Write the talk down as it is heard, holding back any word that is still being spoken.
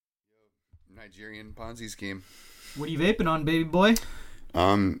Nigerian Ponzi scheme. What are you vaping on, baby boy?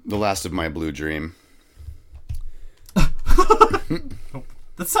 The last of my blue dream.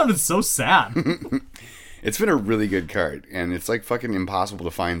 That sounded so sad. It's been a really good card, and it's like fucking impossible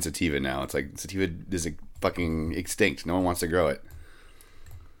to find sativa now. It's like sativa is fucking extinct. No one wants to grow it.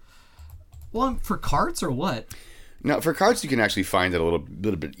 Well, for carts or what? No, for cards you can actually find it a little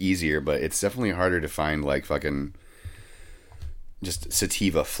bit easier, but it's definitely harder to find like fucking just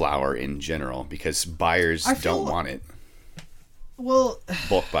sativa flower in general because buyers don't want it. Well,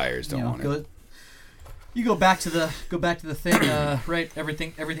 bulk buyers don't want it. You go back to the thing, right?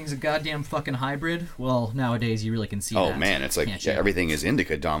 Everything's a goddamn fucking hybrid. Well, nowadays you really can see. Oh man, it's like everything is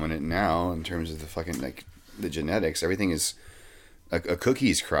indica dominant now in terms of the fucking like the genetics. Everything is a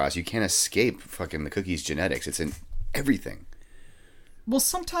cookies cross. You can't escape fucking the cookies genetics. It's in everything. Well,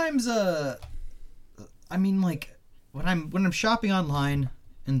 sometimes, I mean, like when I'm shopping online,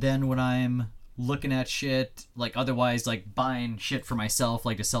 and then when I'm looking at shit, like otherwise, like buying shit for myself,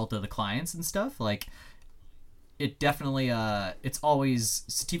 like to sell to the clients and stuff, like. It definitely, it's always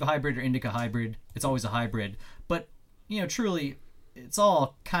sativa hybrid or indica hybrid. It's always a hybrid. But, truly, it's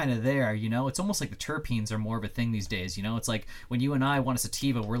all kind of there, It's almost like the terpenes are more of a thing these days, It's like when you and I want a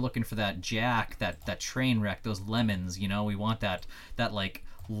sativa, we're looking for that jack, that train wreck, those lemons, We want that like,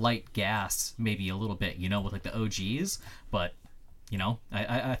 light gas, maybe a little bit, with like the OGs. But,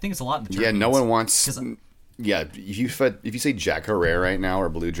 I think it's a lot in the terpenes. Yeah, no one wants... Yeah, if you say Jack Herrera right now or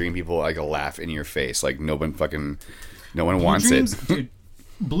Blue Dream, people like laugh in your face. Like no one wants it. Dude,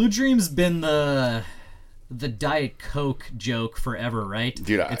 Blue Dream's been the Diet Coke joke forever, right?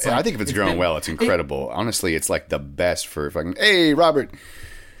 Dude, I think if it's grown well, it's incredible. Honestly, it's like the best for fucking. Hey, Robert,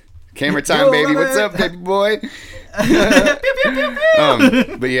 camera time, Yo, baby. Robert. What's up, baby boy?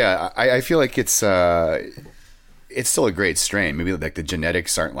 But yeah, I feel like it's still a great strain. Maybe like the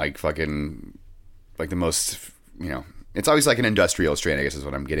genetics aren't like fucking. Like the most, it's always like an industrial strain, I guess is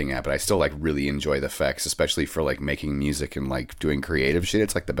what I'm getting at. But I still like really enjoy the effects, especially for like making music and like doing creative shit.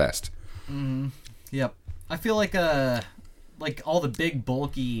 It's like the best. Mm-hmm. Yep. I feel like all the big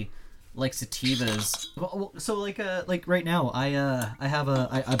like sativas. So like right now,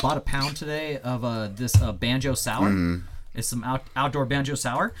 I bought a pound today of this banjo sour. Mm-hmm. It's some outdoor banjo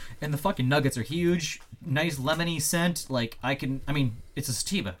sour, and the fucking nuggets are huge. Nice lemony scent. Like it's a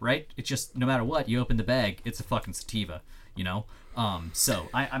sativa, right? It's just no matter what you open the bag, it's a fucking sativa, So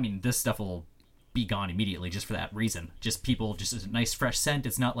I mean, this stuff will be gone immediately just for that reason. Just a nice fresh scent.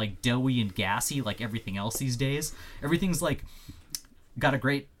 It's not like doughy and gassy like everything else these days. Everything's like got a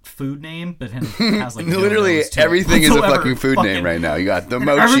great food name, but it has like literally everything is a fucking food name right now. You got the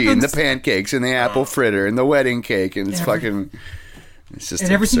mochi and the pancakes and the apple fritter and the wedding cake, and it's fucking. It's just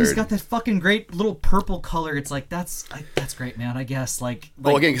and everything's absurd. got that fucking great little purple color. It's like that's great, man. I guess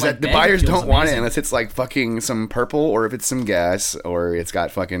well, again, because the buyers don't want it unless it's like fucking some purple, or if it's some gas, or it's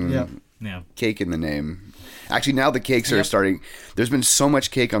got fucking cake in the name. Actually, now the cakes are starting. There's been so much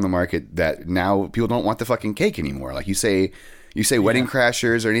cake on the market that now people don't want the fucking cake anymore. Like you say Wedding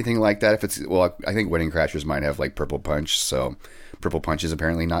Crashers or anything like that. If it's I think Wedding Crashers might have like purple punch. So purple punch is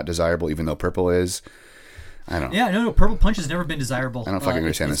apparently not desirable, even though purple is. I don't know. Yeah, no, purple punch has never been desirable. I don't fucking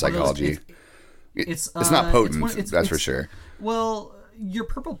understand the psychology. It's not potent, that's for sure. Well, your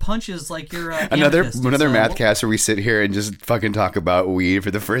purple punch is like your another math cast where we sit here and just fucking talk about weed for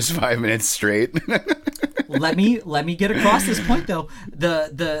the first 5 minutes straight. let me get across this point though.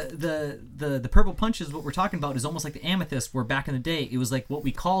 The purple punch is what we're talking about is almost like the amethyst, where back in the day it was like what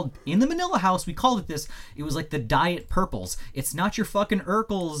we called in the Manila House, we called it this. It was like the diet purples. It's not your fucking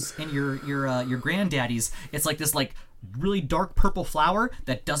Urkels and your granddaddies. It's like this like really dark purple flower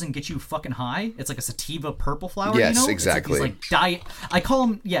that doesn't get you fucking high. It's like a sativa purple flower. Yes, exactly. It's like diet. I call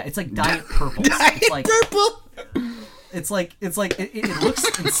them. Yeah, it's like diet purples. Diet it's like, purple. It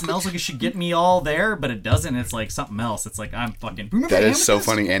looks and smells like it should get me all there, but it doesn't. It's like something else. It's like I'm fucking. Remember that Amethyst? Is so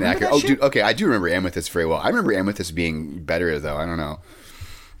funny and accurate. Oh, dude. Okay, I do remember Amethyst very well. I remember Amethyst being better though. I don't know.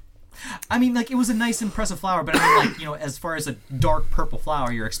 I mean, like it was a nice, impressive flower, but I mean, like as far as a dark purple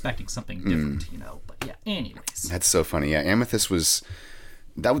flower, you're expecting something different, But yeah, anyways. That's so funny. Yeah, Amethyst was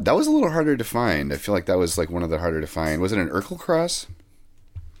that was a little harder to find. I feel like that was like one of the harder to find. Was it an Urkel cross?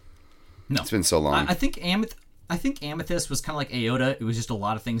 No, it's been so long. I think Amethyst was kind of like Aota. It was just a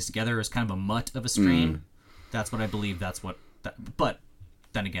lot of things together. It was kind of a mutt of a strain. That's what I believe. But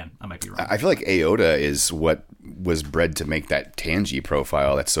then again, I might be wrong. I feel like Aota is what was bred to make that tangy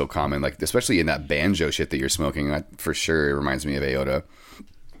profile that's so common. Like especially in that banjo shit that you're smoking. For sure, it reminds me of Aota.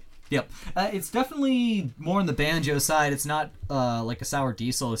 Yep. It's definitely more on the banjo side. It's not like a sour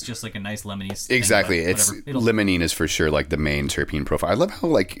diesel. It's just like a nice lemony. Exactly. Limonene is for sure like the main terpene profile. I love how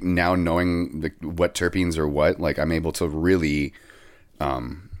like now knowing what terpenes are what, like I'm able to really,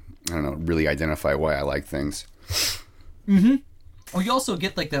 really identify why I like things. Mm-hmm. Or you also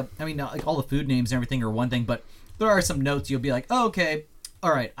get like like all the food names and everything are one thing, but there are some notes you'll be like, oh, okay. All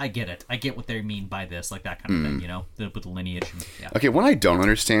right, I get it. I get what they mean by this, like that kind of thing, you know, with the lineage. And, yeah. Okay, what I don't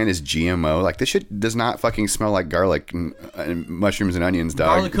understand is GMO. Like, this shit does not fucking smell like garlic and mushrooms and onions, dog.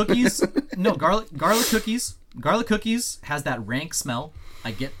 Garlic cookies? No, garlic cookies. Garlic cookies has that rank smell.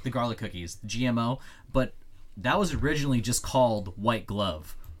 I get the garlic cookies, the GMO, but that was originally just called White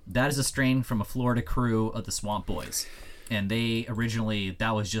Glove. That is a strain from a Florida crew of the Swamp Boys. And they originally,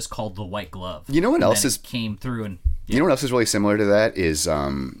 that was just called the White Glove. You know what else came through and... You know what else is really similar to that is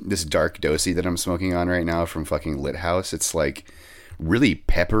this dark dosi that I'm smoking on right now from fucking Lit House. It's like really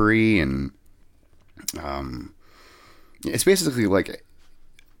peppery and it's basically like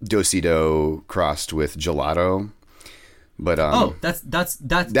Dosido crossed with gelato. But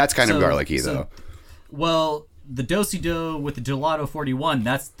that's kind of garlicky though. Well, the Dosido with the gelato 41,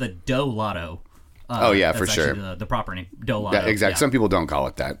 that's the Dolato. Oh yeah, for sure. The proper name, Dolato. Yeah, exactly. Yeah. Some people don't call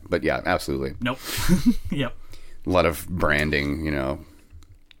it that, but yeah, absolutely. Nope. Yep. A lot of branding, you know.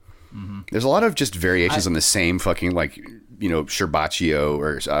 Mm-hmm. There's a lot of just variations on the same fucking, like, you know, sherbaccio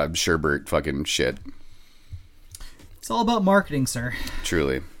or sherbet fucking shit. It's all about marketing, sir.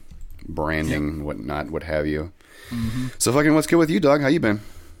 Truly. Branding, whatnot, what have you. Mm-hmm. So fucking what's good with you, dog? How you been?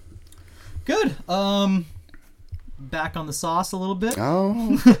 Good. Back on the sauce a little bit.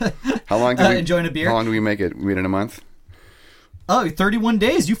 Oh. How long do we... enjoying a beer. How long do we make it? We made it a month? Oh, 31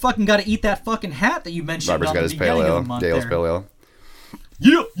 days. You fucking got to eat that fucking hat that you mentioned. Robert's got his pale ale. Dale's pale ale.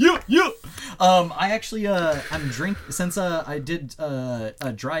 Yeah. I actually, I'm since I did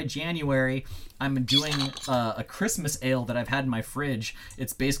a dry January, I'm doing a Christmas ale that I've had in my fridge.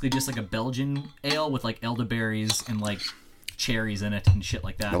 It's basically just like a Belgian ale with like elderberries and like cherries in it and shit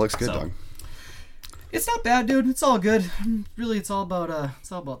like that. That looks good, dog. It's not bad, dude. It's all good. Really, it's all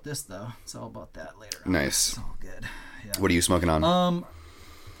about this though. It's all about that later on. Nice. It's all good. Yeah. What are you smoking on?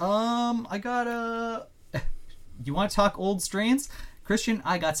 I got you want to talk old strains? Christian,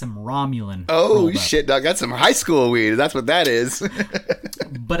 I got some Romulan. Oh shit, dog! Got some high school weed. That's what that is.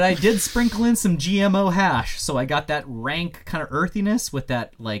 But I did sprinkle in some GMO hash, so I got that rank kind of earthiness with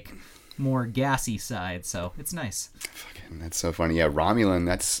that like more gassy side. So it's nice. Fucking, that's so funny. Yeah, Romulan.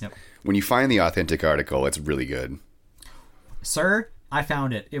 That's when you find the authentic article, it's really good. Sir, I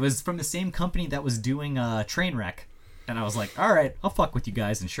found it. It was from the same company that was doing Trainwreck. And I was like, all right, I'll fuck with you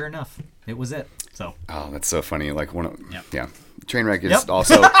guys. And sure enough, it was it. So. Oh, that's so funny. Like, yeah. Trainwreck is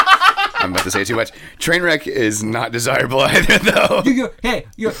also, I'm about to say too much. Trainwreck is not desirable either, though.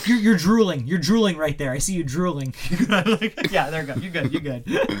 You're drooling. You're drooling right there. I see you drooling. Yeah, there you go. You're good.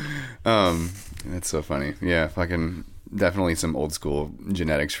 That's so funny. Yeah, fucking definitely some old school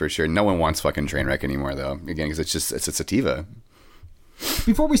genetics for sure. No one wants fucking Trainwreck anymore, though. Again, because it's a sativa.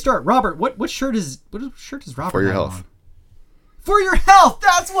 Before we start, Robert, what shirt is Robert For your health. On? For your health.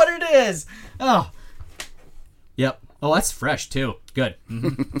 That's what it is. Oh. Yep. Oh, that's fresh too. Good.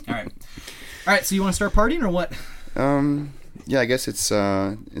 Mm-hmm. All right. So you want to start partying or what? Yeah, I guess it's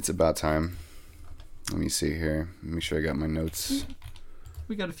about time. Let me see here. Make sure I got my notes.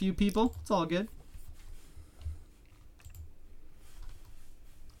 We got a few people. It's all good.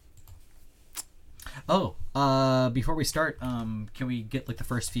 Oh, before we start, can we get like the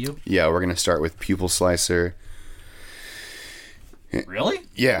first few? Yeah, we're gonna start with Pupil Slicer. Really?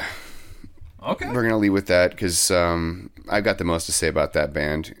 Yeah. Okay. We're gonna lead with that because I've got the most to say about that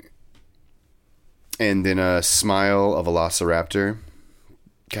band. And then a Smile of Velociraptor.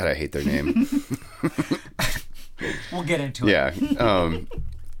 God, I hate their name. We'll get into it. Yeah.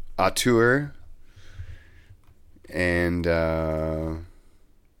 Auteur. And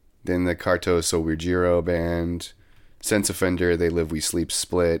then the Cartoso Weirgiro band. Sense Offender, They Live We Sleep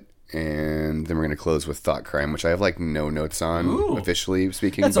Split. And then we're going to close with Thought Crime, which I have like no notes on officially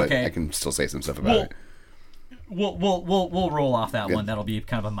speaking, but okay. I can still say some stuff about it. We'll roll off that one. That'll be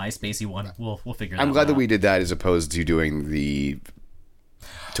kind of a MySpacey one. We'll figure that out. I'm glad that we did that as opposed to doing the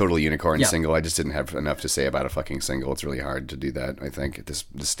Total Unicorn single. I just didn't have enough to say about a fucking single. It's really hard to do that, I think, at this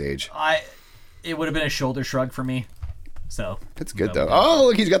stage. It would have been a shoulder shrug for me. So it's good though. Oh,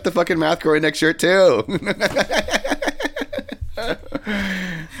 look, he's got the fucking Mathcore neck shirt too.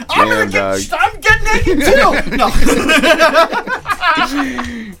 I'm getting naked too.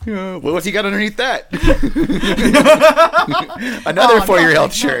 No. Well, what's he got underneath that? Another For Your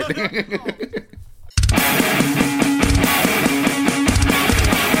Health shirt.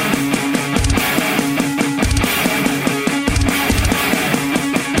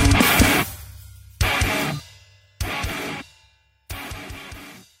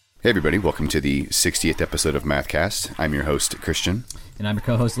 Hey everybody, welcome to the 60th episode of Mathcast. I'm your host, Christian. And I'm your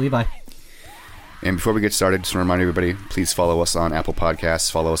co-host, Levi. And before we get started, just want to remind everybody, please follow us on Apple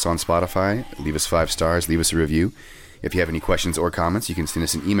Podcasts, follow us on Spotify, leave us 5 stars, leave us a review. If you have any questions or comments, you can send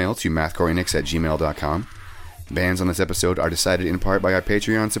us an email to mathcoreinix@gmail.com. Bands on this episode are decided in part by our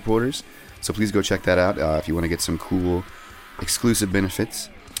Patreon supporters, so please go check that out if you want to get some cool exclusive benefits.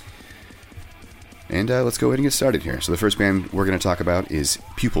 And let's go ahead and get started here. So the first band we're going to talk about is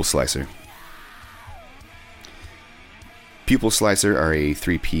Pupil Slicer. Pupil Slicer are a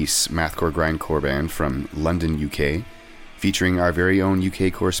 3-piece mathcore grindcore band from London, UK, featuring our very own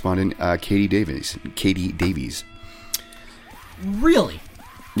UK correspondent, Katie Davies. Really?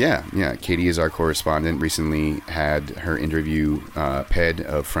 Yeah. Katie is our correspondent. Recently had her interview, Ped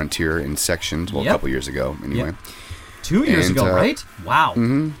of Frontier and Sectioned, a couple years ago, anyway. Yep. 2 years ago, right? Wow.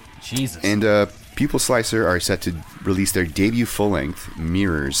 Mm-hmm. Jesus. And Pupil Slicer are set to release their debut full-length,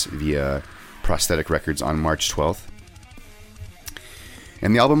 Mirrors, via Prosthetic Records on March 12th.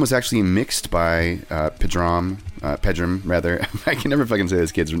 And the album was actually mixed by Pedram, I can never fucking say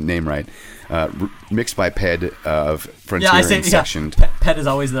this kid's name right. Mixed by Ped of Frontier and Sectioned. Ped is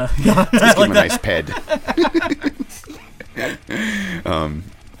always the... Let's give him a nice Ped.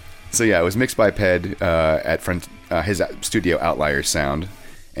 So yeah, it was mixed by Ped at his studio Outlier Sound,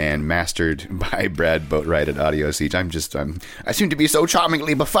 and mastered by Brad Boatwright at Audio Siege. I seem to be so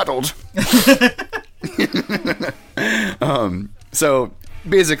charmingly befuddled. So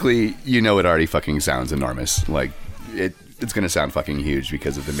basically, it already fucking sounds enormous. Like it's gonna sound fucking huge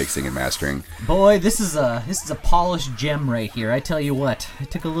because of the mixing and mastering. Boy, this is a polished gem right here. I tell you what, I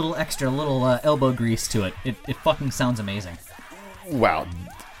took a little elbow grease to it. It fucking sounds amazing. Wow,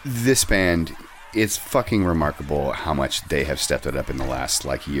 this band. It's fucking remarkable how much they have stepped it up in the last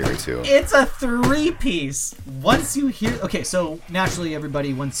year or two. It's a 3-piece. Once you hear, okay, so naturally,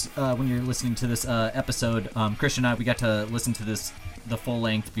 everybody, once when you're listening to this episode, Christian and I, we got to listen to the full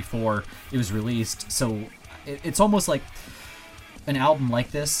length before it was released. So it's almost like an album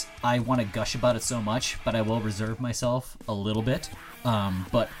like this. I want to gush about it so much, but I will reserve myself a little bit.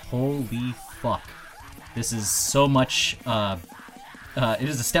 But holy fuck, this is so much. It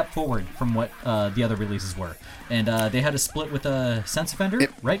is a step forward from what the other releases were. And they had a split with Sense Offender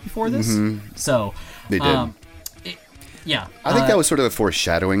right before this. Mm-hmm. So they did. I think that was sort of a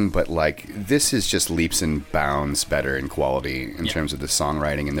foreshadowing, but this is just leaps and bounds better in quality in terms of the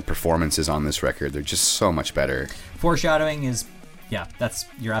songwriting and the performances on this record. They're just so much better. Foreshadowing is,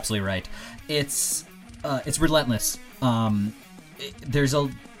 you're absolutely right. It's relentless. There's a...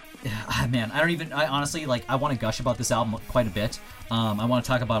 Man, I honestly, I want to gush about this album quite a bit. I want to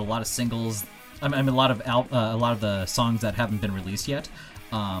talk about a lot of singles. A lot of the songs that haven't been released yet.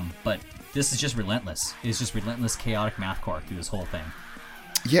 But this is just relentless. It's just relentless, chaotic mathcore through this whole thing.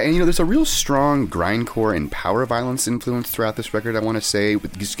 Yeah, and there's a real strong grindcore and power violence influence throughout this record, I want to say,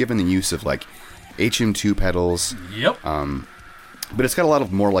 just given the use of, HM2 pedals. Yep. But it's got a lot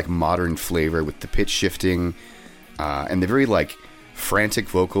of more, modern flavor with the pitch shifting, and the very, frantic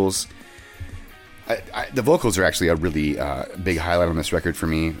vocals. The vocals are actually a really big highlight on this record for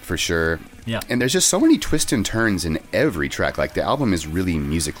me, for sure. Yeah. And there's just so many twists and turns in every track. The album is really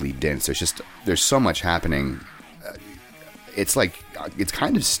musically dense. There's so much happening. It's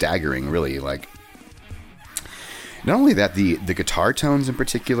kind of staggering, really. Not only that, the guitar tones in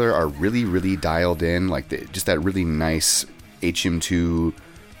particular are really, really dialed in. Just that really nice HM2,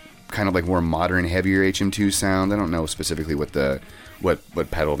 kind of more modern, heavier HM2 sound. I don't know specifically what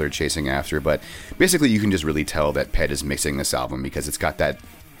pedal they're chasing after, but basically you can just really tell that Ped is mixing this album because it's got that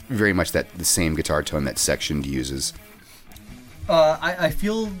very much the same guitar tone that Sectioned uses. I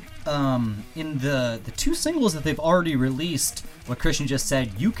feel in the 2 singles that they've already released, what Christian just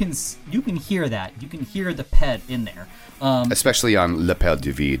said, you can hear that. You can hear the Ped in there. Especially on Le Pelle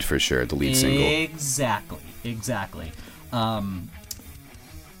du Vide, for sure, the lead single. Exactly. On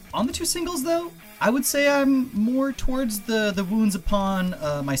the 2 singles, though, I would say I'm more towards the Wounds Upon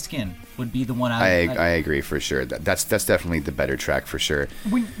My Skin would be the one I agree for sure. That's definitely the better track for sure.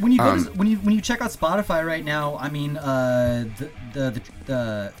 When you go when you check out Spotify right now,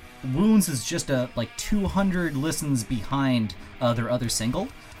 the Wounds is just 200 listens behind their other single.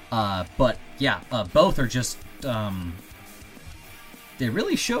 But both are just they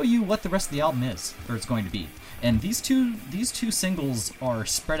really show you what the rest of the album is, or it's going to be. And these two singles are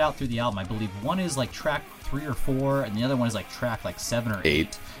spread out through the album. I believe one is track 3 or 4, and the other one is track 7 or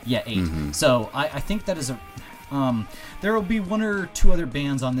 8. Yeah, 8. Mm-hmm. So I think that is a. There will be 1 or 2 other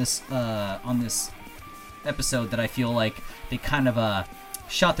bands on this episode that I feel they kind of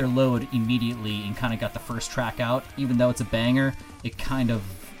shot their load immediately and kind of got the first track out. Even though it's a banger, it kind of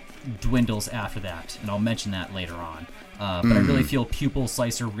dwindles after that, and I'll mention that later on. But I really feel Pupil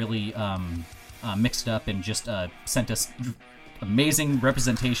Slicer really mixed it up and just sent us amazing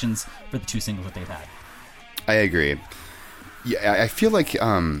representations for the 2 singles that they've had. I agree. Yeah, I feel like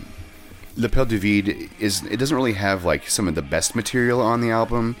Le Pelle du Vide it doesn't really have like some of the best material on the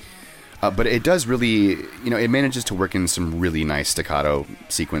album, but it does really, it manages to work in some really nice staccato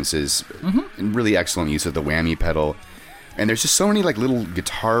sequences and really excellent use of the whammy pedal. And there's just so many like little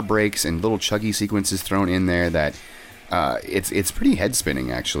guitar breaks and little chuggy sequences thrown in there that it's pretty head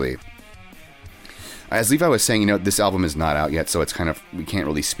spinning actually. As Levi was saying, this album is not out yet, so it's kind of, we can't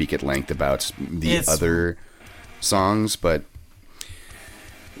really speak at length about the other songs, but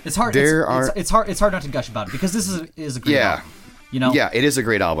it's hard. It's hard not to gush about it because this is a great album. Yeah, it is a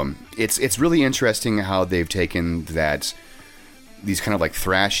great album. It's really interesting how they've taken these kind of like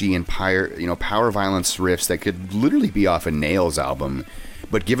thrashy and power violence riffs that could literally be off a Nails album,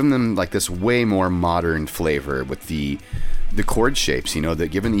 but given them like this way more modern flavor with the chord shapes,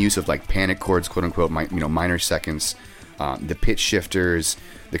 given the use of like panic chords, quote unquote, minor seconds, the pitch shifters,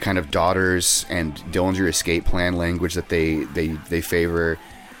 the kind of Daughters and Dillinger Escape Plan language that they favor.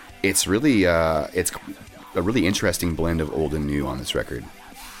 It's really it's a really interesting blend of old and new on this record.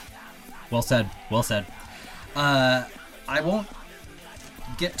 Well said. I won't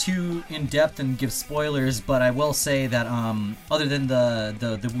get too in depth and give spoilers, but I will say that other than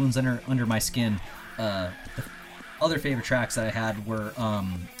the wounds under my skin, the other favorite tracks that I had were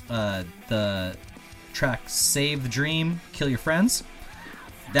the track Save the Dream, Kill Your Friends.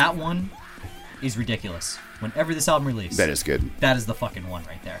 That one is ridiculous. Whenever this album released, that is good. That is the fucking one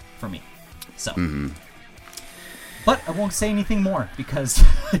right there for me. So, but I won't say anything more because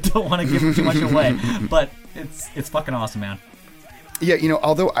I don't want to give too much away. But it's fucking awesome, man. Yeah,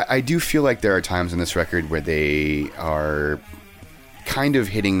 although I do feel like there are times in this record where they are kind of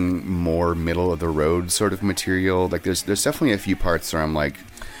hitting more middle of the road sort of material. Like there's definitely a few parts where I'm like,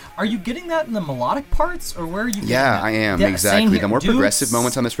 are you getting that in the melodic parts, or where are you getting that? I am, exactly. The more progressive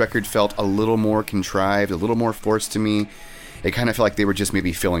moments on this record felt a little more contrived, a little more forced to me. It kind of felt like they were just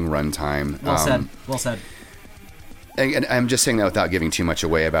maybe filling runtime. Well said. And I'm just saying that without giving too much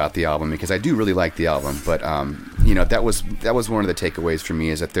away about the album, because I do really like the album. But, that was one of the takeaways for me,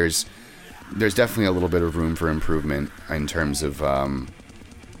 is that there's definitely a little bit of room for improvement in terms of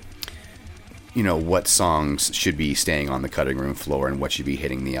what songs should be staying on the cutting room floor and what should be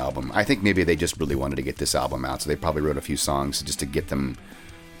hitting the album. I think maybe they just really wanted to get this album out, so they probably wrote a few songs just to get them,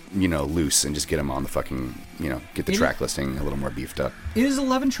 loose and just get them on the fucking, get the track listing a little more beefed up. It is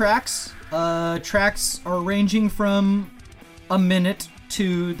 11 tracks. Tracks are ranging from a minute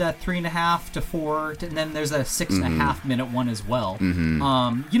to that 3.5 to 4, and then there's a 6.5 minute one as well.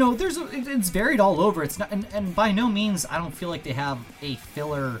 It's varied all over. It's not, and by no means I don't feel like they have a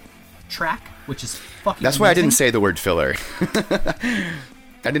filler track, which is fucking That's amazing. why I didn't say the word filler.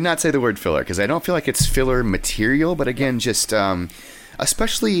 I did not say the word filler because I don't feel like it's filler material, but again, just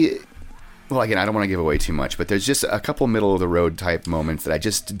especially, well, again, I don't want to give away too much, but there's just a couple middle of the road type moments that I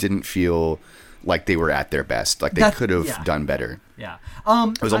just didn't feel like they were at their best. Like they could have done better. Yeah.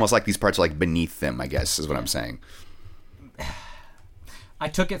 It was almost like these parts are like beneath them, I guess, is what I'm saying. I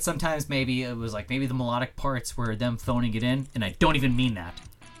took it sometimes, maybe it was like maybe the melodic parts were them phoning it in, and I don't even mean that.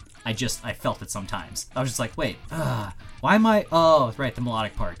 I felt it sometimes. I was just like, wait, why am I? Oh, right, the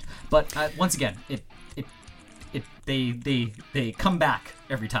melodic part. But once again, they come back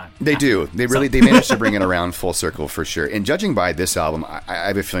every time. They do. They managed to bring it around full circle for sure. And judging by this album, I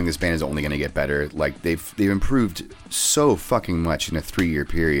have a feeling this band is only going to get better. Like they've improved so fucking much in a 3-year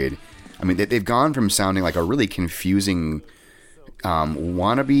period. I mean, they've gone from sounding like a really confusing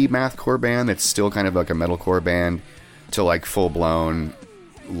wannabe mathcore band that's still kind of like a metalcore band to like full blown,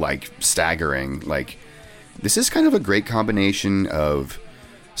 like staggering. Like this is kind of a great combination of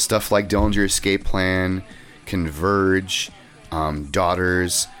stuff like Dillinger Escape Plan, Converge,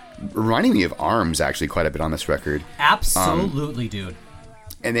 Daughters, reminding me of Arms actually quite a bit on this record. Absolutely, dude.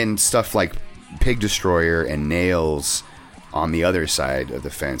 And then stuff like Pig Destroyer and Nails on the other side of the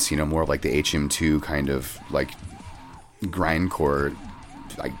fence, more of like the HM2 kind of like grindcore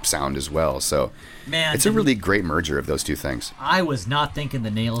like sound as well. So man, it's a really great merger of those two things. I was not thinking the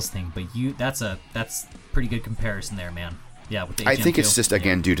Nails thing, but that's pretty good comparison there, man. Yeah, with the HM2. I think it's just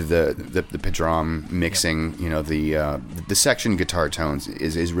again due to the Pedram mixing. The section guitar tones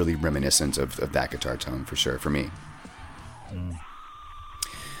is really reminiscent of that guitar tone for sure for me.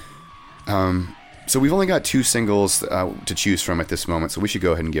 So we've only got 2 singles to choose from at this moment, so we should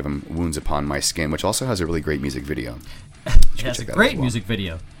go ahead and give them Wounds Upon My Skin, which also has a really great music video. It has a great music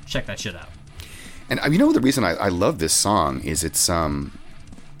video. Check that shit out. And the reason I love this song is it's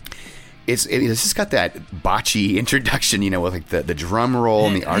it's just got that botchy introduction, with like the drum roll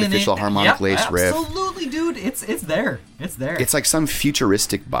and the artificial harmonic lace riff. Absolutely, dude. It's there. It's there. It's like some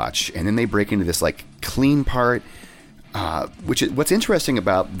futuristic botch, and then they break into this like clean part. What's interesting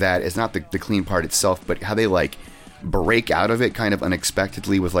about that is not the clean part itself, but how they like break out of it kind of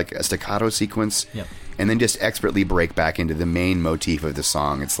unexpectedly with like a staccato sequence, and then just expertly break back into the main motif of the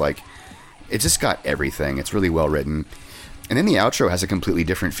song. It's like it's just got everything. It's really well written. And then the outro has a completely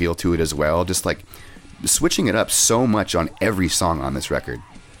different feel to it as well, just like switching it up so much on every song on this record.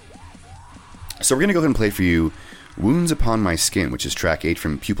 So we're going to go ahead and play for you Wounds Upon My Skin, which is track 8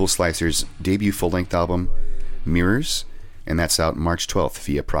 from Pupil Slicer's debut full-length album, Mirrors, and that's out March 12th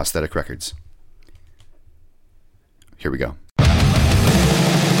via Prosthetic Records. Here we go.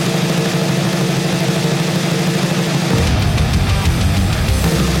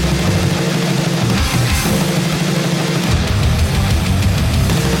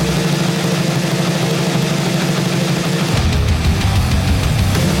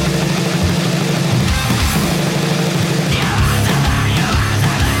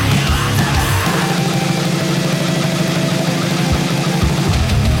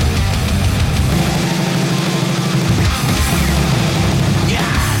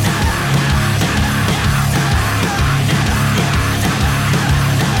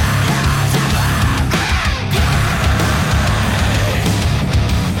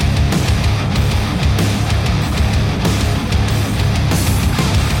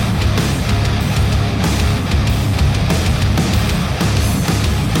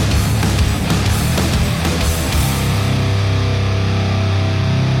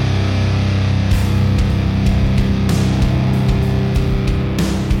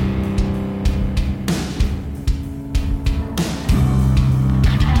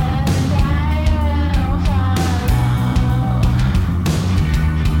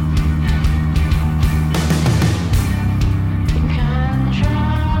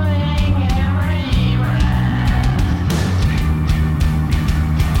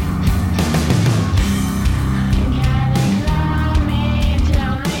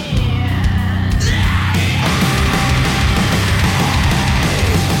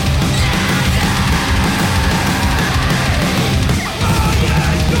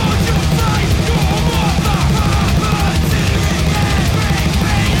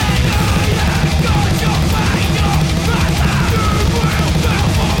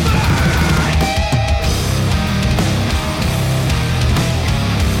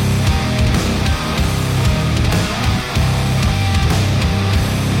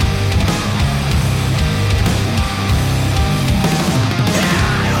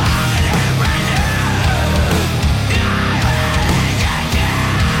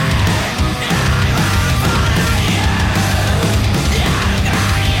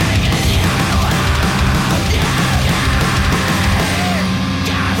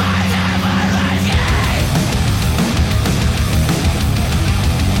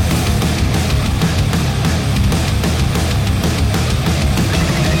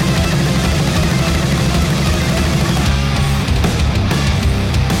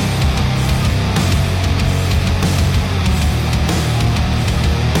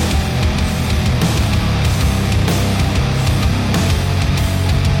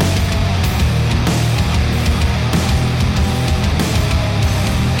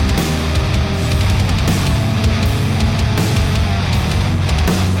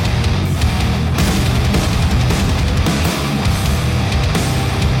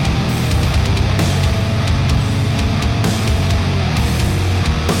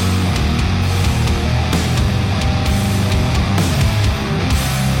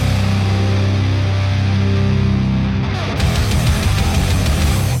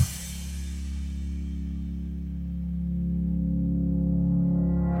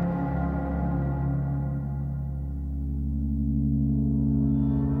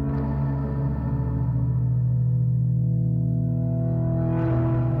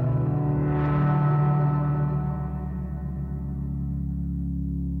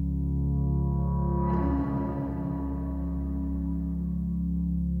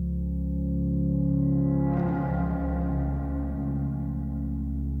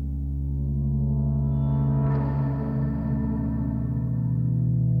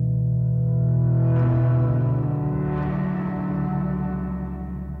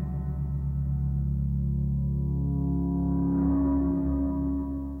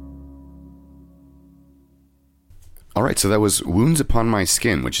 All right, so that was Wounds Upon My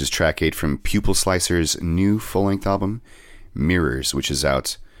Skin, which is track 8 from Pupil Slicer's new full-length album, Mirrors, which is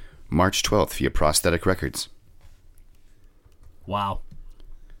out March 12th via Prosthetic Records. Wow.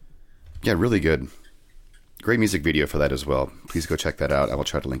 Yeah, really good. Great music video for that as well. Please go check that out. I will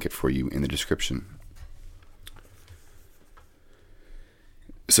try to link it for you in the description.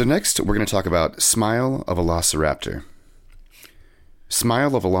 So next, we're going to talk about Smile of a Velociraptor.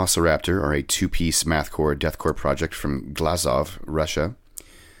 Smile of a Velociraptor are a two-piece mathcore, deathcore project from Glazov, Russia.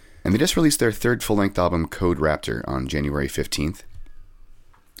 And they just released their third full-length album, Code Raptor, on January 15th.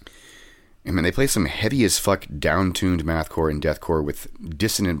 And man, they play some heavy-as-fuck down-tuned mathcore and deathcore with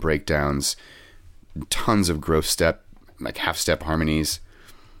dissonant breakdowns, tons of gross step, like half-step harmonies.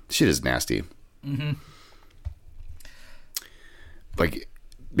 Shit is nasty. Mm-hmm. Like,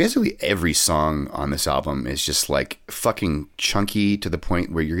 basically every song on this album is just like fucking chunky to the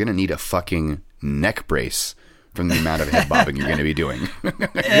point where you're going to need a fucking neck brace from the amount of head bobbing you're going to be doing. You're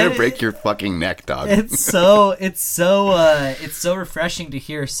going to break your fucking neck, dog. It's so refreshing to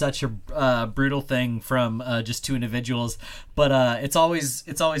hear such a brutal thing from just two individuals. But it's always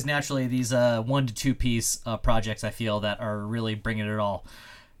naturally these 1 to 2 piece projects, I feel, that are really bringing it all.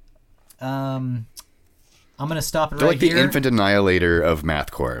 I'm going to stop it They're right here. They're like the infant annihilator of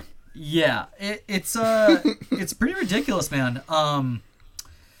mathcore. Yeah, it's pretty ridiculous, man.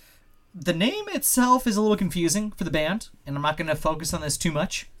 The name itself is a little confusing for the band, and I'm not going to focus on this too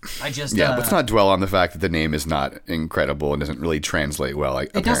much. Let's not dwell on the fact that the name is not incredible and doesn't really translate well,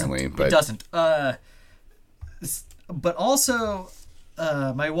 apparently. It doesn't. But also,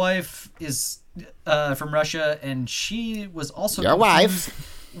 my wife is from Russia, and she was also your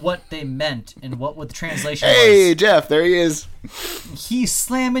wife. What they meant and what the translation was. Hey, Jeff, there he is. He's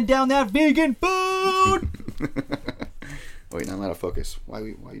slamming down that vegan food. Wait, not out of focus. Why are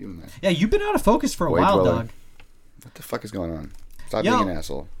you doing that? Yeah, you've been out of focus for a while, dog. What the fuck is going on? Stop being an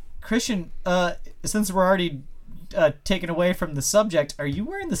asshole. Christian, since we're already taken away from the subject, are you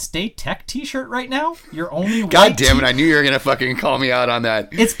wearing the Stay Tech t-shirt right now? Your only God damn it, I knew you were going to fucking call me out on that.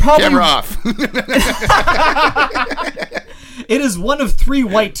 It's probably... Camera off. It is one of 3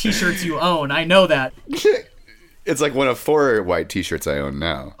 white t-shirts you own. I know that. It's like one of 4 white t-shirts I own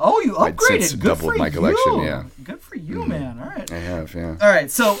now. Oh, you upgraded. Good doubled for my collection, you. Yeah. Good for you, man. All right. I have, yeah. All right,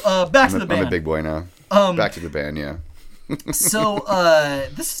 so back to the band. I'm a big boy now. Back to the band, yeah. So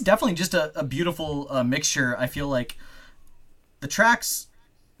this is definitely just a beautiful mixture. I feel like the tracks,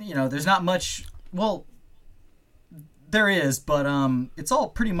 there's not much. Well, there is, but it's all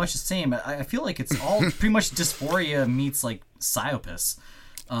pretty much the same. I feel like it's all pretty much Dysphoria meets like Psyopus.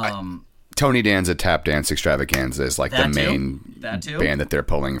 Tony Danza Tap Dance Extravaganza is like the main band that they're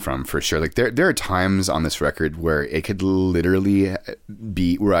pulling from for sure. Like there are times on this record where it could literally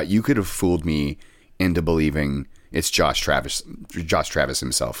be where you could have fooled me into believing it's Josh Travis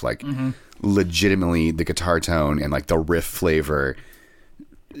himself. Like legitimately the guitar tone and like the riff flavor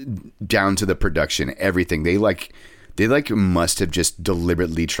down to the production, everything. They must have just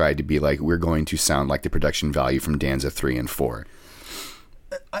deliberately tried to be like, we're going to sound like the production value from Danza 3 and 4.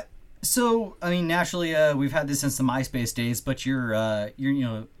 So, I mean, naturally, we've had this since the MySpace days, but your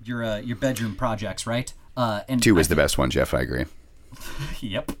bedroom projects, right? And 2 is the best one, Jeff. I agree.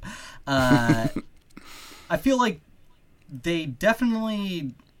 Yep. I feel like they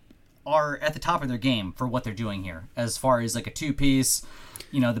definitely are at the top of their game for what they're doing here, as far as like a 2-piece,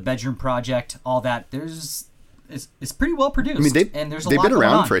 the bedroom project, all that. It's pretty well produced. I mean, they've been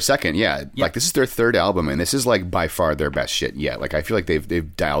around for a second, yeah. Yep. Like this is their 3rd album, and this is like by far their best shit yet. Like I feel like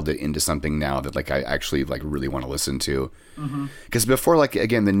they've dialed it into something now that like I actually like really want to listen to. Because before, like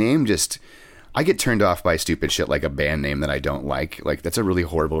again, the name just I get turned off by stupid shit like a band name that I don't like. Like that's a really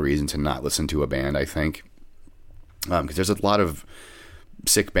horrible reason to not listen to a band, I think. Because there's a lot of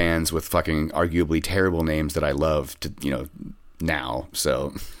sick bands with fucking arguably terrible names that I love to now.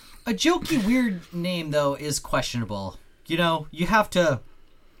 So. A jokey, weird name though is questionable. You have to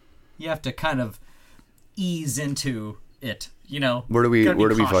kind of ease into it. Where do we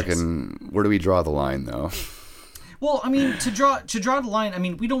draw the line though? Well, I mean, to draw the line, I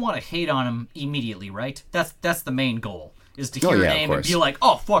mean, we don't want to hate on them immediately, right? That's the main goal is to hear a name and be like,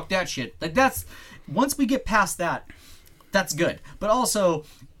 oh fuck that shit. Like that's once we get past that, that's good. But also,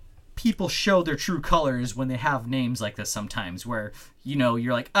 people show their true colors when they have names like this sometimes where,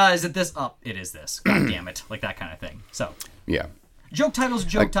 you're like, is it this? Oh, it is this. God damn it. Like that kind of thing. So, yeah. Joke titles,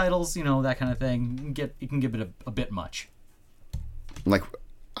 that kind of thing. It can give it a bit much. Like,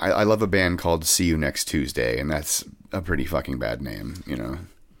 I love a band called See You Next Tuesday, and that's a pretty fucking bad name,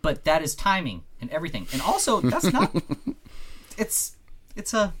 But that is timing and everything. And also, that's not... It's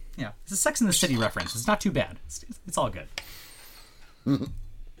a Sex and the City reference. It's not too bad. It's all good.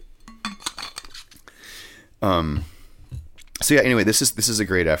 So yeah, anyway, this is a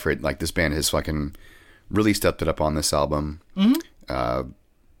great effort. Like this band has fucking really stepped it up on this album.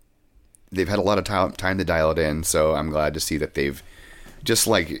 they've had a lot of time to dial it in, so I'm glad to see that they've just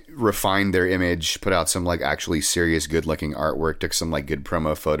like refined their image, put out some like actually serious, good looking artwork, took some like good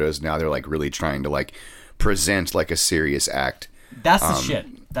promo photos. Now they're like really trying to like present like a serious act. That's the shit.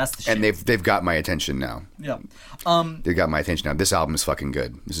 That's the shit. And they've got my attention now. Yeah. They've got my attention now. This album is fucking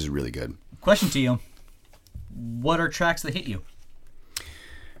good. This is really good. Question to you: what are tracks that hit you?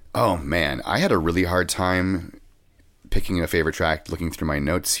 Oh man, I had a really hard time picking a favorite track. Looking through my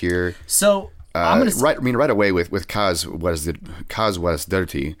notes here. So. right away with Kaz was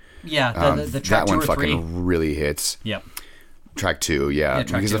dirty. Yeah, the track that one fucking really hits. Yep. Track 2, yeah,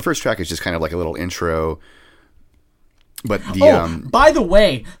 track because 2. the first track is just kind of like a little intro. But the by the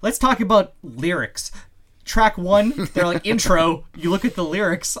way, let's talk about lyrics. Track 1, they're like intro. You look at the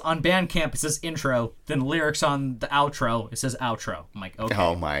lyrics on Bandcamp, it says intro. Then lyrics on the outro, it says outro. I'm like, okay.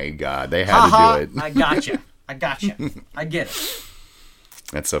 Oh my god, they had to do it. I gotcha. I get it.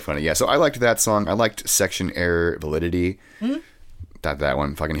 That's so funny. Yeah, so I liked that song. I liked Section Error Validity. Mm-hmm. That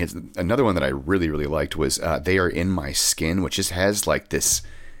one fucking hits. Another one that I really, really liked was They Are In My Skin, which just has like this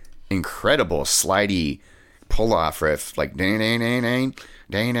incredible slidey pull-off riff, like like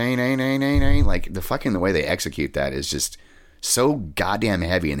the fucking the way they execute that is just so goddamn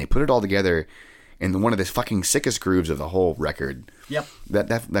heavy, and they put it all together in one of the fucking sickest grooves of the whole record. Yep.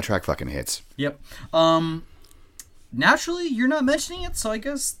 That track fucking hits. Yep. Naturally, you're not mentioning it, so I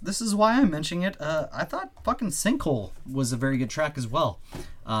guess this is why I'm mentioning it. I thought fucking Sinkhole was a very good track as well.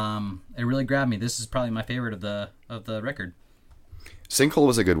 It really grabbed me. This is probably my favorite of the record. Sinkhole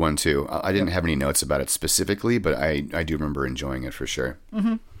was a good one too. I didn't have any notes about it specifically, but I do remember enjoying it for sure.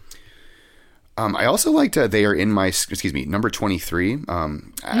 Mm-hmm. I also liked They Are In My... number 23.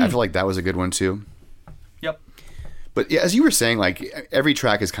 I feel like that was a good one too. Yep. But yeah, as you were saying, like every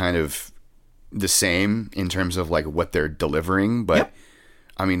track is kind of the same in terms of like what they're delivering, but yep.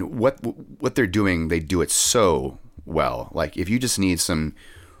 I mean what they're doing, they do it so well. Like if you just need some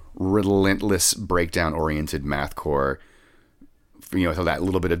relentless breakdown oriented mathcore, you know, with that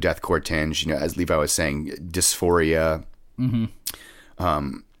little bit of deathcore tinge, you know, as Levi was saying, Dysphoria,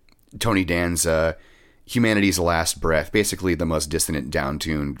 Tony Danza, Humanity's Last Breath, basically the most dissonant,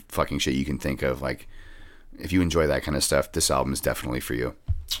 down-tuned fucking shit you can think of. Like if you enjoy that kind of stuff, this album is definitely for you.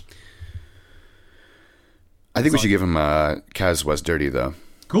 I think we should give him Kaz Was Dirty, though.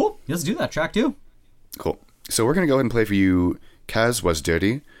 Cool. Let's do that. Track 2. Cool. So we're going to go ahead and play for you Kaz Was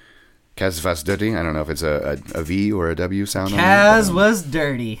Dirty. Kaz Was Dirty. I don't know if it's a V or a W sound. Kaz Was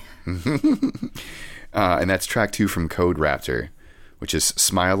Dirty. And that's track 2 from Code Raptor, which is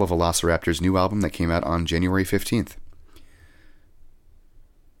Smile of Velociraptor's new album that came out on January 15th.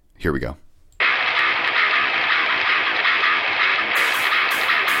 Here we go.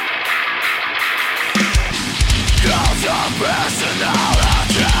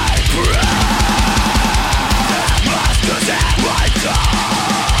 Personality masters at my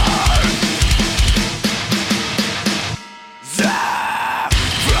door. The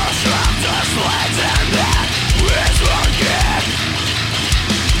Velociraptor's legend is forget.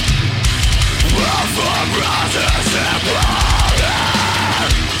 All for brothers and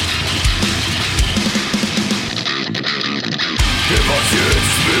brothers. If I should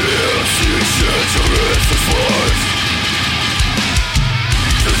spill, she should arrest the force.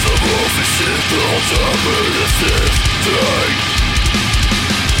 There's a wolf is shit built up in the system.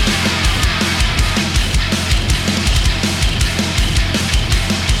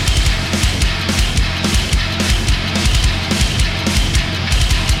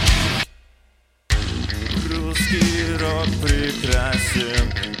 Русский рок прекрасен,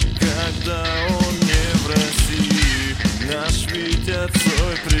 когда он не в России. Наш Витя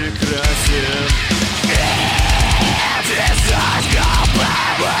Цой прекрасен.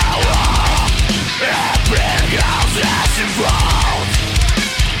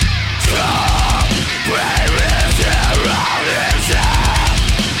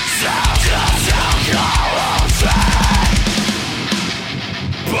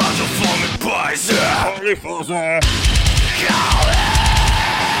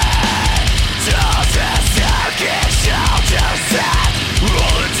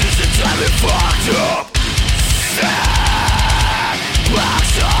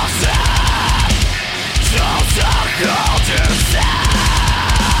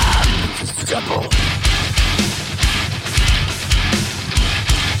 Simple.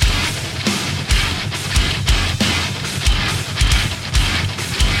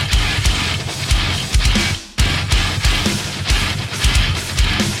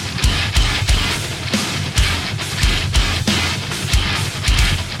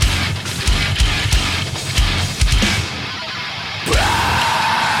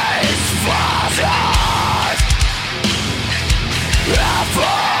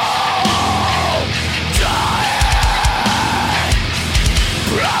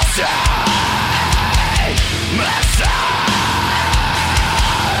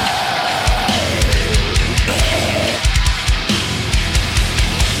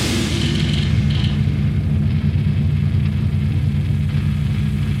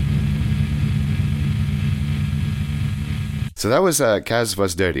 So that was Kaz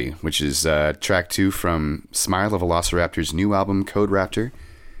Was Dirty, which is track 2 from Smile of Velociraptor's new album, Code Raptor.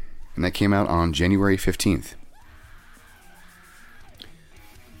 And that came out on January 15th.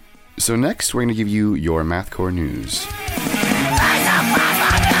 So next, we're going to give you your Mathcore news.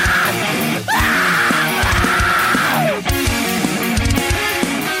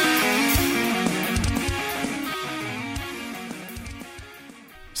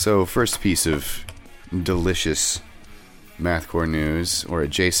 So first piece of delicious Mathcore news, or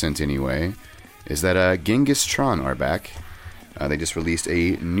adjacent anyway, is that Genghis Tron are back. They just released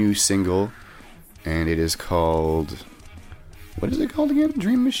a new single, and it is called... What is it called again?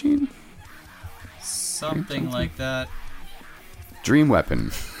 Dream Machine? Something like that. Dream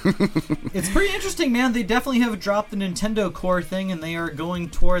Weapon. It's pretty interesting, man. They definitely have dropped the Nintendo Core thing, and they are going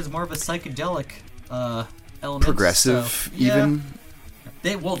towards more of a psychedelic element. Progressive, so, even?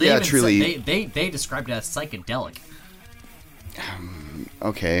 They even truly. They described it as psychedelic.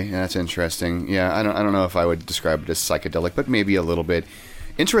 Okay, that's interesting. Yeah, I don't know if I would describe it as psychedelic, but maybe a little bit.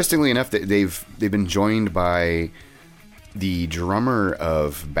 Interestingly enough, they've been joined by the drummer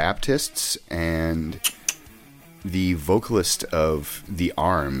of Baptists and the vocalist of The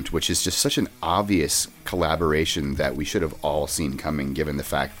Armed, which is just such an obvious collaboration that we should have all seen coming, given the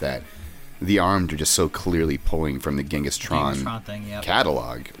fact that The Armed are just so clearly pulling from the Genghis Tron thing, yep.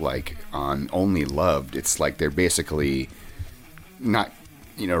 catalog. Like, on Only Loved, it's like they're basically not,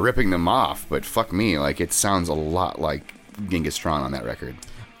 ripping them off, but fuck me, like, it sounds a lot like Genghis Tron on that record.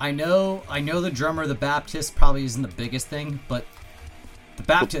 I know the drummer of the Baptist probably isn't the biggest thing, but the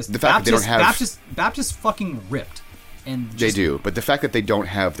Baptist, well, the fact that they don't have Baptist fucking ripped, and they do. But the fact that they don't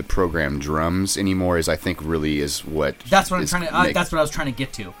have the programmed drums anymore is, I think, really is what. That's what I'm trying to. That's what I was trying to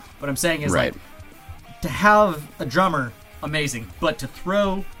get to. What I'm saying is, right, like, to have a drummer, amazing, but to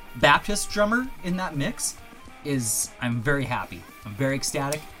throw Baptist drummer in that mix I'm very happy. I'm very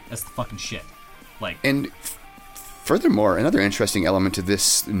ecstatic. That's the fucking shit. Like, and furthermore, another interesting element to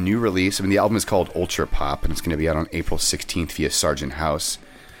this new release, the album is called Ultra Pop, and it's going to be out on April 16th via Sargent House.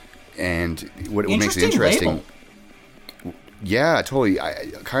 And what makes it interesting... Label. Yeah, totally.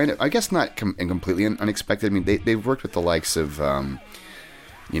 I guess not completely unexpected. They've worked with the likes of,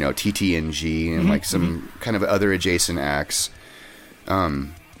 TTNG and like some kind of other adjacent acts.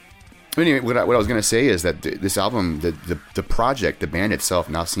 But anyway, what I was going to say is that this album, the project, the band itself,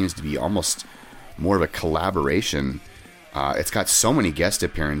 now seems to be almost more of a collaboration. It's got so many guest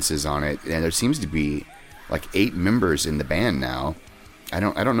appearances on it, and there seems to be like 8 members in the band now. I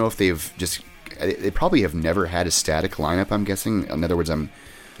don't know if they probably have never had a static lineup, I'm guessing. In other words,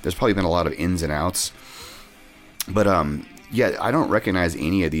 there's probably been a lot of ins and outs. But yeah, I don't recognize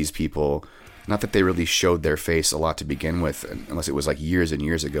any of these people. Not that they really showed their face a lot to begin with, unless it was like years and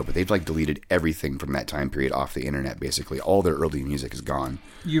years ago, but they've like deleted everything from that time period off the internet, basically. All their early music is gone.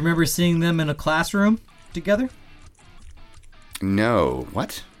 You remember seeing them in a classroom together? No.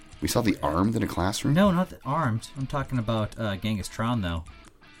 What? We saw The Armed in a classroom? No, not The Armed. I'm talking about Genghis Tron, though.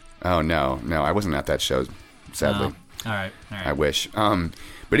 Oh, no. I wasn't at that show, sadly. Oh, all right. I wish.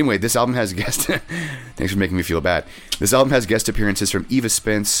 But anyway, this album has guest... Thanks for making me feel bad. This album has guest appearances from Eva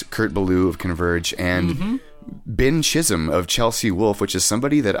Spence, Kurt Ballou of Converge, and Ben Chisholm of Chelsea Wolfe, which is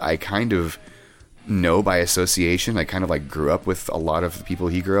somebody that I kind of know by association. I kind of like grew up with a lot of the people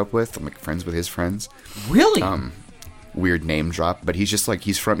he grew up with. I'm like friends with his friends. Really? Weird name drop, but he's just like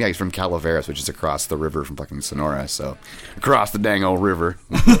he's from Calaveras, which is across the river from fucking Sonora. So across the dang old river.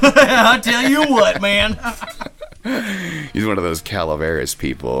 I'll tell you what, man. He's one of those Calaveras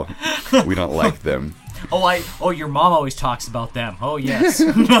people. We don't like them. Your mom always talks about them. Oh, yes.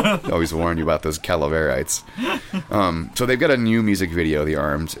 Always warn you about those Calaverites. So they've got a new music video, The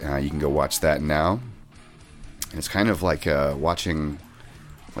Armed. You can go watch that now. And it's kind of like watching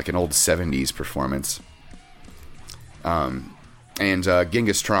like an old 70s performance. And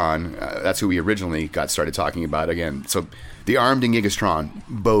Genghis Tron, that's who we originally got started talking about again. So The Armed and Genghis Tron,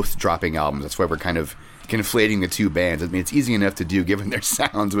 both dropping albums. That's why we're kind of conflating the two bands. It's easy enough to do given their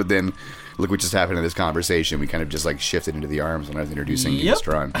sounds, but then look what just happened in this conversation. We kind of just like shifted into The Arms when I was introducing Genghis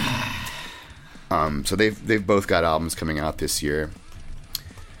Tron. So they've both got albums coming out this year.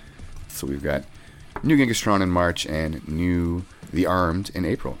 So we've got new Genghis Tron in March and new The Armed in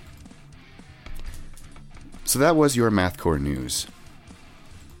April. So that was your Mathcore news.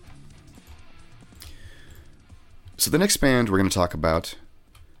 So the next band we're going to talk about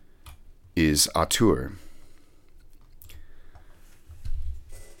is Auteur.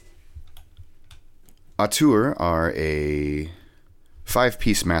 Auteur are a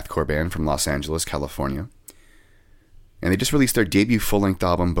 5-piece mathcore band from Los Angeles, California. And they just released their debut full-length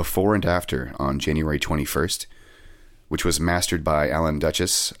album Before and After on January 21st. which was mastered by Alan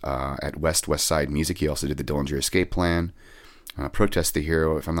Duchess at West Side Music. He also did the Dillinger Escape Plan, Protest the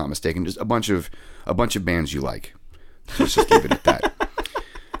Hero, if I'm not mistaken. Just a bunch of bands you like. Let's just leave it at that.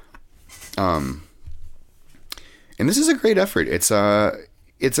 And this is a great effort. It's a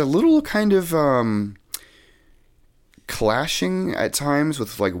little kind of clashing at times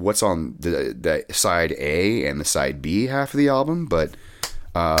with like what's on the side A and the side B half of the album, but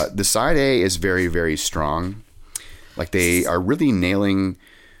the side A is very, very strong. Like they are really nailing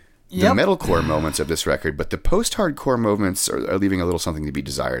the metalcore moments of this record, but the post-hardcore moments are leaving a little something to be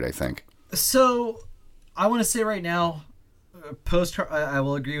desired, I think. So I want to say right now, I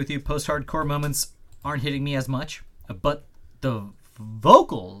will agree with you. Post-hardcore moments aren't hitting me as much, but the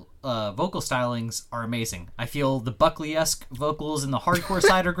vocal stylings are amazing. I feel the Buckley-esque vocals in the hardcore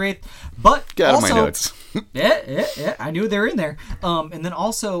side are great, but get out also, of my notes. yeah, I knew they were in there. And then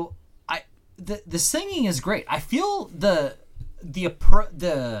also, the singing is great. I feel the approach,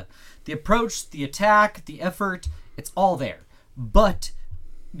 the attack, the effort, it's all there. But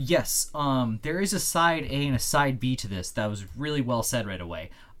yes, there is a side A and a side B to this. That was really well said right away.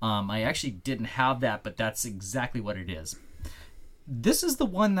 I actually didn't have that, but that's exactly what it is. This is the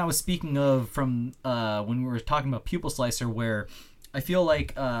one that I was speaking of from when we were talking about Pupil Slicer, where I feel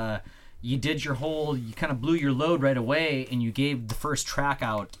like you kind of blew your load right away, and you gave the first track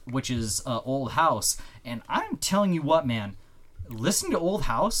out, which is Old House. And I'm telling you what, man, listening to Old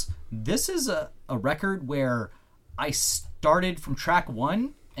House, this is a record where I started from track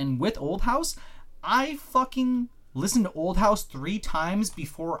 1, and with Old House, I fucking listened to Old House 3 times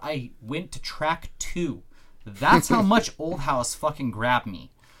before I went to track 2. That's how much Old House fucking grabbed me.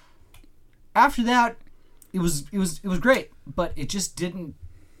 After that, it was great, but it just didn't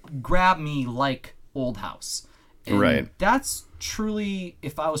grab me like Old House. And right. That's truly,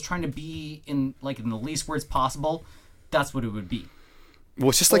 if I was trying to be in the least words possible, that's what it would be. Well,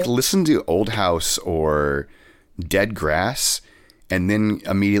 it's just like listen to Old House or Dead Grass, and then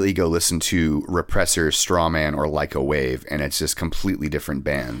immediately go listen to Repressor, Strawman, or Like a Wave, and it's just completely different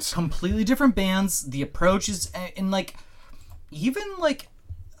bands. Completely different bands. The approach is, and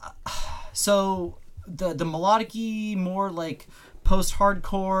so the melodic-y, more like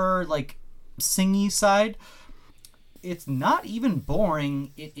post-hardcore, like singy side, it's not even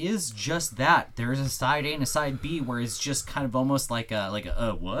boring. It is just that there's a side A and a side B where it's just kind of almost like a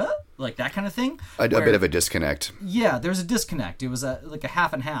what, like that kind of thing. A bit of a disconnect. Yeah, there's a disconnect. It was a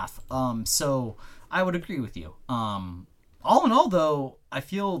half and half. So I would agree with you. All in all, though, I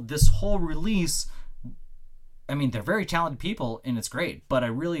feel this whole release, I mean, they're very talented people and it's great, but I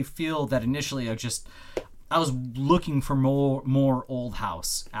really feel that initially I was looking for more Old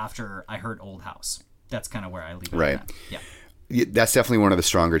House after I heard Old House. That's kind of where I leave it. Right. At that. Yeah. That's definitely one of the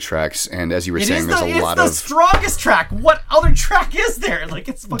stronger tracks, and as you were saying, there's a lot of... It's the strongest track! What other track is there? Like,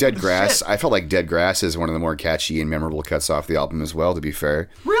 it's fucking Dead Grass. Shit. I felt like Dead Grass is one of the more catchy and memorable cuts off the album as well, to be fair.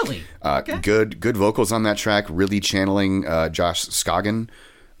 Really? Okay. Good vocals on that track, really channeling Josh Scoggin.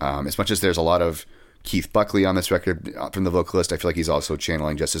 As much as there's a lot of Keith Buckley on this record from the vocalist, I feel like he's also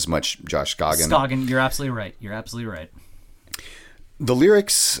channeling just as much Josh Scoggin. Scoggin, you're absolutely right. The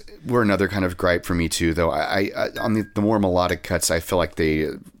lyrics were another kind of gripe for me too, though. I on the more melodic cuts, I feel like they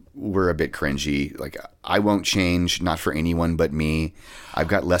were a bit cringy. Like, I won't change, not for anyone but me. I've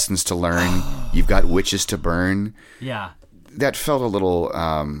got lessons to learn. You've got witches to burn. Yeah, that felt a little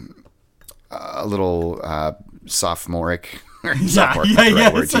sophomoric. Sophomore, the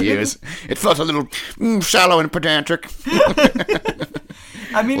right word to use. It felt a little shallow and pedantic.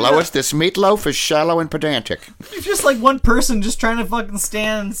 I mean, Lois, this meatloaf is shallow and pedantic. It's just like one person just trying to fucking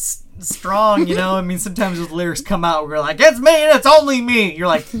stand strong, you know? I mean, sometimes those lyrics come out, we're like, it's me, it's only me. You're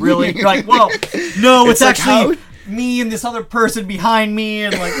like, really? You're like, well, no, it's like actually me and this other person behind me,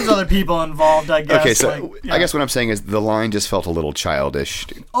 and like there's other people involved, I guess. Okay, so I guess what I'm saying is the line just felt a little childish.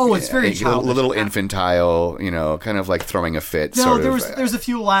 Oh, it's very childish. A little infantile, you know, kind of like throwing a fit. No, there's a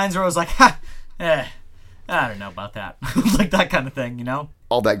few lines where I was like, I don't know about that. Like that kind of thing, you know?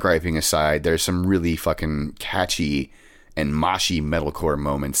 All that griping aside, there's some really fucking catchy and moshy metalcore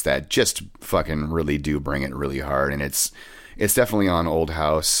moments that just fucking really do bring it really hard. And it's definitely on Old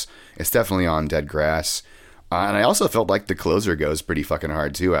House. It's definitely on Dead Grass. And I also felt like the closer goes pretty fucking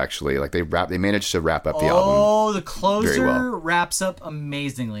hard too, actually. Like they managed to wrap up the album. Oh, the closer wraps up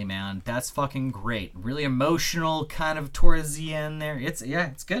amazingly, man. That's fucking great. Really emotional kind of towards the end there. It's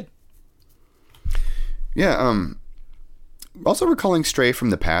good. Yeah, also recalling Stray from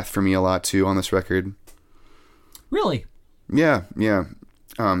the Path for me a lot too on this record. Really? Yeah.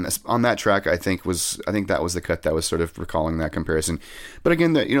 On that track, I think that was the cut that was sort of recalling that comparison. But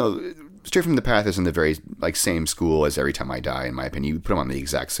again, Straight from the Path is in the very like same school as Every Time I Die, in my opinion. You put them on the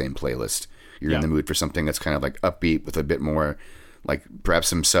exact same playlist. You're in the mood for something that's kind of like upbeat with a bit more, like perhaps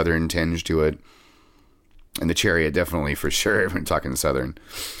some Southern tinge to it. And the Chariot, definitely, for sure, when talking Southern.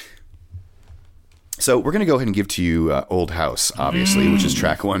 So we're going to go ahead and give to you Old House, obviously, which is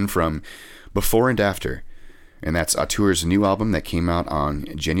track 1 from Before and After. And that's Auteur's new album that came out on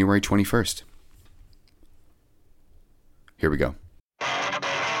January 21st. Here we go.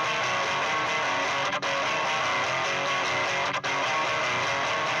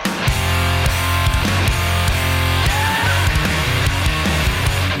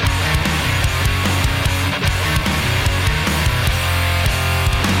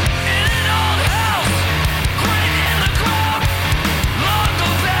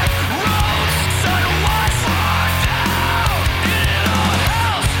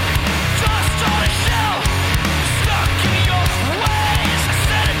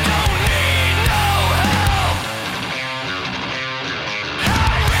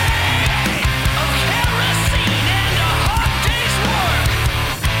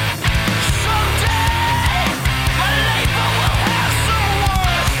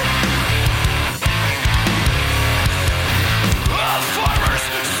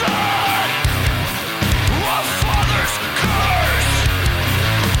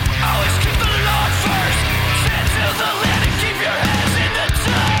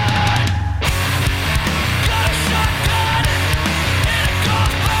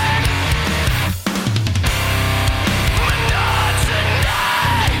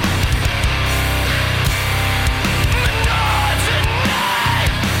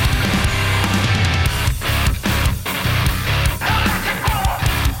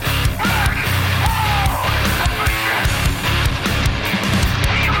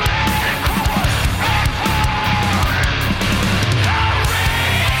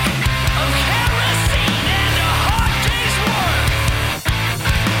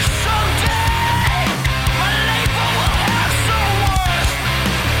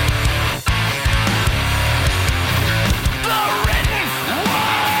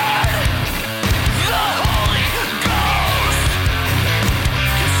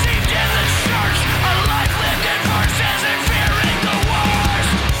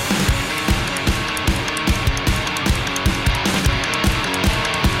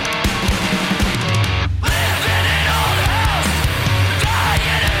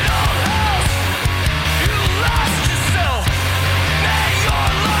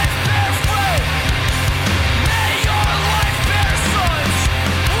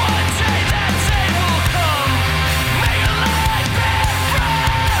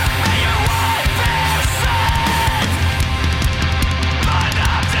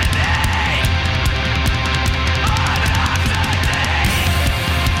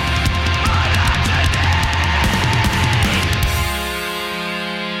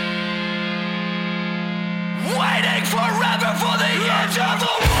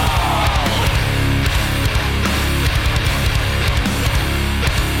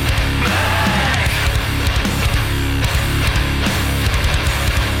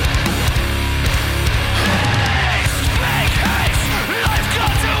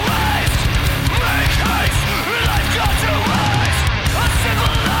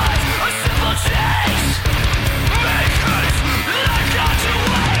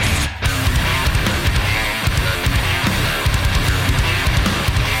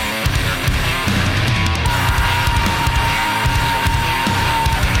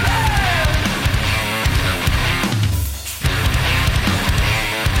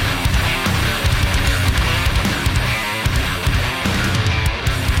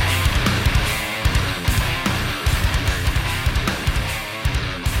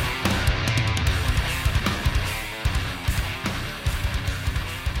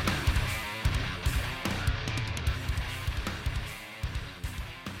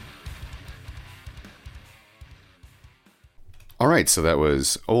 All right, so that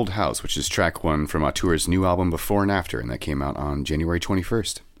was Old House, which is track 1 from Auteur's new album Before and After, and that came out on January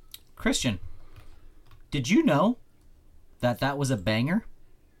 21st. Christian, did you know that was a banger?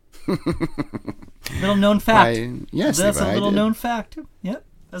 Little known fact. Yes, that's a little known fact. Yep,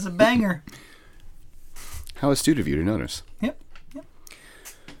 that's a banger. How astute of you to notice. Yep.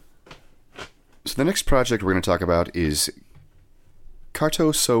 So the next project we're going to talk about is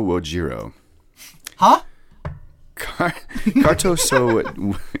Kato Sowojiro. Huh? Kato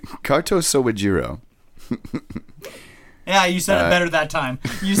Sowojiro. Yeah, you said it better that time.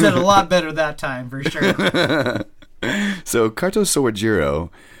 You said it a lot better that time, for sure. So Kato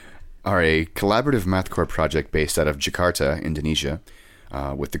Sowojiro are a collaborative mathcore project based out of Jakarta, Indonesia.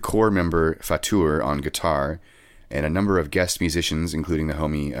 with the core member Fatur on guitar, and a number of guest musicians, including the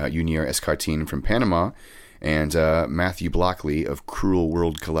homie Junior Escartin from Panama, and Matthew Blockley of Cruel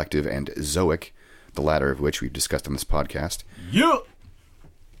World Collective and Zoic, the latter of which we've discussed on this podcast. Yeah!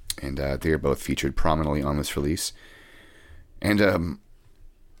 And they are both featured prominently on this release. And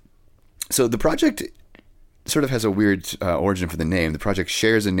so the project sort of has a weird origin for the name. The project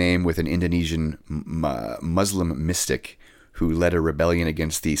shares a name with an Indonesian Muslim mystic who led a rebellion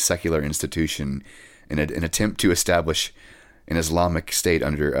against the secular institution in an attempt to establish an Islamic state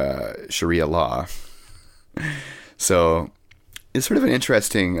under Sharia law. So it's sort of an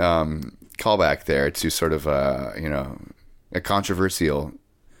interesting callback there to sort of, a controversial,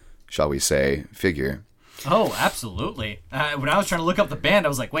 shall we say, figure. Oh, absolutely. When I was trying to look up the band, I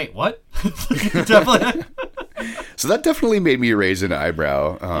was like, wait, what? Definitely. So that definitely made me raise an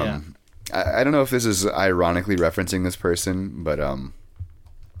eyebrow. I don't know if this is ironically referencing this person, but,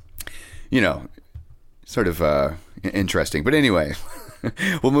 sort of interesting. But anyway,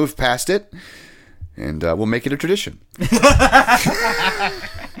 we'll move past it. And we'll make it a tradition.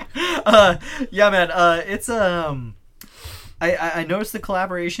 Yeah, man. It's I noticed the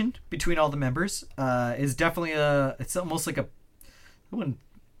collaboration between all the members is definitely it's almost like it's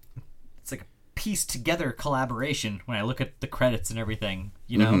like a pieced together collaboration when I look at the credits and everything,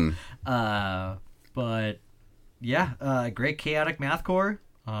 you know. Mm-hmm. But yeah, great chaotic mathcore.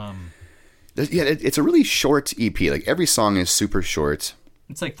 It's a really short EP. Like every song is super short.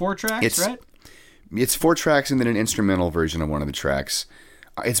 It's like 4 tracks, right? It's 4 tracks and then an instrumental version of one of the tracks.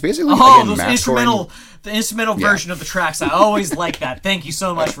 It's basically the instrumental version of the tracks. I always like that. Thank you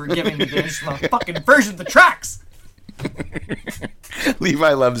so much for giving me the instrumental fucking version of the tracks.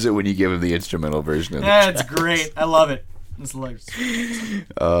 Levi loves it when you give him the instrumental version of the tracks. It's great. I love it. It's hilarious.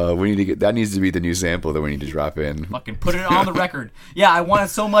 We need to that needs to be the new sample that we need to drop in. Fucking put it on the record. Yeah, I want it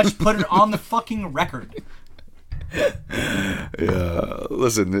so much. Put it on the fucking record. Yeah,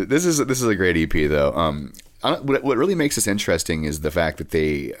 listen, this is a great EP though. What really makes this interesting is the fact that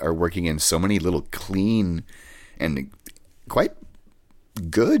they are working in so many little clean and quite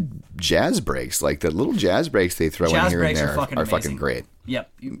good jazz breaks. Like the little jazz breaks they throw in here and there are fucking great. Yep,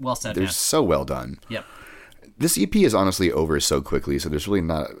 well said. They're so well done. Yep. This EP is honestly over so quickly, so there's really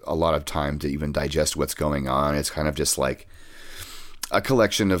not a lot of time to even digest what's going on. It's kind of just like a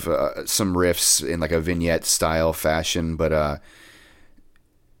collection of some riffs in like a vignette style fashion, but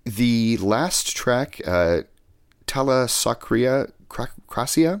the last track, Talasacracia.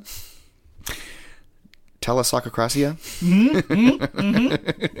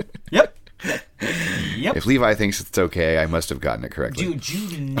 Yep. If Levi thinks it's okay, I must have gotten it correctly. Dude,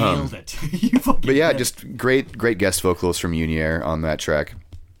 you nailed it. But yeah, just great guest vocals from Junior on that track.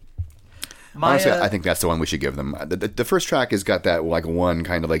 Honestly, I think that's the one we should give them. The first track has got that like one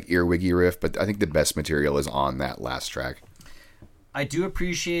kind of like earwiggy riff, but I think the best material is on that last track. I do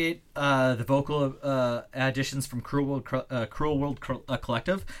appreciate the vocal additions from Cruel World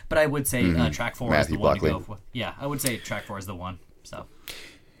Collective, but I would say track 4 Matthew is the one Blockley. to go for. Yeah, I would say track 4 is the one. So.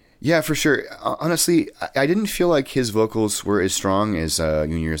 Yeah, for sure. Honestly, I didn't feel like his vocals were as strong as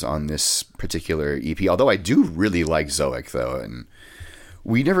Junior's on this particular EP, although I do really like Zoic, though, and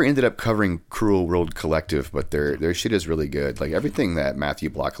we never ended up covering Cruel World Collective, but their shit is really good. Like everything that Matthew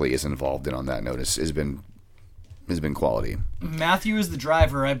Blockley is involved in on that notice has been quality. Matthew is the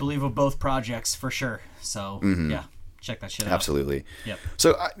driver, I believe, of both projects for sure. So yeah, check that shit out. Absolutely. Yep.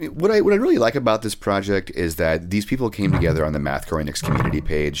 So what I really like about this project is that these people came together on the Mathcore Index community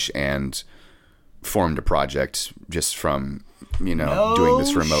page and formed a project just from doing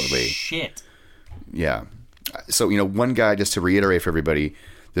this remotely. Shit. Yeah. So, one guy, just to reiterate for everybody,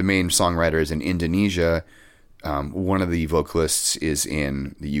 the main songwriter is in Indonesia. One of the vocalists is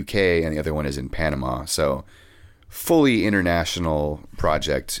in the UK, and the other one is in Panama. So, fully international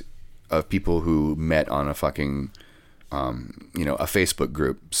project of people who met on a fucking, a Facebook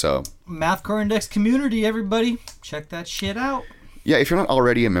group. So, Mathcore Index community, everybody. Check that shit out. Yeah, if you're not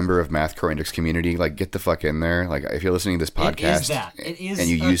already a member of Mathcore Index community, like, get the fuck in there. Like, if you're listening to this podcast and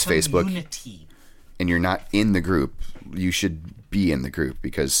you use Facebook, community. And you're not in the group, you should be in the group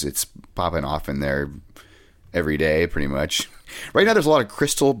because it's popping off in there every day, pretty much. Right now, there's a lot of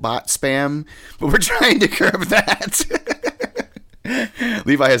crystal bot spam, but we're trying to curb that.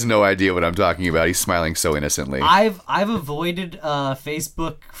 Levi has no idea what I'm talking about. He's smiling so innocently. I've avoided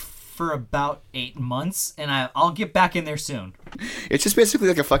Facebook for about 8 months, and I'll get back in there soon. It's just basically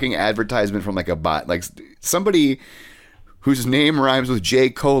like a fucking advertisement from like a bot, like somebody whose name rhymes with J.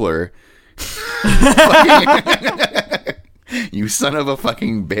 Kohler. You son of a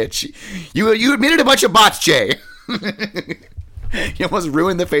fucking bitch. You admitted a bunch of bots, Jay. You almost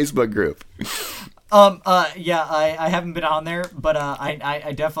ruined the Facebook group. Yeah, I haven't been on there, but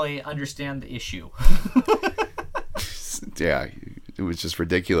I definitely understand the issue. Yeah, it was just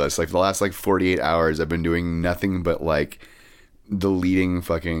ridiculous. Like the last 48 hours, I've been doing nothing but deleting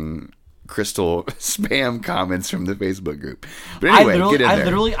fucking Crystal spam comments from the Facebook group. But anyway, get in there.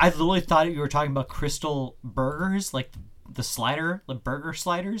 I literally thought you were talking about Crystal Burgers, like the burger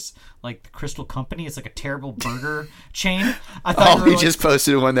sliders, like the Crystal Company. It's like a terrible burger chain. I thought you just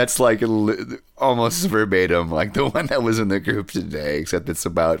posted one that's almost verbatim, like the one that was in the group today, except it's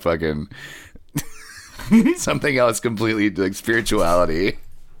about fucking something else completely, like spirituality.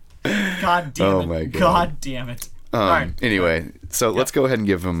 God damn it. Oh my God damn it. All right. Anyway, so let's go ahead and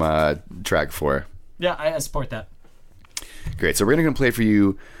give him track 4. Yeah, I support that. Great. So we're going to play for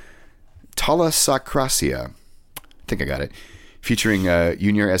you Tala Sakrasia. I think I got it. Featuring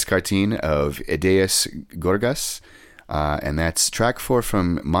Junior Escartin of Ideas Gorgas. And that's track 4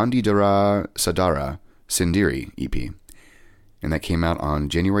 from Mandi Dara Sadara Sindiri EP. And that came out on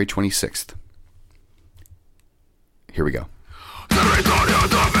January 26th. Here we go.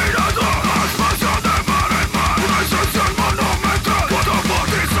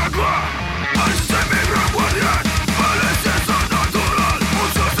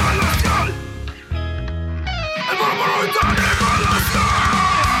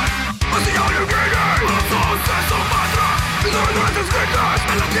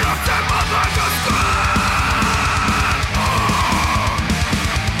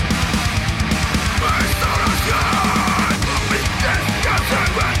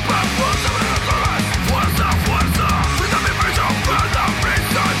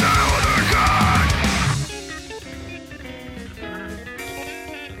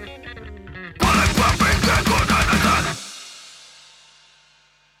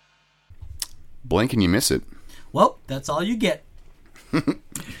 Blink and you miss it. Well, that's all you get.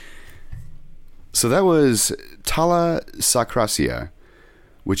 So that was Tala Sakrasia,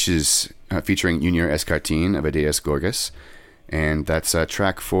 which is featuring Junior Escartin of Ideas Gorgas. And that's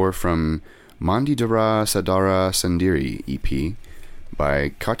track 4 from Mandi Dara Sadara Sandiri EP by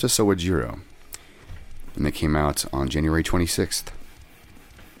Karta Sawajiro. And they came out on January 26th.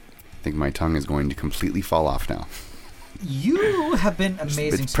 I think my tongue is going to completely fall off now. You have been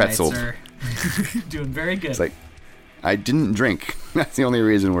amazing tonight, sir. Doing very good. It's like, I didn't drink. That's the only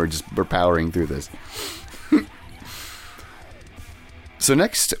reason we're powering through this. So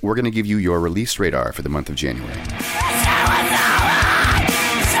next, we're going to give you your release radar for the month of January.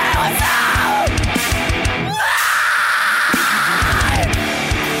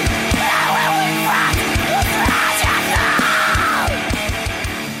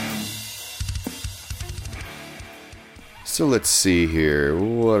 So let's see here.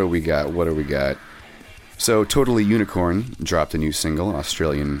 What do we got? So Totally Unicorn dropped a new single,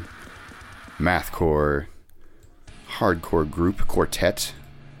 Australian mathcore hardcore group quartet.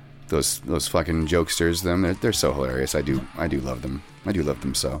 Those fucking jokesters, they're so hilarious. I do love them. I do love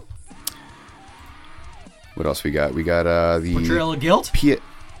them so. What else we got? We got the Portrayal of Guilt.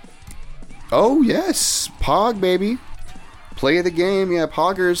 Oh yes, Pog baby, play of the game. Yeah,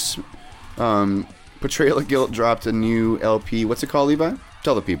 Poggers. Portrayal of Guilt dropped a new LP. What's it called, Levi?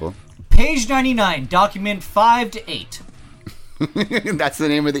 Tell the people. Page 99, document 5 to 8. That's the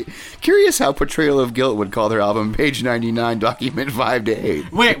name of the... Curious how Portrayal of Guilt would call their album Page 99, document 5 to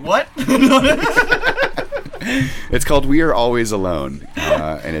 8. Wait, what? It's called We Are Always Alone.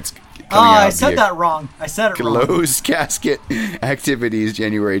 And it's coming out. I said that wrong. I said it wrong. Closed casket activities,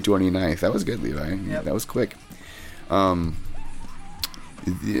 January 29th. That was good, Levi. Yep. That was quick.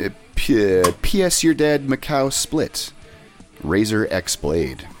 P.S. You're Dead, Macau Split. Razor X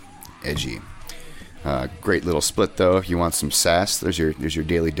Blade. Edgy. Great little split, though. If you want some sass, there's your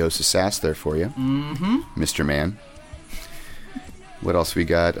daily dose of sass there for you. Mm-hmm. Mr. Man. What else we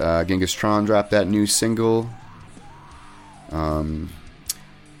got? Genghis Tron dropped that new single. Code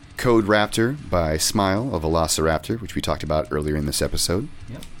Raptor by Smile, a Velociraptor, which we talked about earlier in this episode.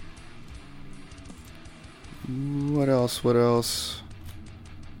 Yep. What else?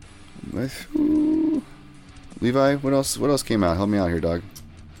 Levi, what else came out? Help me out here, dog.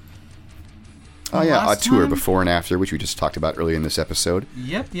 Oh yeah, Auteur Before and After, which we just talked about earlier in this episode.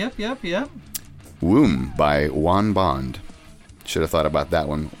 Yep. Womb by Juan Bond. Should have thought about that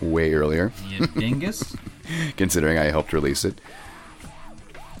one way earlier. You dingus. Considering I helped release it.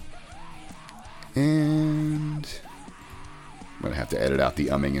 And I'm going to have to edit out the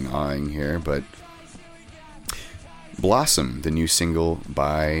umming and ahhing here, but Blossom, the new single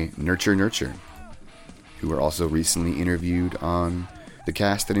by Nurture Nurture, who were also recently interviewed on the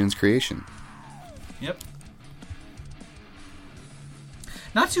Cast That Ends Creation. Yep.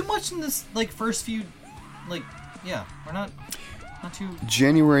 Not too much in this like first few, like yeah, we're not too.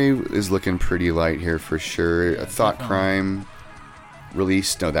 January is looking pretty light here for sure. Yeah, Thought Crime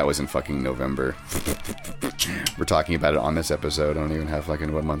released. No, that was in fucking November. We're talking about it on this episode. I don't even have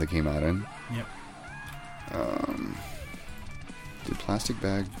fucking what month it came out in. Yep. Did Plastic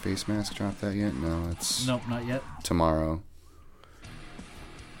Bag Face Mask drop that yet? No, it's nope, not yet. Tomorrow.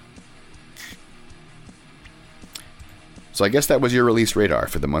 So I guess that was your release radar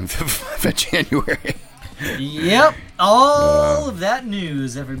for the month of January. Yep, all of that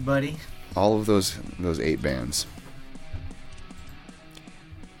news, everybody. All of those 8 bands.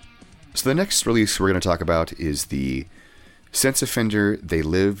 So the next release we're going to talk about is the Sense Offender They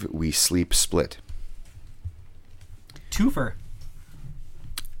Live, We Sleep split. Twofer.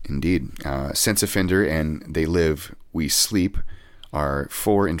 Indeed. Sense Offender and They Live, We Sleep are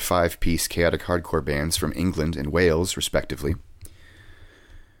 4- and 5-piece chaotic hardcore bands from England and Wales, respectively.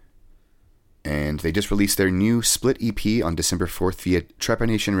 And they just released their new split EP on December 4th via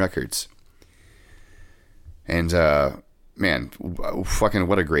Trepanation Records. And, man, fucking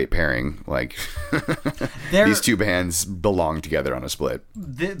what a great pairing. Like, these two bands belong together on a split.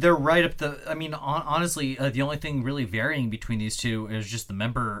 They're right up the... I mean, honestly, the only thing really varying between these two is just the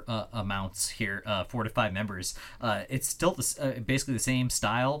member amounts here, 4 to 5 members. It's still basically the same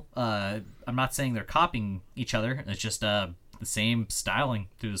style. I'm not saying they're copying each other. It's just the same styling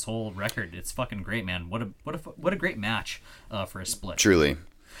through this whole record. It's fucking great, man. What a great match for a split. Truly.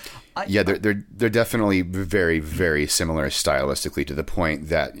 They're definitely very, very similar stylistically, to the point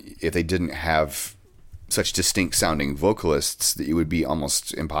that if they didn't have such distinct sounding vocalists, that it would be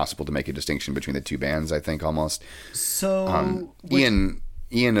almost impossible to make a distinction between the two bands, I think, almost. So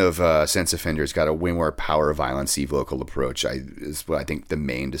Ian of Sense Offender's got a way more power violence-y vocal approach. Is what I think the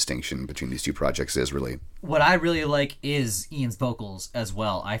main distinction between these two projects is, really. What I really like is Ian's vocals as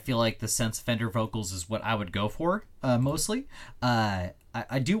well. I feel like the Sense Offender vocals is what I would go for mostly.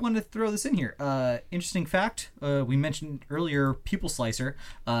 I do want to throw this in here. Interesting fact, we mentioned earlier Pupil Slicer.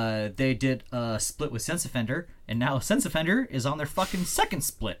 They did a split with Sense Offender, and now Sense Offender is on their fucking second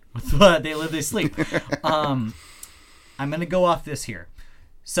split with They Live, They Sleep. I'm going to go off this here.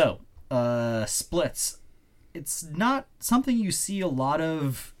 So, splits. It's not something you see a lot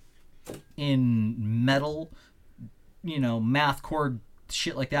of in metal, mathcore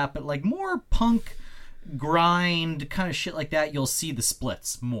shit like that, but like more punk, grind kind of shit like that, you'll see the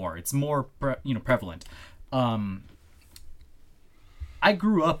splits more. It's more prevalent. I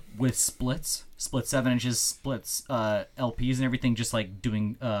grew up with splits 7 inches, splits, LPs and everything, just like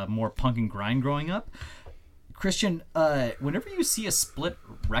doing more punk and grind growing up. Christian, whenever you see a split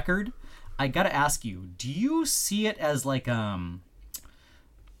record, I gotta ask you, do you see it as like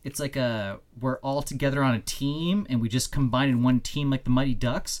it's like we're all together on a team and we just combine in one team like the Mighty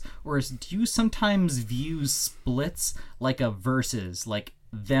Ducks? Or do you sometimes view splits like a versus, like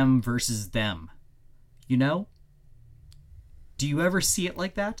them versus them? Do you ever see it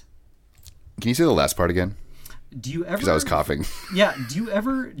like that? Can you say the last part again? Do you ever? Because I was coughing. Yeah. Do you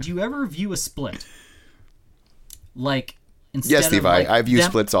ever view a split like? Yes, Levi. Like I view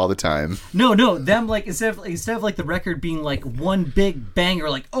splits all the time. No, them like instead of like the record being like one big banger,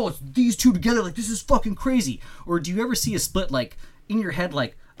 like, oh, it's these two together, like this is fucking crazy. Or do you ever see a split like in your head,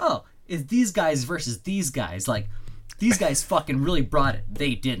 like, oh, it's these guys versus these guys, like these guys fucking really brought it,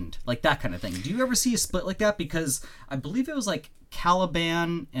 they didn't, like that kind of thing. Do you ever see a split like that? Because I believe it was like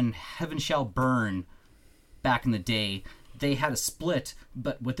Caliban and Heaven Shall Burn back in the day. They had a split,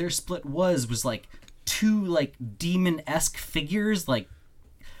 but what their split was like two like demon-esque figures like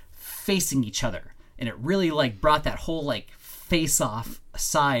facing each other, and it really like brought that whole like face-off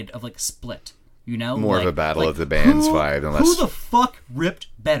side of like a split, more like, of a battle of the bands vibe. Who the fuck ripped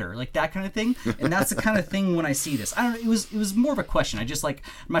better, like that kind of thing. And that's the kind of thing when I see this, I don't know, it was more of a question. I'm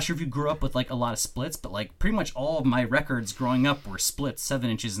not sure if you grew up with like a lot of splits, but like pretty much all of my records growing up were split 7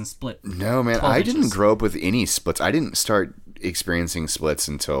 inches and split. No, man, I didn't grow up with any splits. I didn't start experiencing splits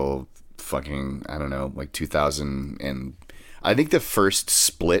until fucking, I don't know, like 2000. And I think the first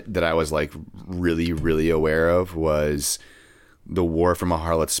split that I was like really, really aware of was the War from a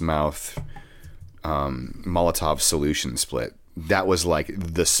Harlot's Mouth Molotov Solution split. That was like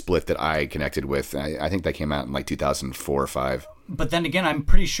the split that I connected with. I think that came out in like 2004 or 5. But then again, I'm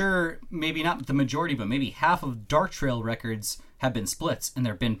pretty sure maybe not the majority, but maybe half of Dark Trail records have been splits, and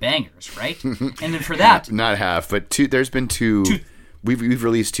they've been bangers, right? And then for that, not half, but two. There's been two. We've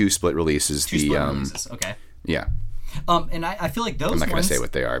released 2 split releases. Releases. Okay. Yeah. And I feel like those. I'm not going to say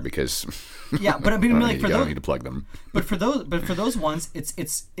what they are because. Yeah, but I mean, like for you those, don't need to plug them. But for those ones,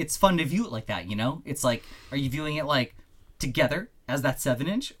 it's fun to view it like that. It's like, are you viewing it like together as that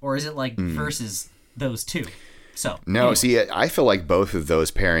 7-inch, or is it like versus those two? So no, anyway. See, I feel like both of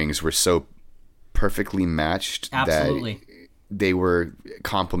those pairings were so perfectly matched Absolutely. that they were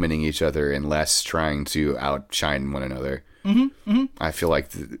complementing each other and less trying to outshine one another. I feel like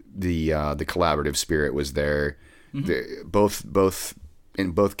the collaborative spirit was there. Both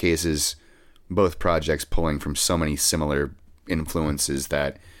in both cases, both projects pulling from so many similar influences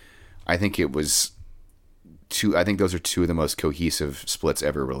that I think it was I think those are two of the most cohesive splits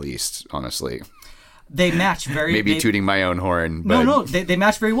ever released, honestly. They match very... Maybe tooting my own horn. But... No, they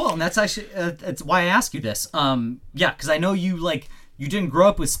match very well, and that's actually that's why I ask you this. Yeah, because I know you didn't grow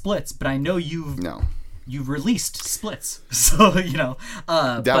up with splits, but I know you've released splits, so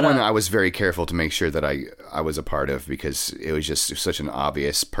that one I was very careful to make sure that I was a part of, because it was just such an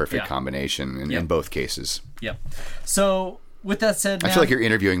obvious, perfect combination in both cases. Yep. So with that said, I feel like you're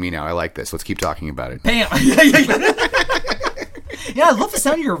interviewing me now. I like this. Let's keep talking about it. Bam. Yeah, I love the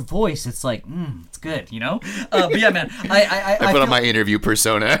sound of your voice. It's like, it's good, But yeah, man, I put on my interview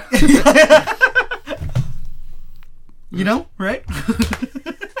persona. Right?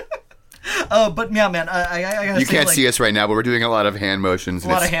 But yeah, man, I gotta you can't see us right now, but we're doing a lot of hand motions. A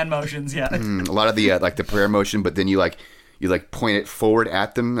lot of hand motions, yeah. A lot of the the prayer motion, but then you point it forward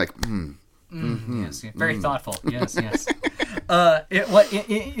at them, like. Yes, very thoughtful. Yes.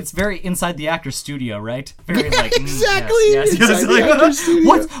 It's very inside the actor's studio, right? Very like exactly. Yes.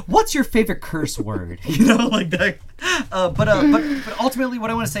 What's your favorite curse word? Like that. But ultimately, what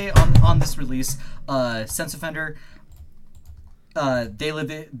I want to say on this release, Sense Offender. They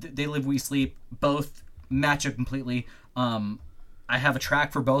live, we sleep. Both match up completely. I have a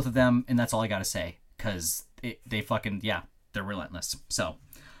track for both of them, and that's all I gotta say, because they fucking they're relentless. So,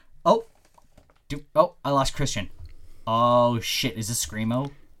 I lost Christian. Oh shit, is this Screamo?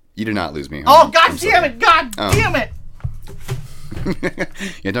 You did not lose me. Oh god damn it! God damn it!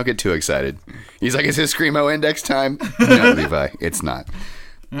 Yeah, don't get too excited. He's like, "Is this Screamo index time?" No, Levi, it's not.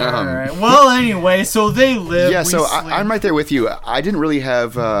 All right. Well, anyway, so they live. Yeah, so I'm right there with you. I didn't really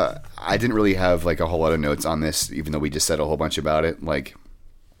have like a whole lot of notes on this, even though we just said a whole bunch about it. Like,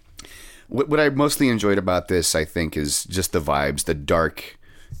 what I mostly enjoyed about this, I think, is just the vibes, the dark,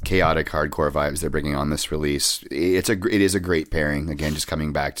 chaotic, hardcore vibes they're bringing on this release. It is a great pairing. Again, just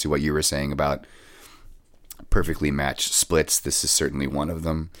coming back to what you were saying about perfectly matched splits. This is certainly one of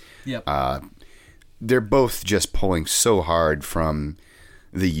them. Yep. They're both just pulling so hard from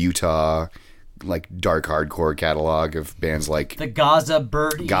the Utah like dark hardcore catalog of bands like the Gaza,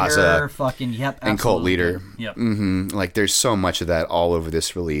 Bird Eater, fucking and Cult Leader. Yep. Like there's so much of that all over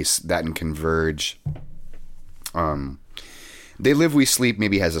this release. That and Converge. They Live We Sleep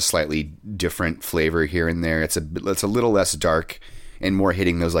maybe has a slightly different flavor here and there. It's a little less dark and more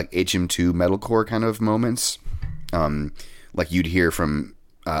hitting those like HM2 metalcore kind of moments, like you'd hear from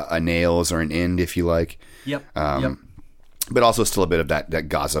a Nails or an End, if you like. Yep. But also still a bit of that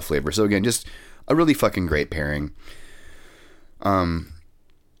Gaza flavor. So again, just a really fucking great pairing. I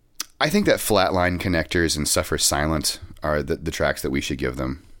think that Flatline, Connectors, and Suffer Silent are the tracks that we should give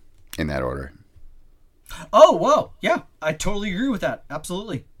them in that order. Oh, whoa. Yeah, I totally agree with that.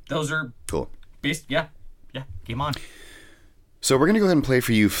 Absolutely. Those are... Cool. Yeah, game on. So we're going to go ahead and play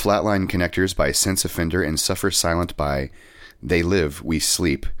for you Flatline Connectors by Sense Offender and Suffer Silent by They Live, We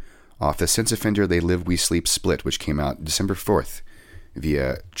Sleep, off the Sense Offender They Live, We Sleep split, which came out December 4th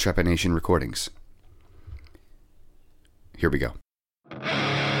via Trepanation Recordings. Here we go.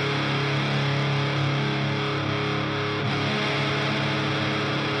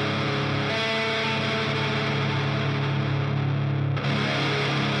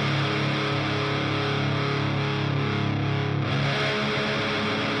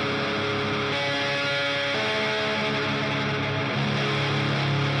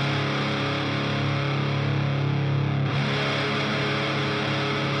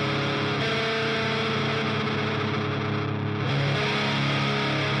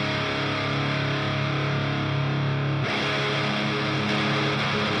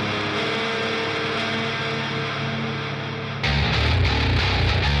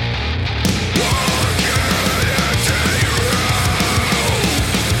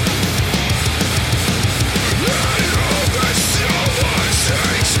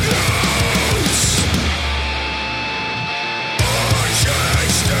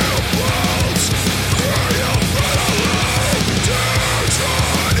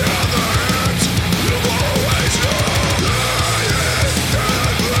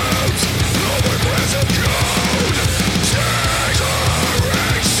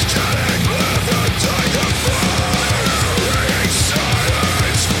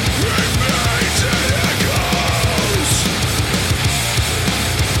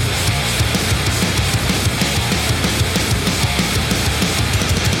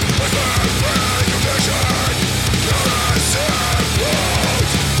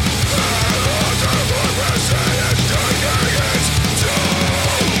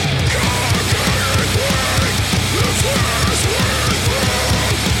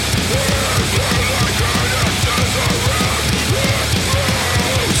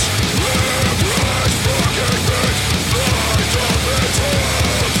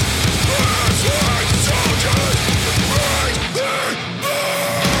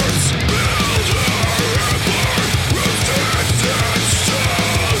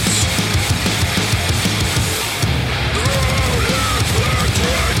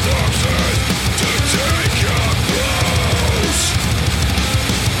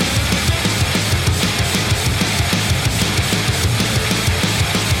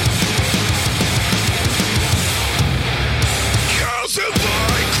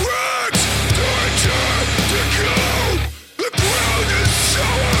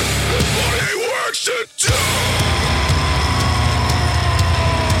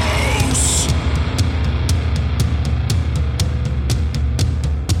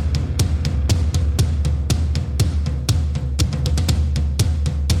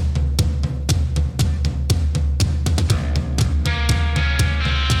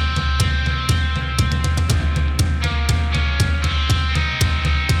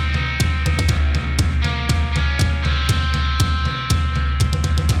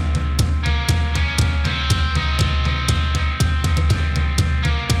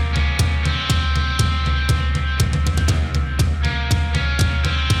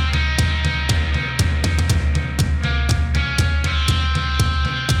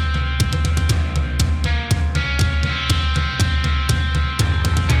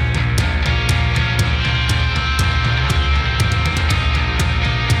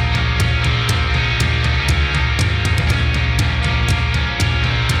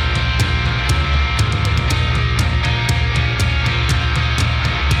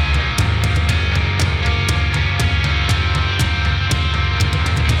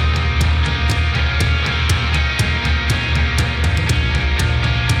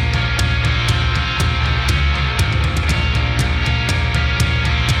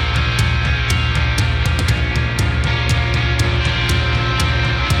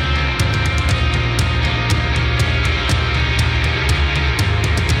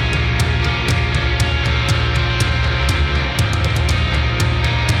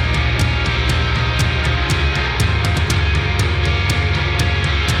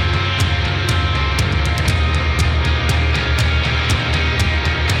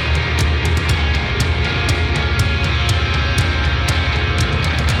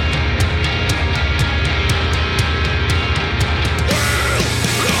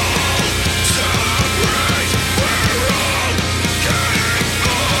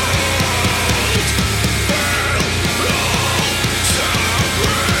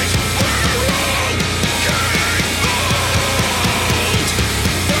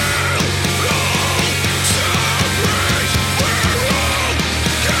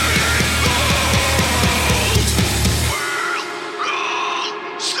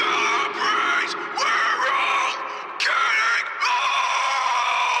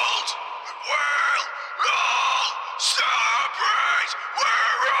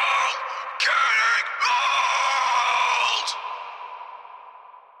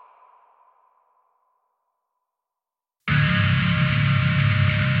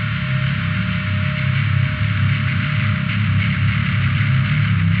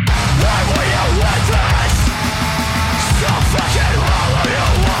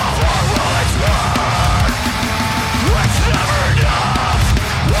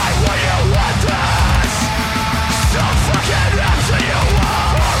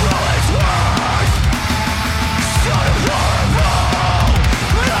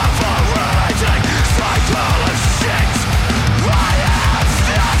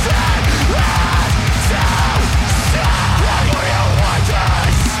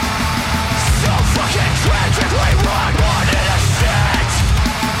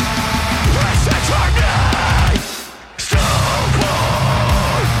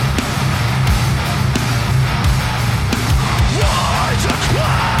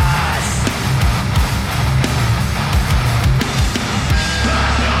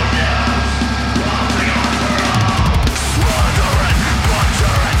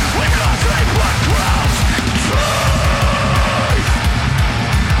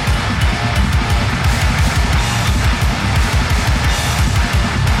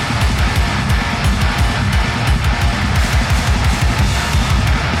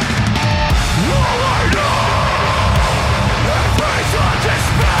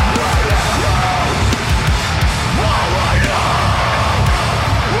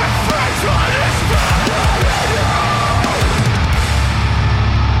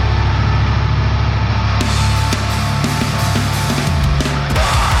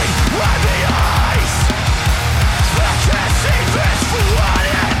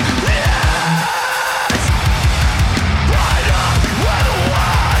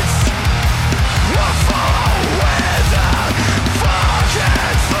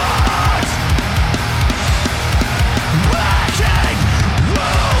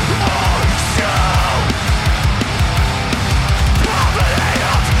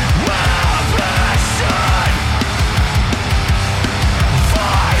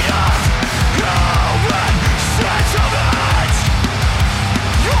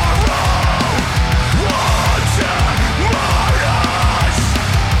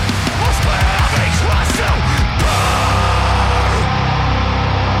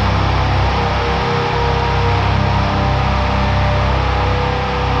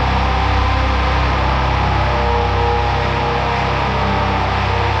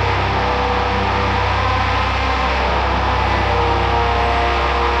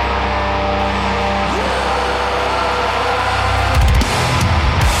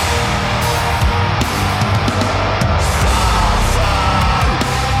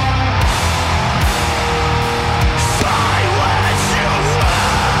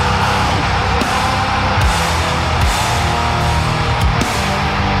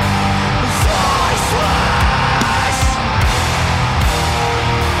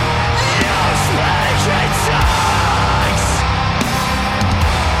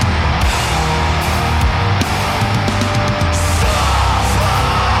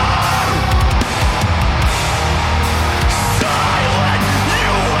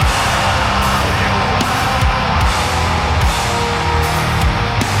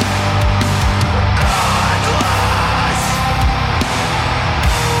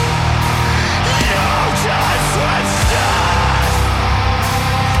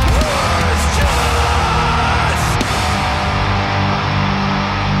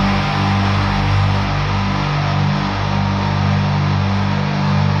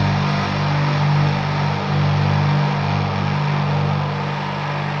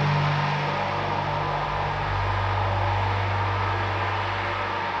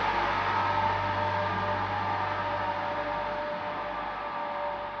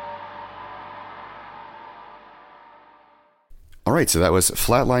 All right, so that was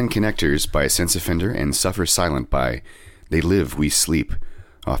Flatline Connectors by Sense Offender and Suffer Silent by They Live, We Sleep,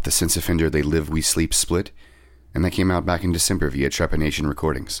 off the Sense Offender They Live, We Sleep split, and that came out back in December via Trepanation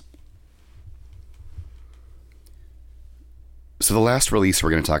Recordings. So the last release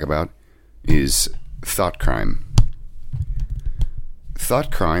we're going to talk about is Thought Crime.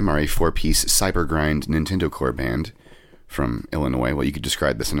 Thought Crime are a 4-piece cybergrind Nintendo Core band from Illinois. Well, you could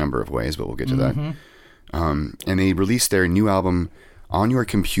describe this a number of ways, but we'll get to that. And they released their new album, On Your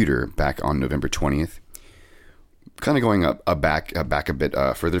Computer, back on November 20th. Kind of going back a bit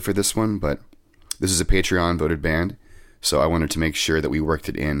further for this one, but this is a Patreon voted band, so I wanted to make sure that we worked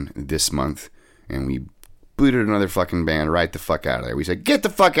it in this month, and we booted another fucking band right the fuck out of there. We said, get the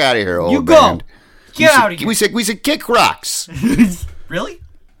fuck out of here, old you band. Get out of here. We said, kick rocks. Really?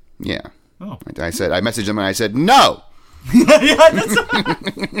 Yeah. Oh. I messaged them and I said, no.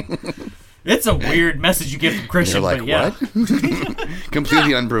 It's a weird message you get from Christian. They're like, but yeah. what?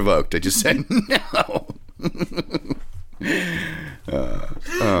 Completely unprovoked. I just said no.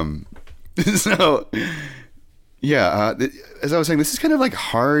 So, yeah, as I was saying, this is kind of like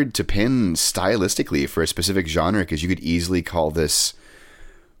hard to pin stylistically for a specific genre, because you could easily call this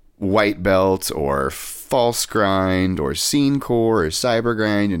white belt or false grind or scene core or cyber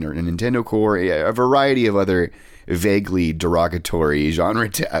grind or Nintendo core, a variety of other vaguely derogatory genre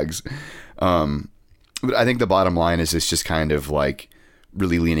tags. But I think the bottom line is it's just kind of like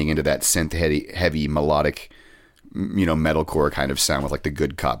really leaning into that synth heavy melodic, metalcore kind of sound with like the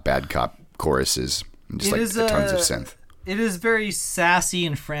good cop, bad cop choruses, and just tons of synth. It is very sassy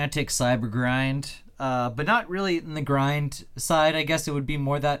and frantic cyber grind, but not really in the grind side. I guess it would be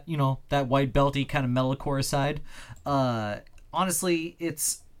more that, that white belty kind of metalcore side. Honestly,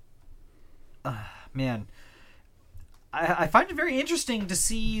 it's, man, I find it very interesting to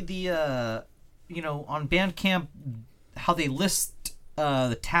see the, on Bandcamp, how they list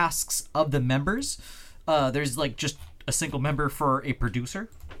the tasks of the members. There's like just a single member for a producer,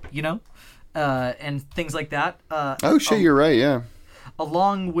 and things like that. Oh shit, you're right, yeah.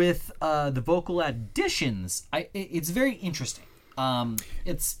 Along with the vocal additions, it's very interesting.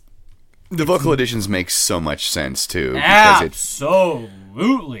 It's the vocal additions make so much sense too, because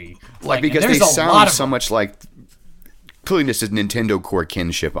absolutely, because they sound so much like. Clearly, just a Nintendo Core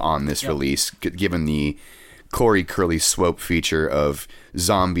kinship on this release, given the Corey Curly Swope feature of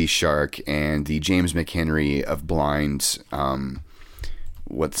Zombie Shark and the James McHenry of Blind.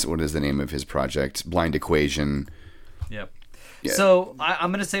 What is the name of his project? Blind Equation. Yep. Yeah. So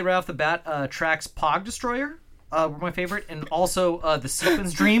I'm gonna say right off the bat, tracks Pog Destroyer were my favorite, and also the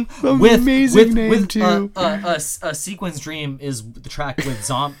Sequence Dream with a Sequence Dream is the track with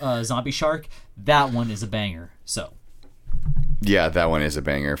Zombie Shark. That one is a banger. So. Yeah, that one is a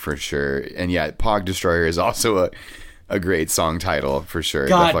banger for sure. And yeah, Pog Destroyer is also a great song title for sure.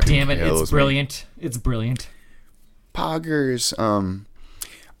 God damn it, it's brilliant. It's brilliant. Poggers.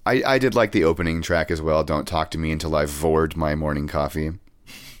 I did like the opening track as well, Don't Talk to Me Until I've Vored My Morning Coffee.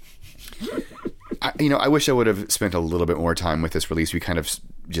 I wish I would have spent a little bit more time with this release. We kind of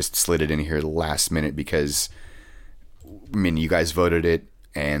just slid it in here last minute because, you guys voted it.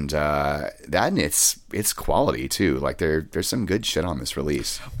 And it's quality too. Like there's some good shit on this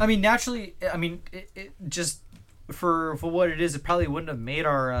release. Naturally, it just for what it is, it probably wouldn't have made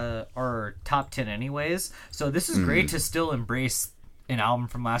our top 10 anyways. So this is great to still embrace an album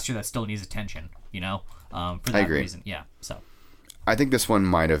from last year that still needs attention. For that reason, yeah. So I think this one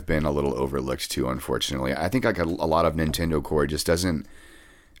might have been a little overlooked too. Unfortunately, I think like a lot of Nintendo Core just doesn't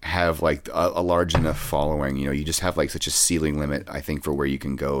have like a large enough following. You just have like such a ceiling limit, I think, for where you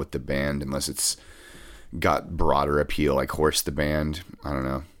can go with the band, unless it's got broader appeal, like Horse the Band. I don't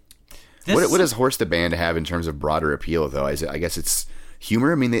know. What does Horse the Band have in terms of broader appeal, though? I guess it's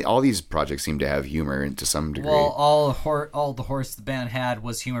humor. All these projects seem to have humor to some degree. Well, all the Horse the Band had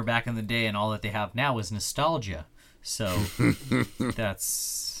was humor back in the day, and all that they have now is nostalgia. So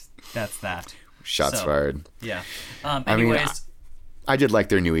that's that. Shots fired. Yeah. Anyways. I did like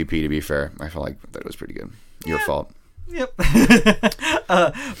their new EP, to be fair. I felt like that was pretty good. Your fault. Yep.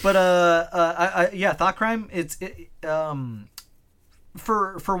 Thought Crime. It's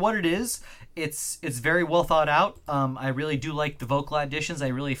for what it is. It's very well thought out. I really do like the vocal additions. I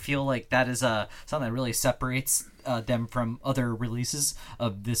really feel like that is something that really separates them from other releases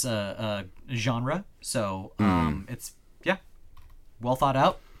of this genre. So it's well thought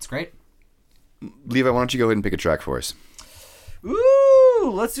out. It's great. Levi, why don't you go ahead and pick a track for us? Ooh,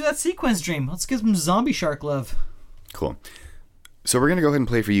 let's do that Sequence Dream. Let's get some Zombie Shark love. Cool. So we're gonna go ahead and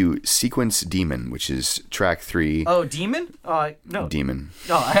play for you "Sequence Demon," which is track 3. Oh, Demon? No. Demon.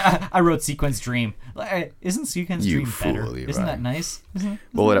 No, I wrote Sequence Dream. Isn't Sequence Dream better? Isn't that nice?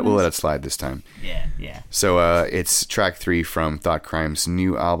 We'll let it slide this time. Yeah. So it's track 3 from Thought Crime's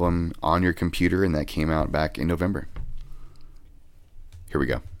new album "On Your Computer," and that came out back in November. Here we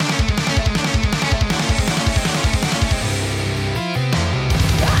go.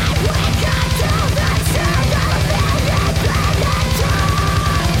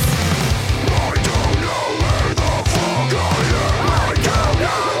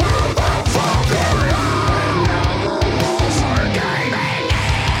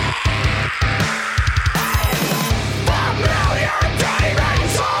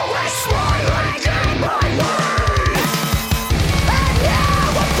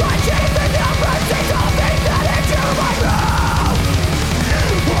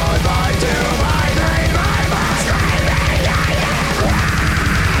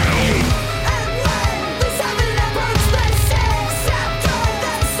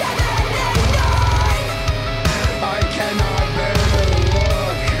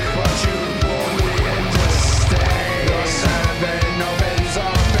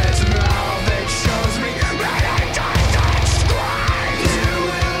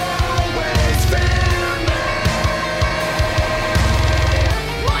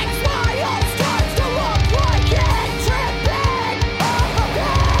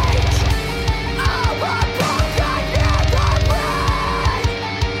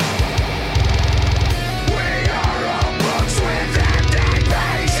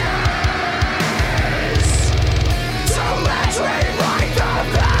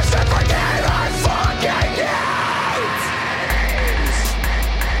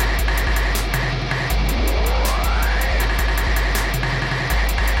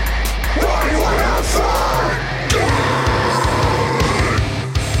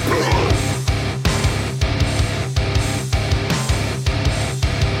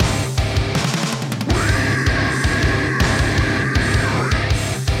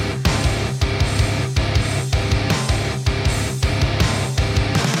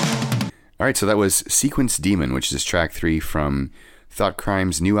 All right, so that was "Sequence Demon," which is track 3 from Thought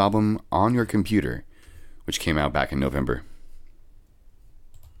Crime's new album "On Your Computer," which came out back in November.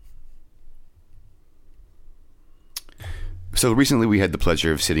 So recently we had the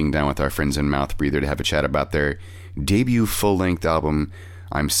pleasure of sitting down with our friends in Mouth Breather to have a chat about their debut full-length album,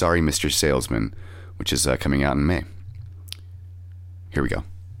 "I'm Sorry, Mr. Salesman," which is coming out in May. Here we go.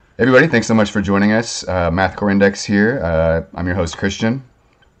 Everybody, thanks so much for joining us. Mathcore Index here. I'm your host, Christian.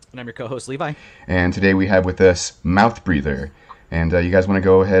 And I'm your co-host, Levi. And today we have with us Mouth Breather. And you guys want to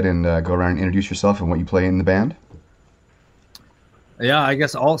go ahead and go around and introduce yourself and what you play in the band? Yeah, I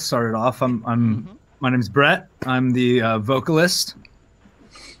guess I'll start it off. My name's Brett. I'm the vocalist.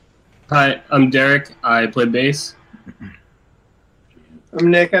 Hi, I'm Derek. I play bass.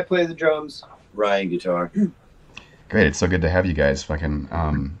 I'm Nick. I play the drums. Ryan, guitar. Great. It's so good to have you guys.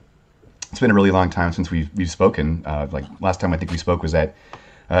 It's been a really long time since we've spoken. Last time I think we spoke was at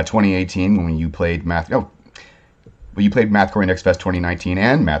 2018 when you played you played Mathcore Index Fest 2019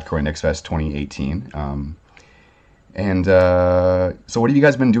 and Mathcore Index Fest 2018. So what have you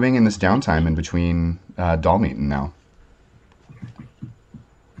guys been doing in this downtime in between Doll Meet and now?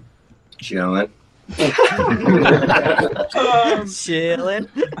 Chilling. Chilling.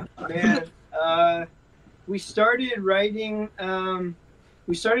 Man, we started writing a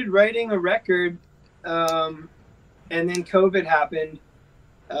record, and then COVID happened.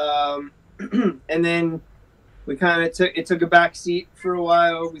 And then we kind of took a back seat for a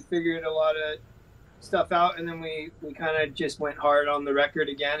while. We figured a lot of stuff out, and then we kind of just went hard on the record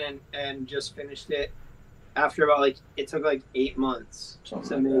again and just finished it after about it took 8 months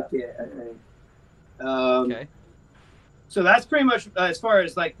to make it, I think. Okay. So that's pretty much as far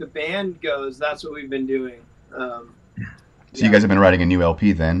as the band goes. That's what we've been doing. So you guys have been writing a new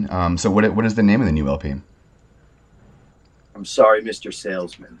LP then. So what is the name of the new LP? I'm Sorry, Mr.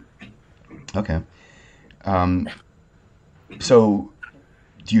 Salesman. Okay. So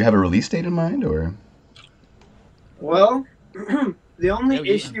do you have a release date in mind, or? Well, the only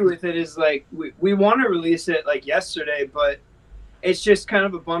issue with it is we want to release it yesterday, but it's just kind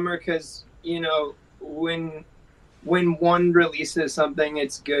of a bummer because when one releases something,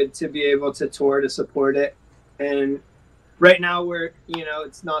 it's good to be able to tour to support it. And right now we're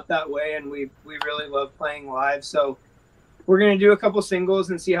it's not that way, and we really love playing live, so we're gonna do a couple singles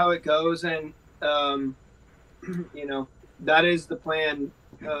and see how it goes. And that is the plan.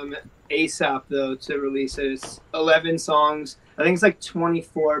 ASAP though, to release it. It's 11 songs. I think it's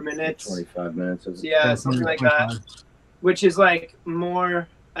 24 minutes. 25 minutes. Yeah, something like that. which is like more.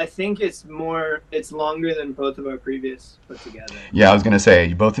 I think it's longer than both of our previous put together. Yeah, I was gonna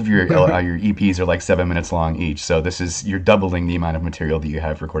say both of your EPs are like 7 minutes long each, so you're doubling the amount of material that you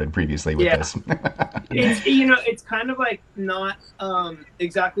have recorded previously with this. It's kind of like not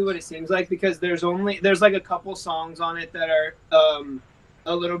exactly what it seems like, because there's like a couple songs on it that are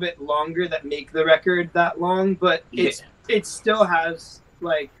a little bit longer that make the record that long, but it still has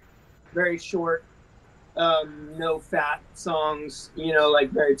like very short, no fat songs,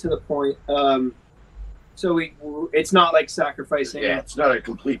 like very to the point. So it's not like sacrificing. Yeah, it's not a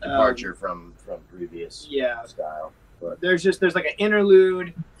complete departure from previous style. But there's like an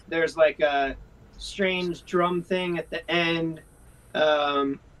interlude. There's like a strange drum thing at the end,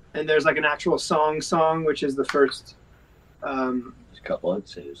 and there's like an actual song, which is the first. There's a couple I'd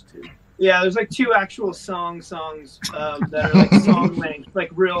say is too. Yeah, there's like 2 actual songs that are like song length, like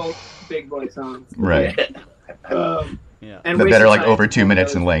real big boy songs. Right. And that are like over 2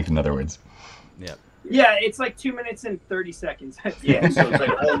 minutes in length, in other words. Yeah. Yeah, it's like 2 minutes and 30 seconds. Yeah, so it's like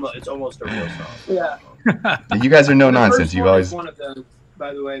it's almost a real song. Yeah. You guys are no The nonsense. first You've one always. is one of them,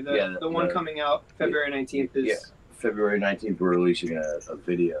 by the way. The one coming out February 19th is. Yeah, February 19th. We're releasing a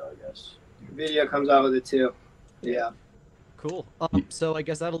video, I guess. Video comes out with it too. Yeah. Cool. So I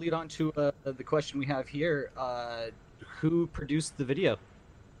guess that'll lead on to the question we have here. Who produced the video?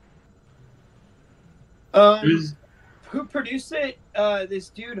 Who produced it? This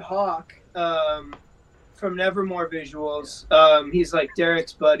dude Hawk from Nevermore Visuals. He's like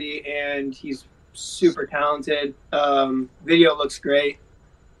Derek's buddy, and he's super talented. Video looks great.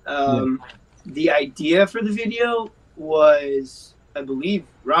 The idea for the video was, I believe,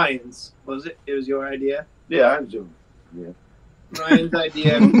 Ryan's. Was it? It was your idea? Yeah, I'm doing. Yeah. Ryan's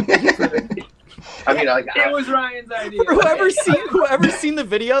idea. I mean, it was Ryan's idea. For whoever's seen the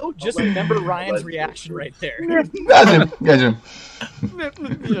video, just remember Ryan's reaction right there. Gotcha.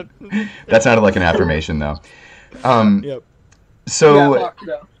 That sounded like an affirmation, though. Yep. So,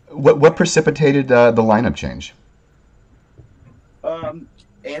 what precipitated the lineup change?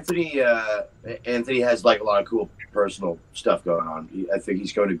 Anthony has like a lot of cool personal stuff going on. I think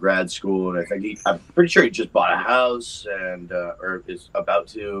he's going to grad school, and I'm pretty sure he just bought a house and or is about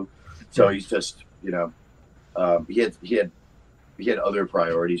to. So he's just, he had other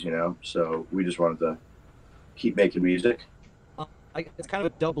priorities, So we just wanted to keep making music. It's kind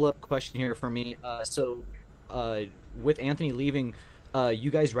of a double up question here for me. So with Anthony leaving,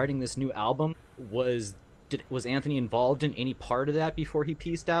 you guys writing this new album, was Anthony involved in any part of that before he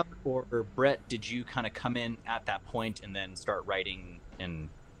pieced out, or Brett, did you kind of come in at that point and then start writing and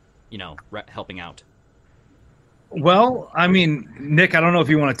helping out? Well, I mean, Nick, I don't know if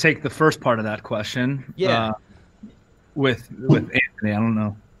you want to take the first part of that question. Yeah. With Anthony, I don't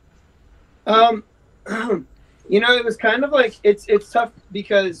know. It was kind of like it's tough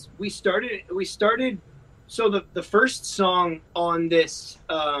because we started. So the first song on this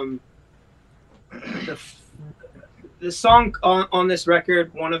the song on this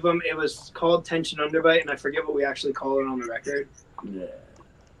record, one of them, it was called Tension Underbite, and I forget what we actually call it on the record. Yeah.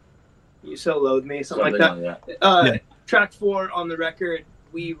 You So Loathe Me, something like that. Track 4 on the record,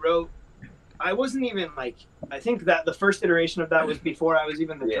 we wrote. I wasn't even I think that the first iteration of that was before I was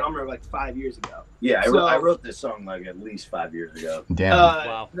even the drummer, 5 years ago. Yeah, I wrote this song at least 5 years ago. Damn.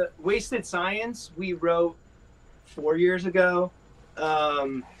 Wow. The Wasted Science we wrote 4 years ago.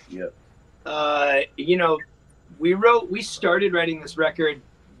 Yep. We started writing this record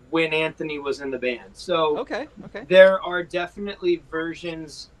when Anthony was in the band. So okay. There are definitely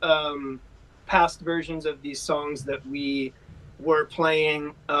versions, past versions of these songs that we were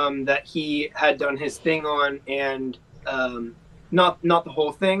playing, that he had done his thing on, and not the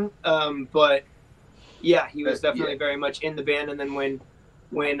whole thing, but yeah, he was definitely very much in the band. And then when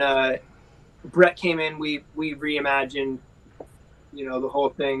Brett came in, we reimagined, the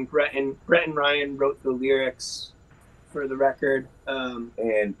whole thing. Brett and Ryan wrote the lyrics for the record, and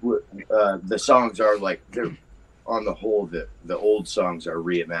the songs are they're on the whole, the old songs are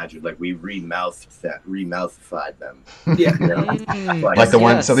reimagined. We remouthfied them. Yeah. The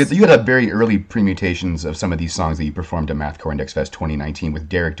one. So you had very early permutations of some of these songs that you performed at Mathcore Index Fest 2019 with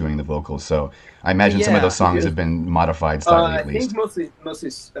Derek doing the vocals. So I imagine some of those songs have been modified slightly at least. I think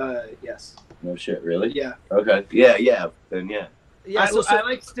mostly, yes. No shit, really? Yeah. Okay. Yeah. Then yeah. Yeah,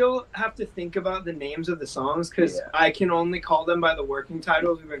 I still have to think about the names of the songs because I can only call them by the working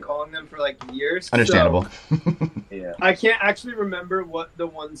titles. We've been calling them for years. Understandable. So yeah, I can't actually remember what the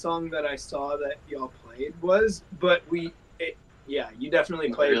one song that I saw that y'all played was, but you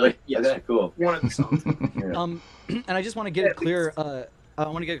definitely played. Really? Yes. Okay, cool. One of the songs. And I just want to get it clear. I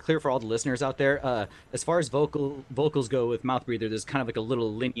want to get it clear for all the listeners out there. As far as vocals go with Mouth Breather, there's kind of like a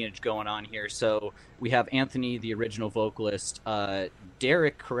little lineage going on here. So we have Anthony, the original vocalist.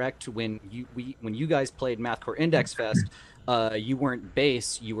 Derek, correct? When you guys played Mathcore Index Fest, you weren't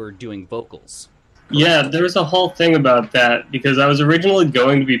bass, you were doing vocals. Yeah, there was a whole thing about that because I was originally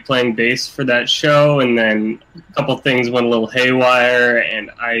going to be playing bass for that show, and then a couple things went a little haywire, and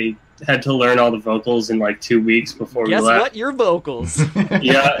I had to learn all the vocals in like 2 weeks before we left. Guess what? Your vocals.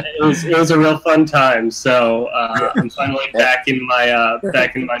 Yeah, it was a real fun time. So I'm finally back in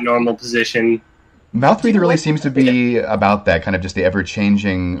my normal position. Mouth Breather really seems to be about that kind of just the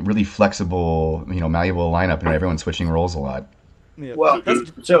ever-changing, really flexible, malleable lineup, and everyone's switching roles a lot. Yeah. Well,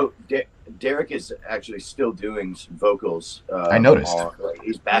 Derek is actually still doing vocals. I noticed.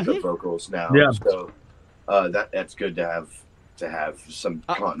 He's backup vocals now. Yeah. So that's good to have some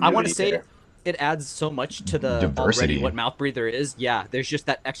continuity. I want to say it adds so much to the diversity. Already what Mouth Breather is. Yeah, there's just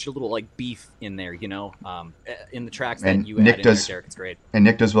that extra little like beef in there, in the tracks and that you Nick add does, in there, Derek. It's great. And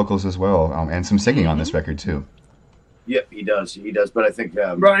Nick does vocals as well, and some singing on this record too. Yep, he does. But I think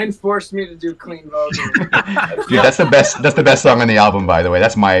Brian forced me to do clean vocals. Dude, that's the best song on the album, by the way.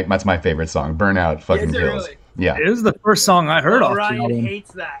 That's my favorite song. Burnout fucking kills. Really? Yeah, it was the first song I heard off the Brian album.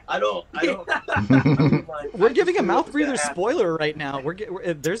 hates that. I don't. We're giving a Mouth Breather spoiler right now.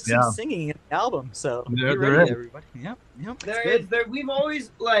 There's some singing in the album, so get ready, everybody. Yep. We've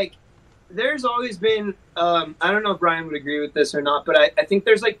always there's always been. I don't know if Brian would agree with this or not, but I think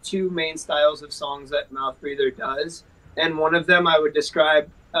there's like two main styles of songs that Mouth Breather does. And one of them I would describe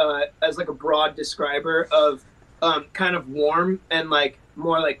as like a broad describer of kind of warm and like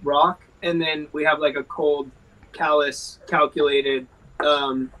more like rock. And then we have like a cold, callous, calculated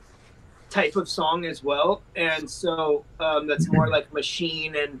type of song as well. And so that's more like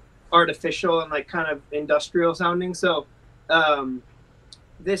machine and artificial and like kind of industrial sounding. So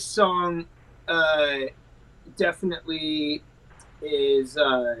this song definitely is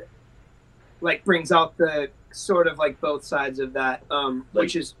like brings out the sort of like both sides of that,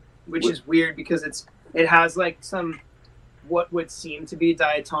 which is weird because it has like some what would seem to be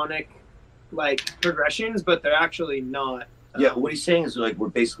diatonic like progressions, but they're actually not. Yeah, what he's saying is like we're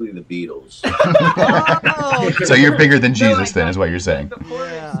basically the Beatles. So you're bigger than Jesus, then, is what you're saying. The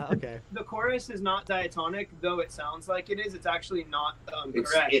chorus, yeah, okay. The chorus is not diatonic, though it sounds like it is. It's actually not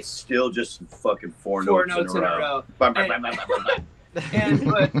correct. It's still just fucking four notes in a row. But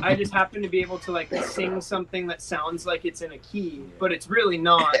I just happen to be able to like sing something that sounds like it's in a key, but it's really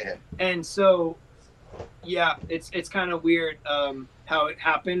not. And so, yeah, it's kind of weird how it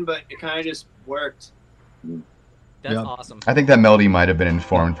happened, but it kind of just worked. That's awesome. I think that melody might have been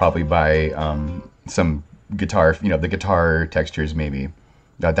informed probably by some guitar, the guitar textures maybe.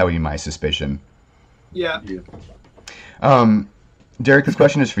 That would be my suspicion. Yeah. Derek, this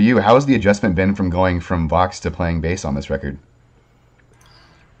question is for you. How has the adjustment been from going from Vox to playing bass on this record?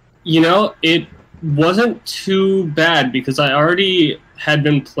 It wasn't too bad because I already had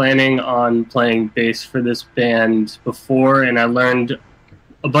been planning on playing bass for this band before, and I learned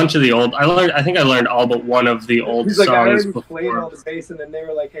a bunch of the old. I think I learned all but one of the old He's songs like, I already before. played all the bass, and then they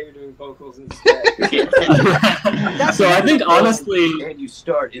were like, "Hey, you're doing vocals instead." So I think honestly, and you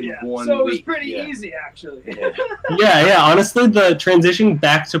start in 1 week. So it was pretty easy, actually. Yeah. Honestly, the transition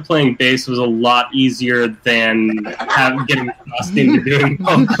back to playing bass was a lot easier than getting crossed into doing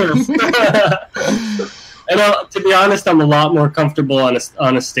vocals. And to be honest, I'm a lot more comfortable on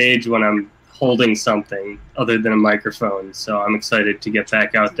a stage when I'm holding something other than a microphone. So I'm excited to get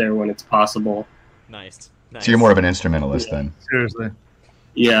back out there when it's possible. Nice. So you're more of an instrumentalist then? Seriously.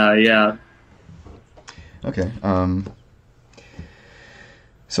 Yeah. Okay.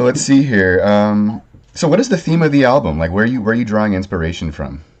 So let's see here. So what is the theme of the album? Like, where are you drawing inspiration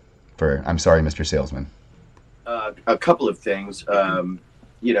from? For I'm Sorry, Mr. Salesman. A couple of things.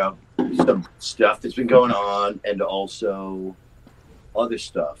 Some stuff that's been going on, and also other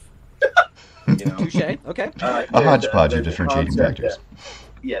stuff. Touche. Okay. A hodgepodge of differentiating factors.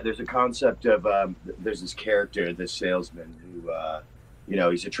 There's a concept of there's this character, this salesman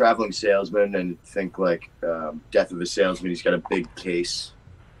who, he's a traveling salesman, and think like Death of a Salesman. He's got a big case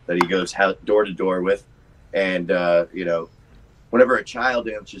that he goes door to door with, and whenever a child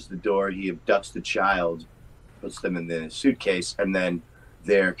answers the door, he abducts the child, puts them in the suitcase, and then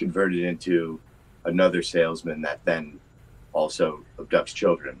they're converted into another salesman that then also abducts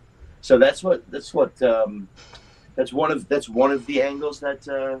children. So that's one of the angles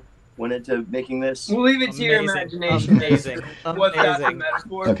that went into making this. We'll leave it to your imagination. Amazing. What's that a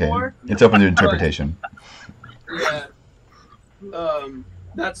metaphor for? It's open to interpretation. Yeah.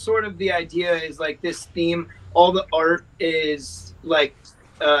 That's sort of the idea, is like this theme. all the art is like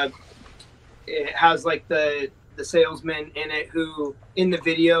it has like the salesman in it who in the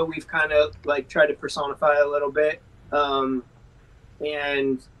video we've kind of like tried to personify a little bit. And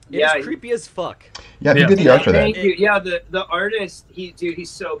yeah, it's creepy as fuck. Yeah, you did the art for that. Thank you. Yeah, the artist, he's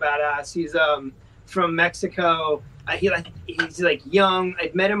so badass. He's from Mexico. He's like young.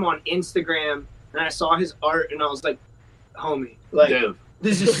 I met him on Instagram and I saw his art and I was like, homie, like dude,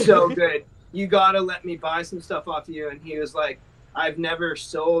 this is so good. You gotta let me buy some stuff off you. And he was like, I've never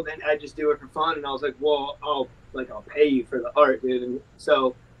sold and I just do it for fun. And I was like, well, I'll pay you for the art, dude. And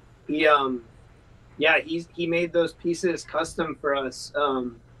so he made those pieces custom for us.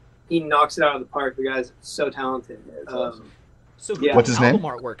 He knocks it out of the park. The guy's so talented. Awesome. So what's his name?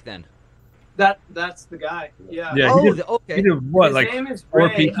 Artwork then. That's the guy. Yeah. Yeah. Okay. He did what? His like name is 4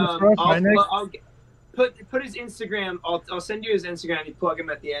 Ray. pieces for us? I'll put his Instagram. I'll send you his Instagram. You plug him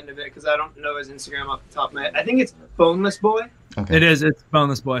at the end of it because I don't know his Instagram off the top of my head. I think it's Boneless Boy. Okay. It is. It's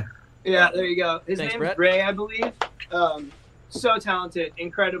Boneless Boy. Yeah. There you go. His Thanks, name's Brett. Ray, I believe. So talented,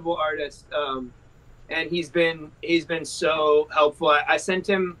 incredible artist. And he's been so helpful. I sent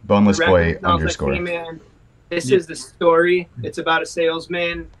him Boneless Boy _ I was like, hey, man, this is the story. It's about a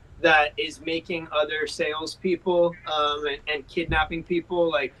salesman that is making other salespeople and kidnapping people.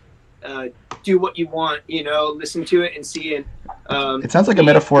 Like, do what you want, listen to it and see it. It sounds like a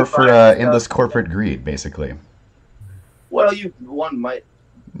metaphor for endless corporate greed, basically. Well, one might.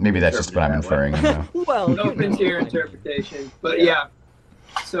 Maybe that's just what I'm inferring. Well, open to your interpretation, but yeah.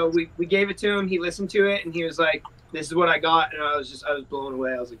 So we gave it to him. He listened to it, and he was like, "This is what I got," and I was blown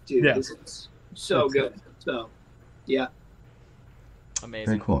away. I was like, "Dude, this is so good." So, yeah, amazing.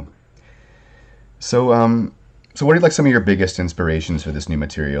 Very cool. So, so what are like some of your biggest inspirations for this new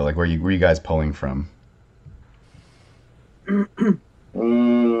material? Like, where you guys pulling from? Like,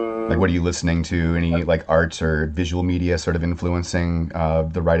 what are you listening to? Any like arts or visual media sort of influencing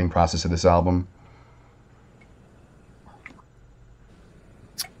the writing process of this album?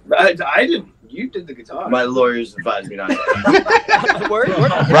 I didn't. You did the guitar. My lawyers advised me not to.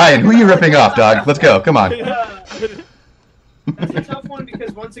 Ryan, who are you ripping off, dog? Let's go. Come on. That's a tough one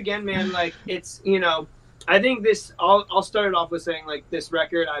because once again, man, like it's I think this. I'll start it off with saying like this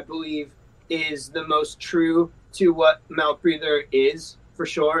record, I believe, is the most true to what Mouth Breather is for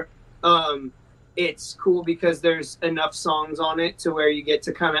sure. It's cool because there's enough songs on it to where you get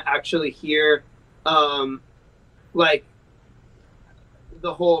to kind of actually hear, like.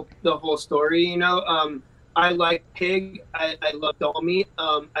 The whole story, I like Pig. I love Doll Meat.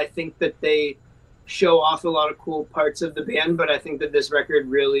 I think that they show off a lot of cool parts of the band, but I think that this record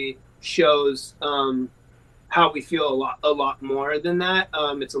really shows how we feel a lot more than that.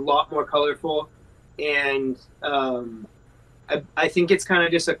 It's a lot more colorful, and I think it's kind of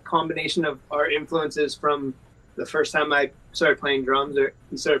just a combination of our influences from the first time I started playing drums or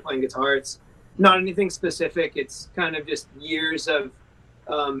he started playing guitar. It's not anything specific. It's kind of just years of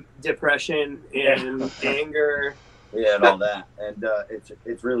depression and anger, and all that, and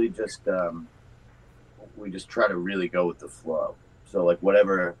it's really just we just try to really go with the flow. So like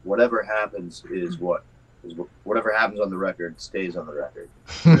whatever happens is whatever happens on the record stays on the record.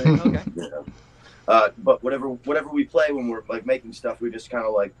 Okay. But whatever we play when we're like making stuff, we just kind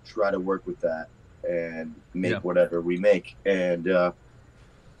of like try to work with that and make whatever we make. And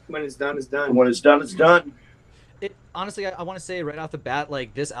when it's done, it's done. When it's done, it's done. Honestly, I want to say right off the bat,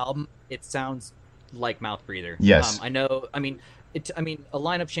 like this album, it sounds like Mouth Breather. Yes. I know. I mean, a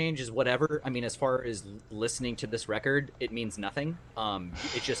lineup change is whatever. I mean, as far as listening to this record, it means nothing.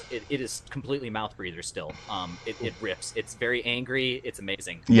 It is completely Mouth Breather still. It rips. It's very angry. It's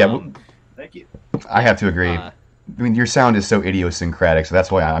amazing. Yeah. Thank you. I have to agree. I mean, your sound is so idiosyncratic, so that's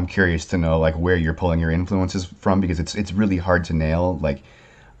why I'm curious to know like where you're pulling your influences from, because it's really hard to nail. Like,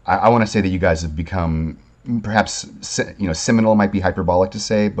 I want to say that you guys have become. Perhaps seminal might be hyperbolic to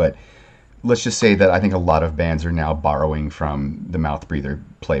say, but let's just say that I think a lot of bands are now borrowing from the Mouth Breather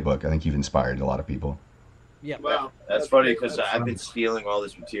playbook. I think you've inspired a lot of people. Yeah, wow, that's funny because I've been stealing all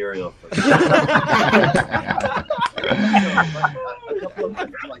this material. A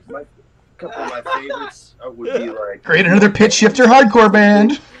couple of my favorites would be like create another pitch shifter hardcore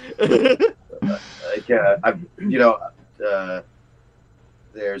band.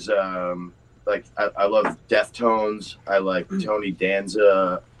 There's like I love Deftones. I like Tony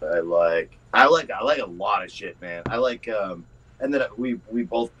Danza. I like a lot of shit, man. I like and then we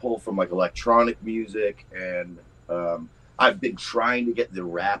both pull from like electronic music, and I've been trying to get the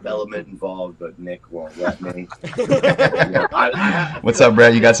rap element involved, but Nick won't let me. What's up,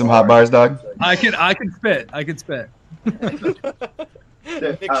 Brett? You got some hot bars, dog? I can spit.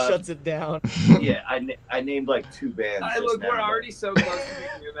 Nick shuts it down. Yeah, I named like 2 bands. Look, we're already so close to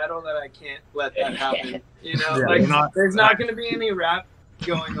making new metal that I can't let that happen. You know, there's not going to be any rap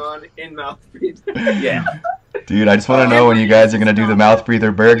going on in Mouth Breather. Yeah. Dude, I just want to know when you guys are going to do the Mouth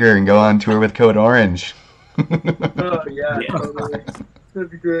Breather Burger and go on tour with Code Orange. Oh, yeah. Totally. That'd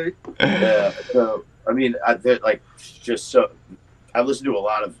be great. Yeah, so, I mean, I've listened to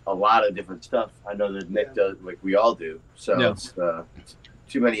a lot of different stuff. I know that Nick does, like we all do. So it's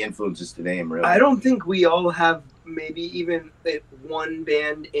too many influences to name, really. I don't think we all have maybe even one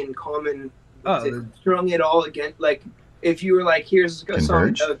band in common. Strung it all again. Like, if you were like, here's a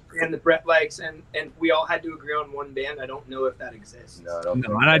song and that Brett likes, and we all had to agree on one band, I don't know if that exists. No, I don't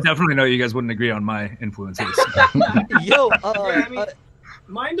and I definitely know you guys wouldn't agree on my influences. Yo,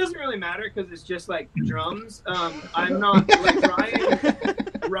 mine doesn't really matter because it's just like drums. I'm not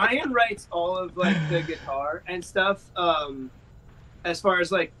like Ryan writes all of like the guitar and stuff. As far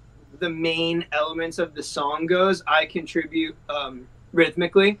as like the main elements of the song goes, I contribute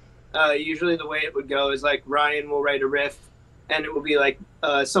rhythmically. Usually the way it would go is like Ryan will write a riff and it will be like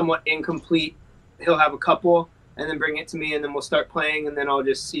somewhat incomplete. He'll have a couple and then bring it to me and then we'll start playing and then I'll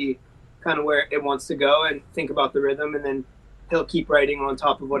just see kind of where it wants to go and think about the rhythm and then he'll keep writing on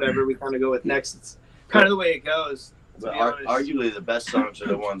top of whatever we kind of go with next. It's kind of the way it goes. But arguably the best songs are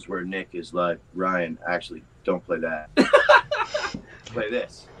the ones where Nick is like, Ryan, actually, don't play that. Play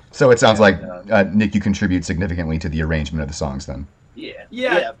this. So it sounds like, Nick, you contribute significantly to the arrangement of the songs then.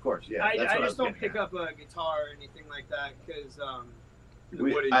 Yeah, of course. Yeah, I just don't pick up a guitar or anything like that because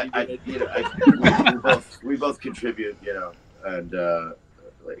we both contribute, you know, and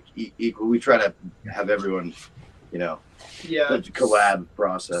like equal. We try to have everyone, you know, collab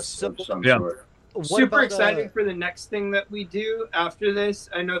process of some sort. Super excited for the next thing that we do after this.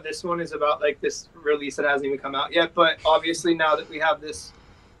 I know this one is about like this release that hasn't even come out yet, but obviously now that we have this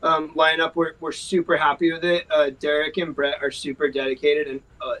lineup, we're super happy with it. Derek and Brett are super dedicated and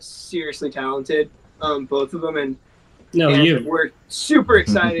seriously talented, both of them, and we're super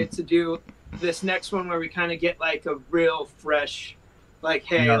excited to do this next one where we kind of get like a real fresh, like,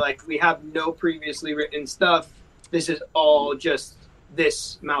 hey, like we have no previously written stuff. This is all just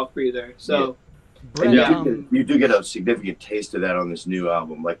this Mouth Breather. So you do get a significant taste of that on this new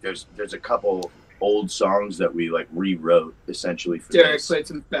album. Like there's a couple old songs that we like rewrote essentially for Derek this. Played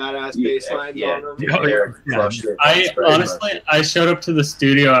some badass bass lines on them. Derek crushed it. I showed up to the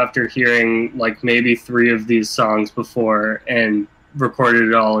studio after hearing like maybe 3 of these songs before and recorded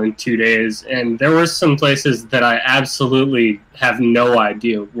it all in 2 days, and there were some places that I absolutely have no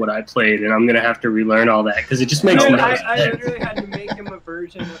idea what I played, and I'm gonna have to relearn all that because it just makes no sense. I literally had to make him a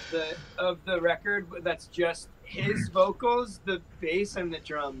version of the record that's just his vocals, the bass, and the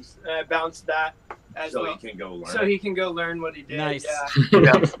drums. And I bounced that as so he can go learn. So he can go learn what he did. Nice.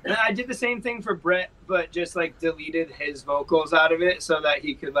 Yeah. And I did the same thing for Brett, but just like deleted his vocals out of it so that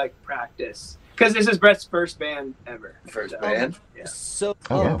he could like practice. Because this is Brett's first band ever. First band? Yeah. So,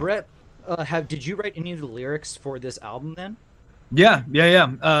 Brett, did you write any of the lyrics for this album then? Yeah.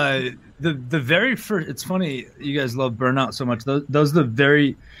 The very first. It's funny you guys love Burnout so much. Those are the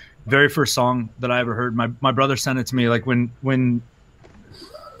very, very first song that I ever heard. My brother sent it to me like when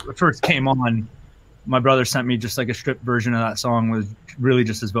it first came on. My brother sent me just like a stripped version of that song with really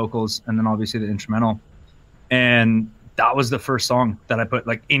just his vocals and then obviously the instrumental. And that was the first song that I put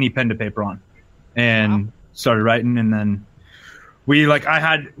like any pen to paper on. And started writing, and then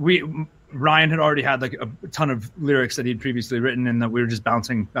Ryan had already had like a ton of lyrics that he'd previously written, and that we were just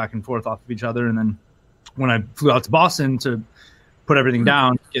bouncing back and forth off of each other. And then when I flew out to Boston to put everything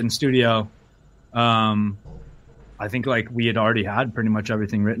down, get in studio, I think like we had already had pretty much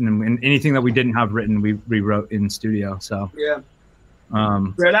everything written, and anything that we didn't have written, we rewrote in studio. So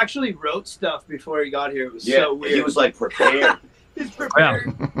Brett actually wrote stuff before he got here. It was so weird. He was like prepared. He's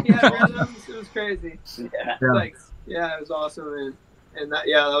prepared. Yeah, rhythms. It was crazy. Yeah. Like, it was awesome, and that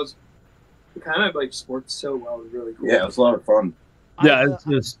was kind of like sports so well. It was really cool. Yeah, it was a lot of fun. Yeah, it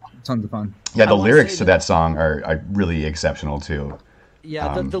was tons of fun. Yeah, the lyrics to that song are really exceptional too.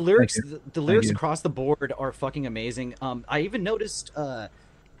 Yeah, the lyrics across the board are fucking amazing. I even noticed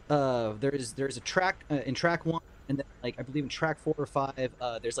there's a track in track 1, and then like I believe in track 4 or 5,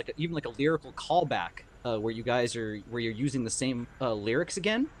 there's like even a lyrical callback where you're using the same lyrics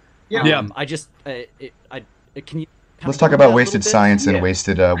again. Yeah. I just can you? Let's talk about Wasted Science and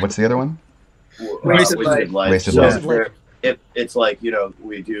Wasted. What's the other one? Wasted Life. Wasted Life. It's like, you know,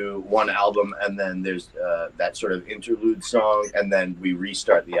 we do one album and then there's that sort of interlude song and then we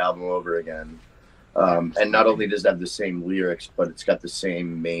restart the album over again. And not only does it have the same lyrics, but it's got the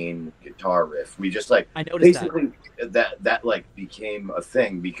same main guitar riff. We just like I noticed basically that like became a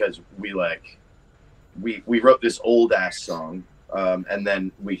thing because we wrote this old ass song, and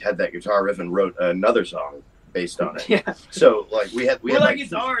then we had that guitar riff and wrote another song based on it. Yeah. So like we had like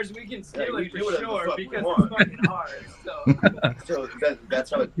it's ours. We can steal it for sure because it's fucking ours. So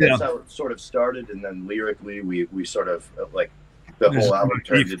that's how it sort of started, and then lyrically we sort of like the whole album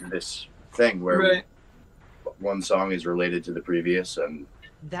turned into this thing where one song is related to the previous, and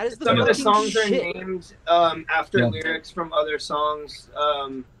that is some of the songs are named after lyrics from other songs.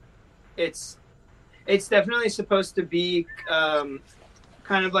 It's definitely supposed to be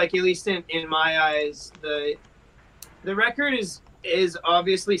kind of like, at least in my eyes, the record is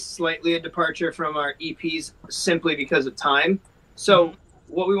obviously slightly a departure from our EPs simply because of time. So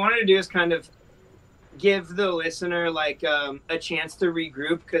what we wanted to do is kind of give the listener like a chance to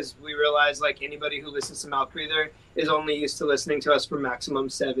regroup, because we realize like anybody who listens to Mouth Breather is only used to listening to us for maximum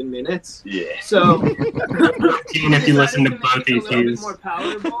 7 minutes. Yeah. So if you listen to both EPs, a little bit EPs. more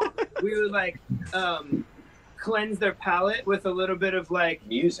palatable, we would like cleanse their palate with a little bit of like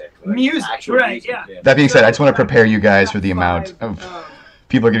music, actual music. Yeah. That being said, I just want to prepare you guys for the amount of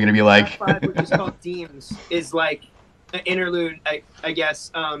people are going to be like. Track 5, which is called Deems, is like an interlude, I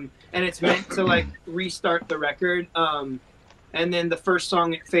guess, and it's meant to like restart the record. And then the first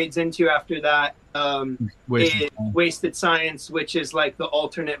song it fades into after that is Wasted Science, which is like the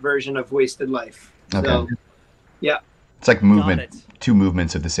alternate version of Wasted Life. Okay. So, yeah. It's like movement, 2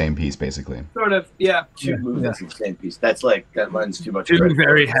 movements of the same piece, basically. Sort of, yeah. 2 movements of the same piece. That's like, that lends too much 2 credit.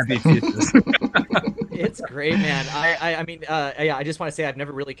 very heavy pieces. It's great, man. I mean, I just want to say I've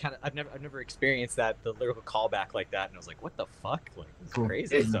never experienced the lyrical callback like that, and I was like, what the fuck? Like, it's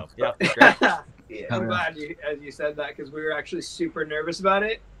crazy. So yeah, it's great. Yeah. I'm glad you said that, because we were actually super nervous about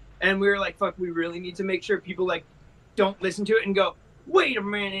it, and we were like, fuck, we really need to make sure people like don't listen to it and go, wait a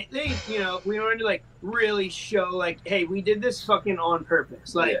minute, we wanted to like really show like, hey, we did this fucking on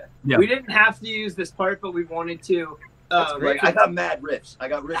purpose. Like, we didn't have to use this part, but we wanted to. Like, I got mad riffs. I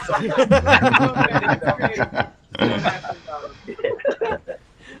got riffs on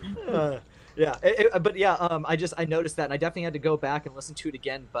I noticed that, and I definitely had to go back and listen to it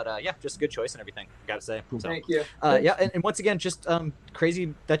again. But just a good choice and everything, I gotta say. So, thank you. And once again, just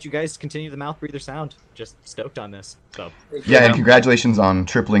crazy that you guys continue the Mouth Breather sound. Just stoked on this. So yeah, and congratulations on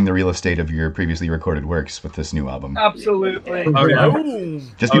tripling the real estate of your previously recorded works with this new album. Absolutely. Oh, yeah.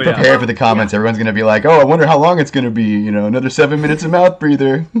 Just be prepared for the comments. Everyone's going to be like, oh, I wonder how long it's going to be. Another 7 minutes of Mouth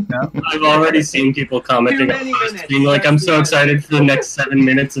Breather. I've already seen people commenting on posts being like, I'm so excited for the next 7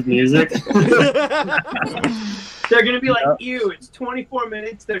 minutes of music. They're going to be like, ew, it's 24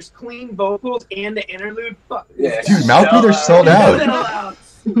 minutes, there's clean vocals and the interlude. Fuck. Yeah. Dude, Mouth Breather's sold out.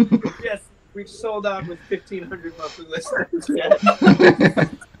 Yes, we've sold out with 1,500 monthly listeners.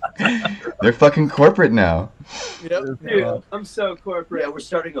 They're fucking corporate now. Dude, I'm so corporate. Yeah, we're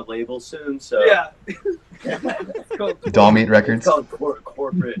starting a label soon, so. Yeah. It's called Doll Meat Records. It's called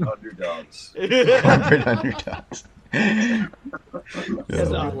Corporate Underdogs. Corporate Underdogs.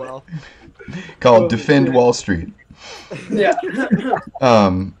 well. Called Defend Wall Street. Yeah.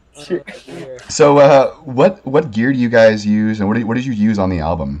 So, what gear do you guys use, and what did you use on the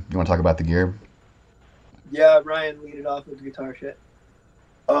album? You want to talk about the gear? Yeah, Ryan, lead it off with the guitar shit.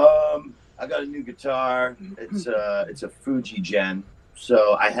 I got a new guitar. It's a Fuji Gen.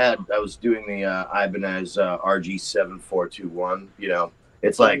 So I was doing the Ibanez RG7421.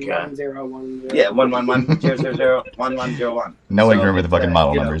 It's like 101. yeah, 111-000-1101. No one can remember the fucking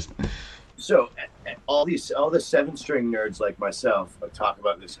model numbers. So all the 7-string nerds like myself talk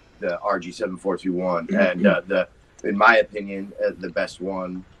about the RG7421, and in my opinion, the best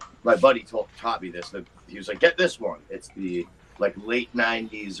one. My buddy taught me this. He was like, "Get this one. It's the like late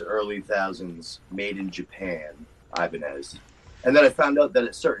 '90s, early 2000s, made in Japan Ibanez." And then I found out that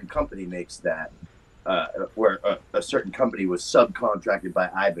a certain company makes that, where a certain company was subcontracted by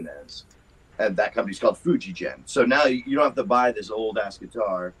Ibanez, and that company's called Fujigen. So now you don't have to buy this old ass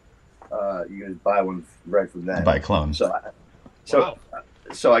guitar. You can just buy one right from them. Buy clones. So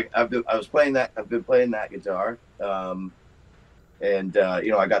I was playing that. I've been playing that guitar, and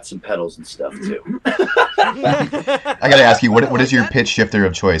I got some pedals and stuff too. I gotta ask you, what is your pitch shifter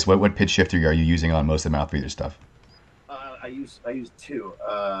of choice? What pitch shifter are you using on most of the Mouth Breather stuff? I use 2,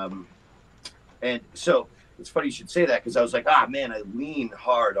 and so it's funny you should say that, because I was like, man, I lean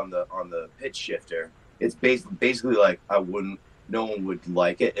hard on the pitch shifter. It's basically like no one would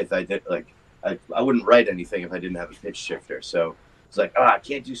like it if I did, like I wouldn't write anything if I didn't have a pitch shifter. So it's like, I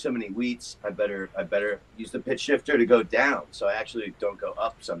can't do so many wheats. I better use the pitch shifter to go down. So I actually don't go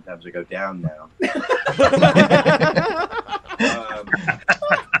up. Sometimes I go down now.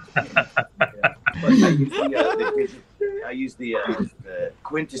 I use the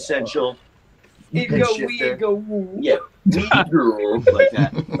quintessential. You go wee, go woo. Yeah, like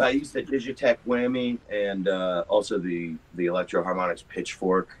that. I use the Digitech whammy and also the Electro Harmonics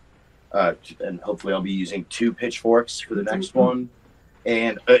pitchfork. And hopefully I'll be using 2 pitchforks for the next one.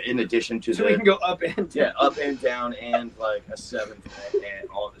 And in addition to so we can go up and down. Yeah, up and down and like a 7th and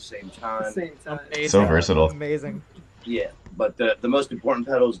all at the same time. So versatile. Amazing. Yeah, but the most important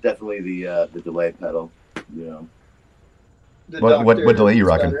pedal is definitely the delay pedal. You know. What delay you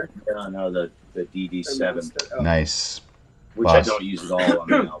rocking? No, the DD7. Nice. Which Boss. I don't use at all on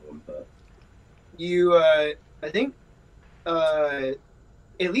the album. But you, I think, at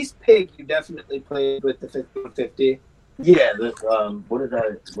least Pig, you definitely played with the 5150. Yeah, what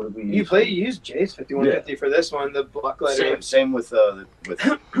did we use? You used Jay's 5150 for this one, the block letter. Same with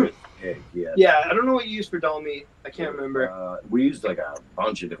Pig, yeah. Yeah, I don't know what you used for Doll Meat. I can't remember. We used like a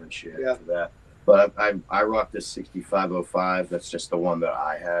bunch of different shit for that. But I rock this 6505. That's just the one that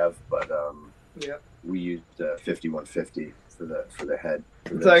I have. But we used 5150 for the head.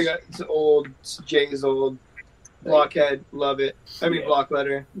 It's like it's old. It's Jay's old. Blockhead, love it. I mean, block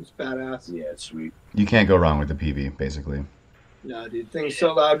letter, it's badass. Yeah, it's sweet. You can't go wrong with the PV, basically. No, dude, thing's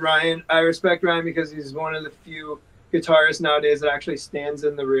so loud. Ryan, I respect Ryan because he's one of the few guitarists nowadays that actually stands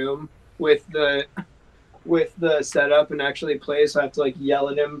in the room with the setup and actually plays. So I have to like yell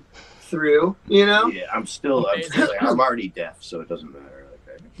at him through, you know? Yeah, I'm already deaf, so it doesn't matter.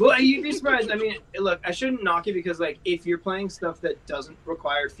 Well, you'd be surprised. I mean, look, I shouldn't knock it because, like, if you're playing stuff that doesn't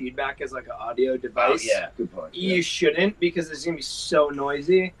require feedback as, like, an audio device, good point. You shouldn't because it's going to be so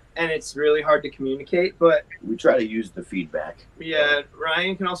noisy and it's really hard to communicate. But we try to use the feedback. Yeah,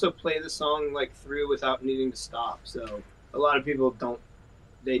 Ryan can also play the song, like, through without needing to stop. So a lot of people don't.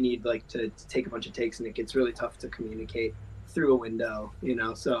 They need, like, to take a bunch of takes, and it gets really tough to communicate through a window, you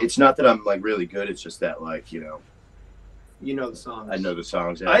know? So it's not that I'm, like, really good. It's just that, like, you know. You know the songs. I know the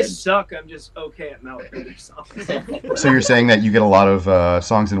songs. I suck. I'm just okay at Mouth Breather songs. So you're saying that you get a lot of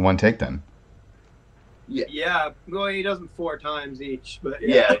songs in one take, then? Yeah. Yeah. Well, he does them 4 times each, but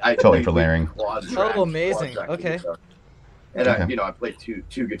yeah, I totally for layering. Oh, amazing. Okay. And I play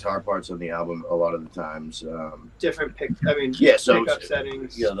two guitar parts on the album a lot of the times. Different pickup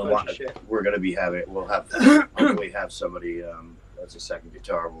settings. Yeah, we're gonna be having. We'll probably have somebody as a second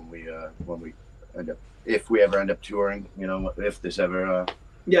guitar when we end up. If we ever end up touring, you know, if this ever.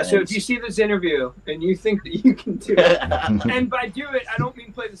 Yeah, so if you see this interview and you think that you can do it, and by do it, I don't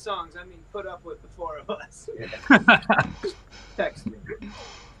mean play the songs, I mean put up with the 4 of us. Text me.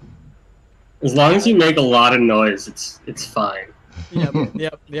 As long as you make a lot of noise, it's fine.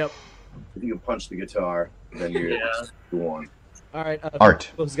 Yep. If you can punch the guitar, then you're on. All right. Art.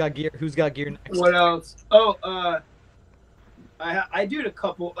 Who's got gear next? What else? Oh, I did a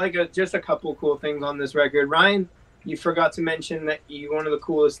couple, just a couple cool things on this record. Ryan, you forgot to mention that one of the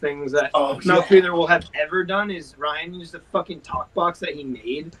coolest things that Mouth Breather will have ever done is Ryan used the fucking talk box that he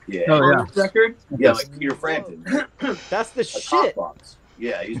made on this record. Yeah, like Peter Frampton. That's the shit. Talk box.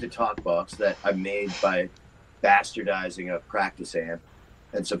 Yeah, I used a talk box that I made by bastardizing a practice amp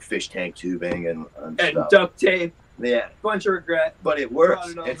and some fish tank tubing and stuff. Duct tape. Yeah. Bunch of regret. But it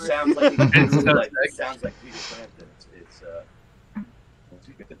works. It sounds like it sounds like Peter Frampton.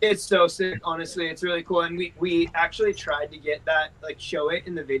 It's so sick, honestly. It's really cool, and we actually tried to get that, like, show it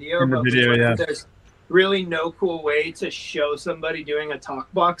in the video. There's really no cool way to show somebody doing a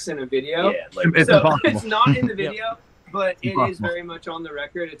talk box in a video. Yeah, it's not in the video, but it is very much on the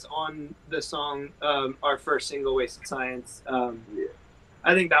record. It's on the song, our first single, Wasted Science.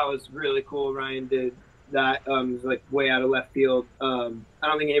 I think that was really cool. Ryan did that. It was like way out of left field. I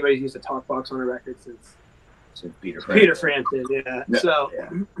don't think anybody's used a talk box on a record since Peter Frampton, yeah. No, so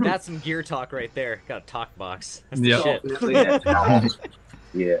that's some gear talk right there. Got a talk box. That's the shit.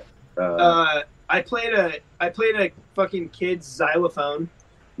 Yeah. I played a fucking kid's xylophone.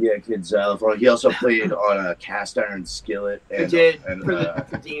 Yeah, kid's xylophone. He also played on a cast iron skillet. And, he did for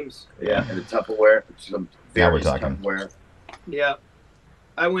the Deems. Yeah, and a Tupperware. Some now we're talking. Tupperware. Yeah,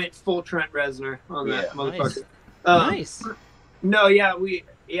 I went full Trent Reznor on that motherfucker. Nice. No,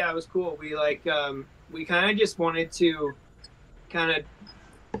 it was cool. We kind of just wanted to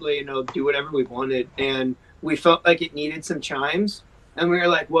do whatever we wanted, and we felt like it needed some chimes, and we were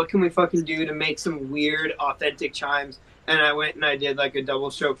like, what can we fucking do to make some weird authentic chimes? And I went and I did like a double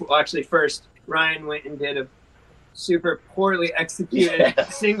stroke. Well, actually first Ryan went and did super poorly executed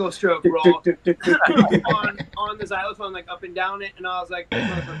single stroke roll on the xylophone, like up and down it, and I was like,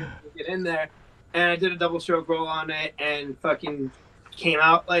 get in there, and I did a double stroke roll on it, and fucking came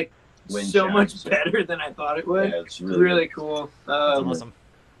out like so much better than I thought it would. Yeah, it's really cool. That's awesome.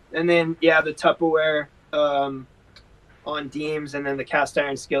 And then the Tupperware on Deems, and then the cast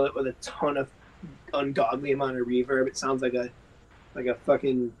iron skillet with a ton of ungodly amount of reverb. It sounds like a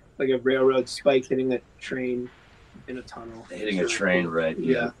fucking like a railroad spike hitting a train in a tunnel. Hitting a train, cool. right?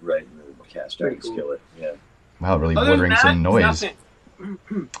 Yeah, right in the cast iron skillet. Yeah. Wow, really bordering some noise.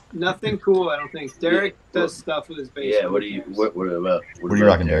 Nothing cool, I don't think. Derek does stuff with his bass. Yeah. What are you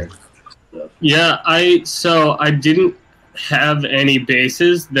rocking, Derek? Yeah, I didn't have any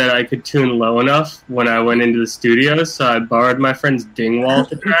basses that I could tune low enough when I went into the studio, so I borrowed my friend's Dingwall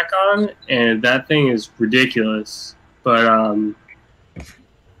to track on, and that thing is ridiculous. But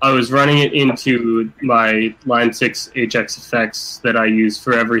I was running it into my Line 6 HX effects that I use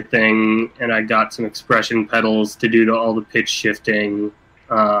for everything, and I got some expression pedals to do all the pitch shifting.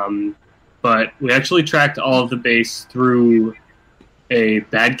 But we actually tracked all of the bass through a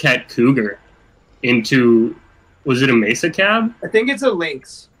Bad Cat Cougar into, was it a Mesa cab? I think it's a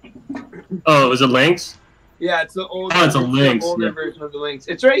Lynx. Oh, it was a Lynx? Yeah, it's the older, it's a Lynx, older version of the Lynx.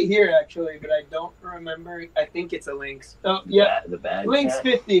 It's right here, actually, but I don't remember. I think it's a Lynx. Oh, yeah. The Bad Lynx Cat.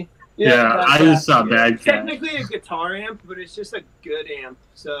 50. Yeah, I just saw Bad Cat. Technically a guitar amp, but it's just a good amp.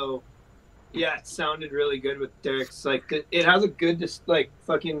 So, yeah, it sounded really good with Derek's. Like, it has a good, like,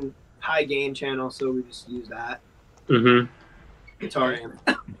 fucking high gain channel, so we just use that. Mm-hmm. Guitar amp.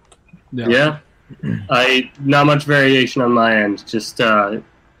 Yeah. Not much variation on my end. Just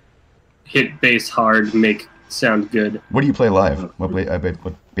hit bass hard, make sound good. What do you play live? What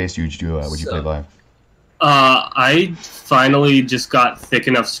bass would you play live? I finally just got thick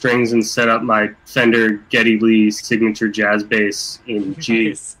enough strings and set up my Fender Geddy Lee signature jazz bass in G.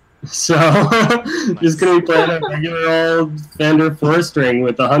 Nice. So just gonna be playing a regular old Fender 4-string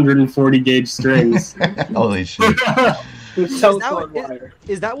with 140 gauge strings. Holy shit! Is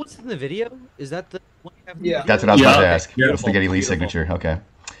that what's in the video? Is that the one you have in the video? That's what I was about to ask. Beautiful. It's the Geddy Lee signature. Okay.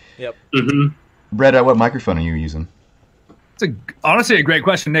 Yep. Mm-hmm. Brett, what microphone are you using? It's honestly a great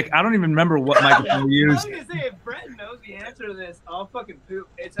question, Nick. I don't even remember what microphone we used. I was gonna say, if Brett knows the answer to this, I'll fucking poop.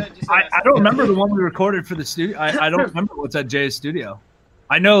 I don't remember the one we recorded for the studio. I don't remember what's at Jay's studio.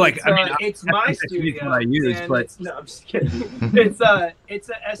 I know, it's my studio. What I use, but no, I'm just kidding. It's a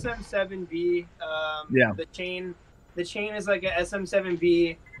SM7B. Yeah. The chain is like a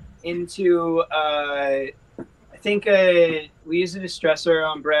SM7B into I think we use a distressor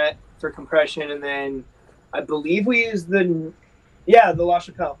on Brett for compression, and then I believe we use the La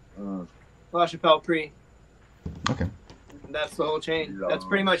Chapelle. La Chapelle pre. Okay. That's the whole chain. That's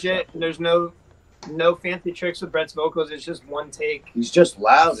pretty much it. There's no fancy tricks with Brett's vocals. It's just one take. He's just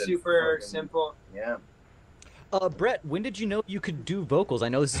loud. Super simple. Yeah. Brett, when did you know you could do vocals? I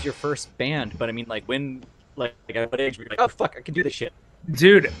know this is your first band, but I mean, like, when, like at what age were you like, oh fuck, I can do this shit?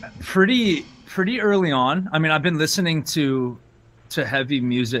 Dude, pretty early on. I mean, I've been listening to heavy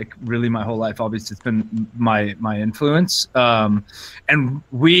music really my whole life. Obviously, it's been my influence. And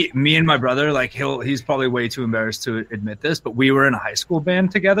me and my brother, like he's probably way too embarrassed to admit this, but we were in a high school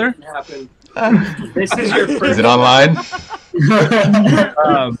band together. This is your first. Is it online?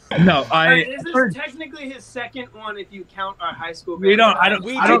 No, This is technically his second one if you count our high school band. We don't. I don't.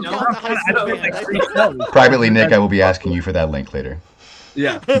 We I don't. do I count don't, the high I don't school think band. like 3 shows. Privately, Nick, I will be asking you for that link later.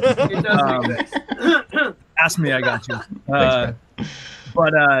 Yeah. It does exist. Ask me, I got you. Thanks,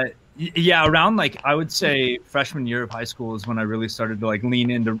 But yeah, around like I would say freshman year of high school is when I really started to like lean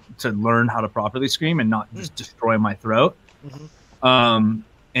into to learn how to properly scream and not just destroy my throat. Mm-hmm.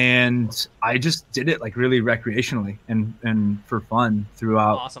 And I just did it like really recreationally and for fun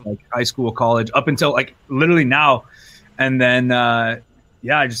throughout like high school, college, up until like literally now. And then I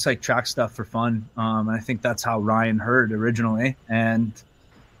just like track stuff for fun. And I think that's how Ryan heard originally and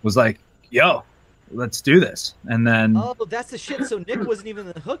was like, yo, let's do this. And then that's the shit. So Nick wasn't even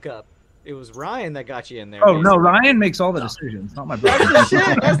the hookup. It was Ryan that got you in there. Oh basically. No, Ryan makes all the decisions, not my brother. That's the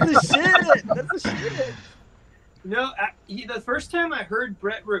shit. That's the shit. No, the first time I heard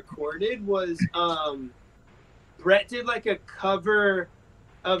Brett recorded was Brett did like a cover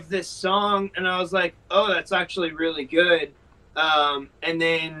of this song, and I was like, oh, that's actually really good. And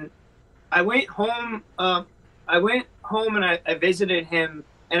then I went home. And I visited him,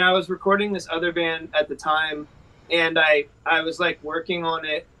 and I was recording this other band at the time, and I was like working on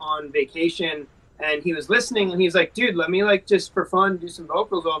it on vacation, and he was listening, and he was like, dude, let me like just for fun do some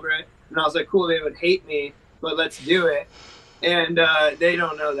vocals over it. And I was like, cool, they would hate me, but let's do it. And they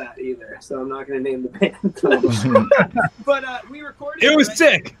don't know that either, so I'm not going to name the band. But we recorded. It was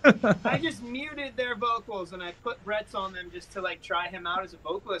sick. I just muted their vocals and I put Brett's on them just to like try him out as a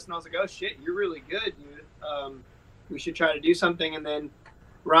vocalist. And I was like, "Oh shit, you're really good, dude. We should try to do something." And then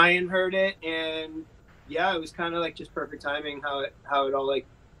Ryan heard it, and yeah, it was kind of like just perfect timing how it all like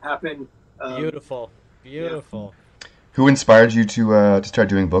happened. Beautiful. Yeah. Who inspired you to start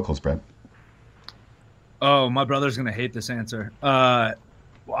doing vocals, Brett? Oh, my brother's gonna hate this answer. When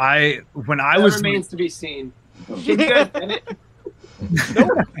I That was remains to be seen. Can you guys edit?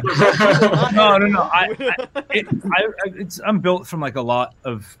 No. I'm built from like a lot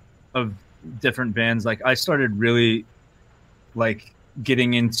of different bands. Like I started really like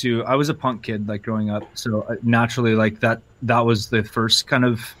getting into. I was a punk kid like growing up, so naturally like that was the first kind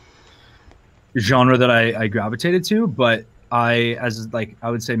of genre that I gravitated to. But I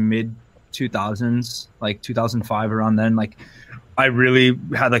would say mid 2000s, like 2005 around then, like I really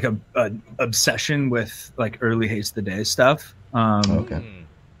had like a obsession with like early Haste the Day stuff. Okay.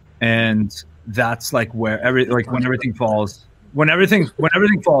 And that's like where when everything falls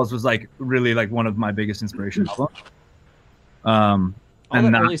was like really like one of my biggest inspirations. All and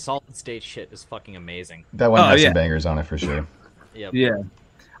that early Solid State shit is fucking amazing. That one has some bangers on it for sure. Yep. Yeah.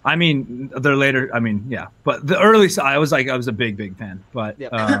 I mean, they're later. I mean, yeah, but the early I was a big fan. But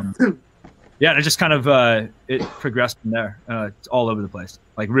Yep. yeah, and it just kind of it progressed from there. It's all over the place,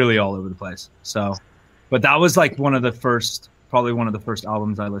 like really all over the place. So, but that was like probably one of the first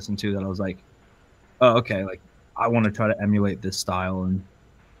albums I listened to that I was like, oh, okay, like I want to try to emulate this style, and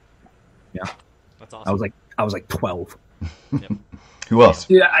yeah, That's awesome. I was like 12. Yep. Who else?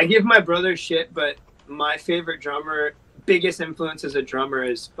 Yeah, I give my brother shit, but my favorite drummer, biggest influence as a drummer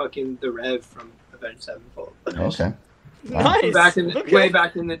is fucking the Rev from Avenged Sevenfold. Okay. Wow. Nice. Way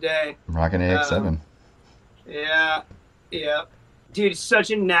back in the day. Rockin' AX7. Yeah. Dude,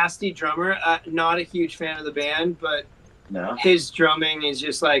 such a nasty drummer. Not a huge fan of the band, but No. his drumming is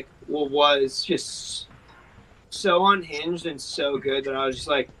just like, was just so unhinged and so good that I was just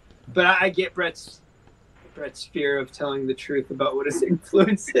like, but I get Brett's fear of telling the truth about what his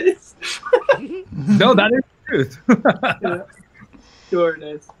influence is. No, that is the truth. Yeah. Sure it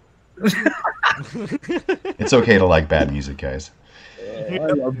is. It's okay to like bad music, guys. I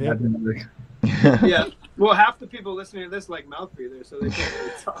love bad music. Yeah. Well, half the people listening to this like Mouth Breather, so they can't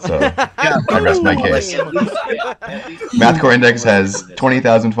really talk. So I rest my case. Mathcore Index has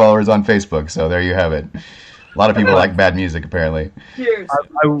 20,000 followers on Facebook, so there you have it. A lot of people like bad music, apparently. Cheers.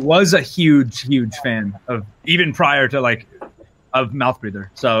 I was a huge fan of, even prior to of Mouth Breather.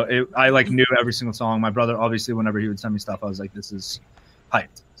 So I like knew every single song. My brother, obviously, whenever he would send me stuff, I was like, this is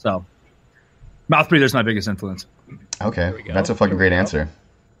hyped. So Mouth Breather is my biggest influence. Okay, that's a fucking great answer.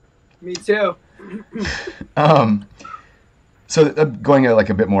 Me too. So going like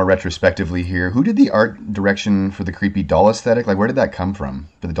a bit more retrospectively here, who did the art direction for the creepy doll aesthetic? Like, where did that come from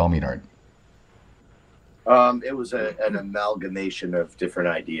for the doll meat art? It was an amalgamation of different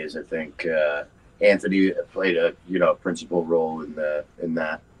ideas. I think Anthony played a principal role in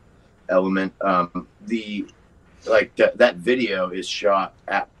that element. That video is shot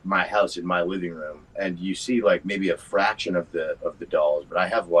at my house in my living room, and you see like maybe a fraction of the dolls, but I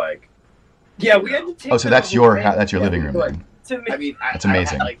have like. Yeah, we had to take. Oh, so that's your living room. Like, Then. I mean, that's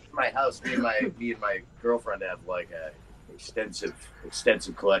amazing. Like my house, me and my girlfriend have like a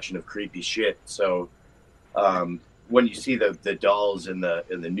extensive collection of creepy shit. So when you see the dolls in the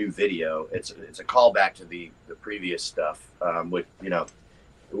new video, it's a callback to the previous stuff. With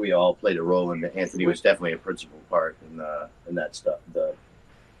we all played a role, and Anthony was definitely a principal part in that stuff, the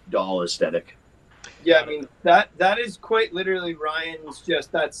doll aesthetic. Yeah, I mean that is quite literally Ryan's.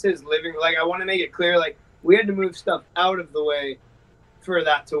 That's his living. Like, I want to make it clear, like we had to move stuff out of the way for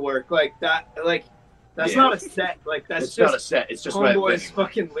that to work. Like that, that's not a set. Like that's it's just not a set. It's just homeboy's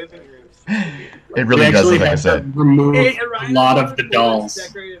fucking living room. It really does look like a set. Remove a lot of the dolls.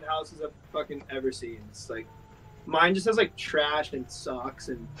 Decorated houses I've fucking ever seen. It's like mine just has like trash and socks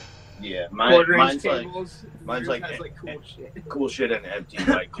and mine's tables. Mine's Yours like has like cool shit and empty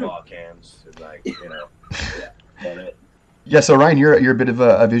like claw cans and like Yeah, so Ryan, you're a bit of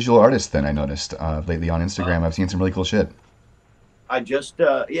a visual artist then. I noticed lately on Instagram. I've seen some really cool shit. I just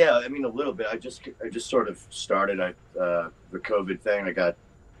a little bit. I just sort of started the COVID thing. I got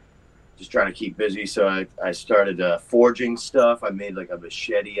just trying to keep busy, so I started forging stuff. I made like a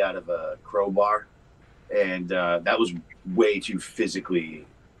machete out of a crowbar, and that was way too physically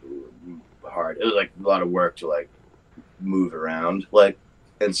hard. It was like a lot of work to like move around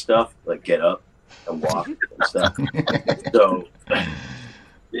and stuff, like get up and walk and stuff. So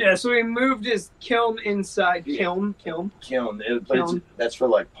Yeah, so he moved his kiln inside. Kiln. That's for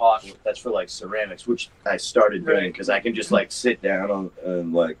like pot. That's for like ceramics, which I started doing because I can just like sit down on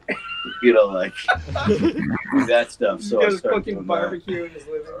and like, you know, like do that stuff. So I started cooking barbecue in his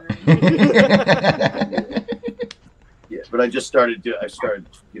living room. Yeah, but I just started. I started,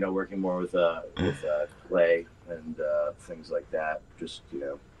 you know, working more with clay and things like that. Just, you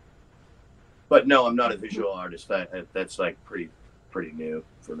know. But no, I'm not a visual artist. That's like pretty new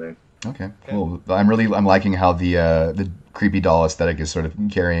for me. Okay, cool. I'm liking how the creepy doll aesthetic is sort of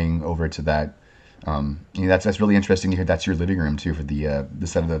carrying over to that. You know, that's really interesting to hear. That's your living room too for the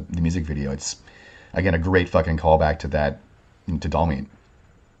set of the music video. It's again a great fucking callback to that, to Doll Meat.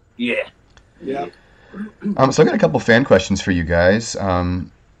 Yeah. Yeah. So I got a couple fan questions for you guys.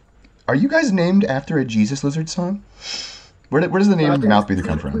 Are you guys named after a Jesus Lizard song? Where does the name Mouth Breather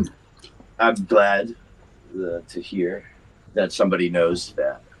come from? I'm glad to hear that somebody knows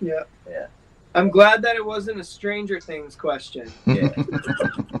that. Yeah. Yeah. I'm glad that it wasn't a Stranger Things question. Yeah.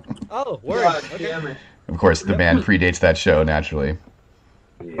 Oh, word. God Okay. damn it. Of course, the band predates that show naturally.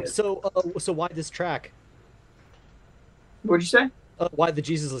 Yeah. So why this track? What'd you say? Why the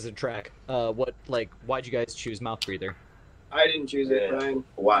Jesus Lizard track? Why'd you guys choose Mouth Breather? I didn't choose it, Ryan.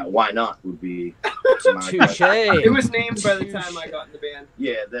 Why not would be Touche. It was named by the time I got in the band.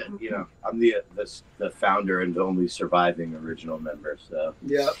 Yeah, that, you know, I'm the founder and the only surviving original member, so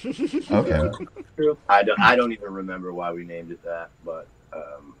Yeah. Okay. I don't even remember why we named it that, but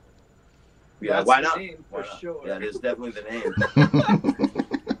yeah, That's why the not? name, Why for not? sure. That is definitely the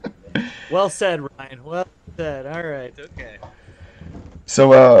name. Well said, Ryan. Well said. All right. Okay.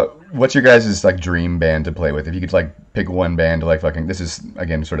 So, what's your guys' like dream band to play with? If you could like pick one band to like fucking, this is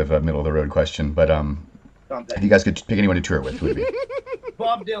again sort of a middle of the road question, but if you guys could pick anyone to tour with, who would it be?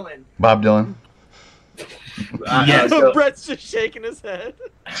 Bob Dylan. Bob Dylan. Yes. Brett's just shaking his head.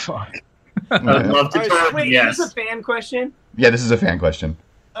 Fuck. I'd love to tour. Wait, Yes. is this a fan question? Yeah, this is a fan question.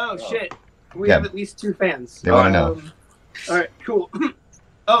 Oh, shit. We Yeah. have at least 2 fans. They want to know. All right, cool.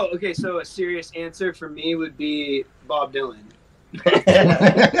 Oh, okay, so a serious answer for me would be Bob Dylan.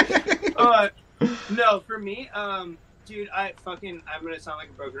 No, for me, dude, I'm gonna sound like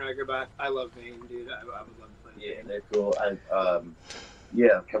a broken record, but I love Vane, dude. I would love to play. Yeah, they're cool.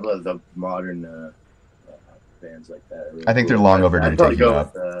 Yeah, a couple of the modern bands like that. Really I think cool. they're long overdue I'd to probably take you go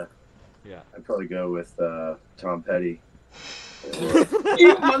out. with, Yeah. I'd probably go with Tom Petty.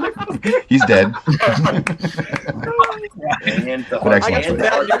 You motherfucker. He's dead. And the But I got some excellent.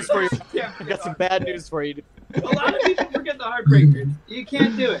 bad news for you. Yeah, I got some bad news for you. A lot of people forget the Heartbreakers. You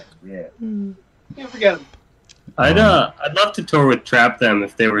can't do it. Yeah. You can't forget them. I'd love to tour with Trap Them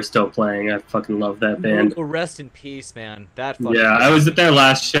if they were still playing. I fucking love that band. Oh, rest in peace, man. That fucking Yeah, I was at their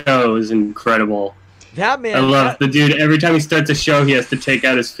last show. It was incredible. that man. I love the dude. Every time he starts a show, he has to take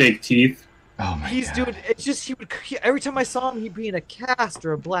out his fake teeth. Oh my He's god. doing. It's just every time I saw him, he'd be in a cast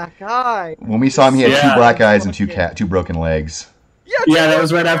or a black eye. When we saw him, he had Yeah. 2 black eyes and 2 broken legs. Yeah, that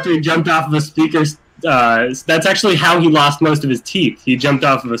was right after he jumped off of a speaker. That's actually how he lost most of his teeth. He jumped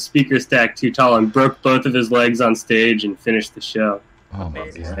off of a speaker stack too tall and broke both of his legs on stage and finished the show. Oh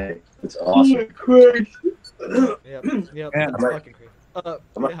my god. It's awesome. Yep. Yeah. That's fucking crazy.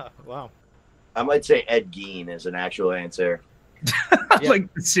 Yeah. Wow. I might say Ed Gein as an actual answer. Yeah.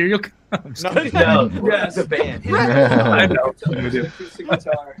 Like the serial. No, that's a band. I know. Acoustic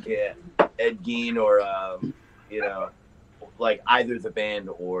guitar. Yeah, Ed Gein or you know, like either the band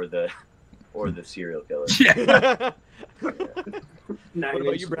or the serial killer. Yeah. What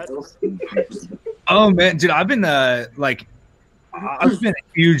about you, Brett? Oh man, dude, I've been I've been a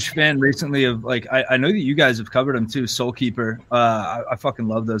huge fan recently of like I know that you guys have covered them too. Soulkeeper. I fucking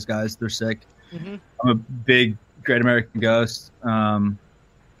love those guys. They're sick. Mhm. I'm a big Great American Ghost.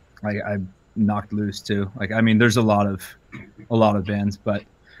 I Knocked Loose too. Like, I mean, there's a lot of bands, but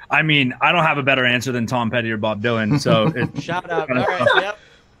I mean, I don't have a better answer than Tom Petty or Bob Dylan. So it's Shout out. All right. Yep.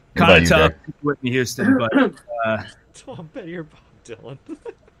 What kind about of you, tough, Whitney Houston, but Tom Petty or Bob Dylan.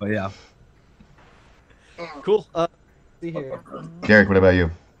 but yeah. Cool. See here. Derek, what about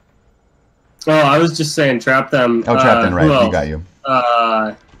you? Oh, I was just saying, Trap Them. Oh, Trap Them, right? who You got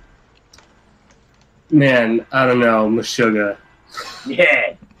else? you. Man, I don't know, Meshuggah.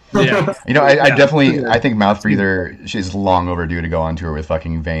 Yeah. Yeah. You know, I definitely, I think Mouth Breather is long overdue to go on tour with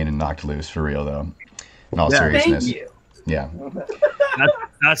fucking Vane and Knocked Loose, for real, though. In all Yeah. seriousness. Thank you. Yeah.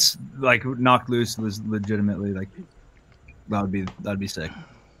 That's like Knocked Loose was legitimately like that'd be sick.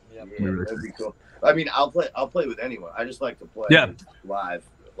 Yeah, that'd be cool. I mean, I'll play with anyone. I just like to play live,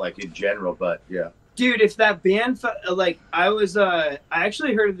 like in general. But yeah, Dude, if that band, like, I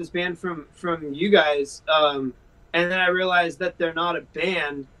actually heard of this band from you guys. and then I realized that they're not a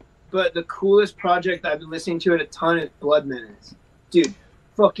band. But the coolest project I've been listening to it a ton is Blood Menace. Dude,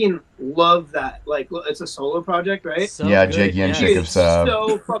 fucking love that. Like, it's a solo project, right? So Jake Yenchik of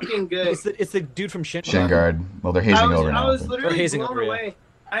so fucking good. It's the dude from Shingard. Well, they're hazing over now. I was literally blown away.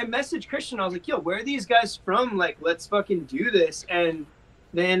 I messaged Christian. I was like, yo, where are these guys from? Like, let's fucking do this. And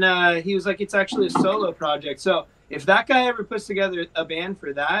then he was like, it's actually a solo project. So if that guy ever puts together a band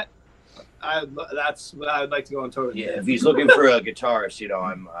for that, that's what I would like to go on tour with. Yeah, if he's looking for a guitarist,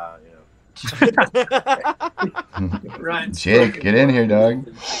 I'm, Ryan, Jake, get in here, dog.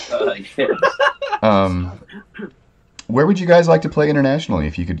 Where would you guys like to play internationally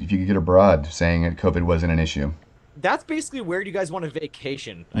if you could get abroad, saying that COVID wasn't an issue? That's basically where you guys want a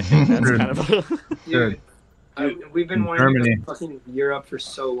vacation. I think that's kind of Dude, we've been wanting to go to fucking Europe for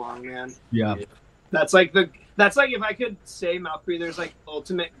so long, man. Yeah. That's like if I could say Mouth Breather's like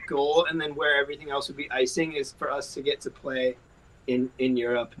ultimate goal, and then where everything else would be icing is for us to get to play in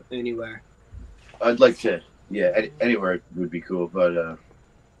Europe anywhere. I'd like to, anywhere would be cool, but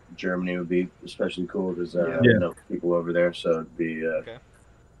Germany would be especially cool because I know people over there, so it'd be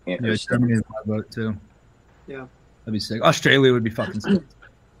Germany is my vote too. Yeah, that'd be sick. Australia would be fucking sick.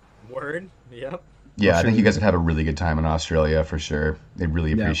 Word. Yep. Yeah, I think you guys would have a really good time in Australia for sure. They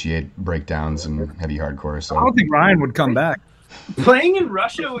really appreciate breakdowns and heavy hardcore. So I don't think Ryan would come back. Playing in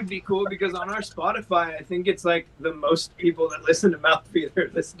Russia would be cool because on our Spotify, I think it's like the most people that listen to Mouth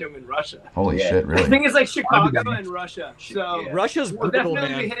Breather listen to them in Russia. Holy shit, really? I think it's like Chicago and Russia. So Russia's we'll brutal,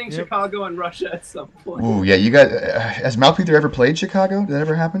 definitely be hitting Chicago and Russia at some point. Ooh, yeah, you guys. Has Mouth Breather ever played Chicago? Did that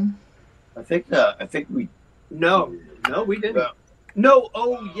ever happen? I think we. No, we didn't. No,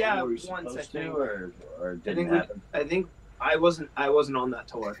 yeah, we once I think. Or didn't happen. I think I wasn't on that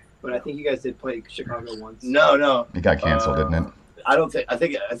tour, but I think you guys did play Chicago once. No. It got canceled, didn't it? I don't think. I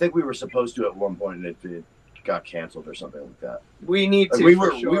think we were supposed to at one point, and it got canceled or something like that. We need to. We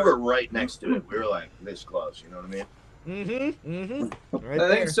were right next to it. We were like this close. You know what I mean? Right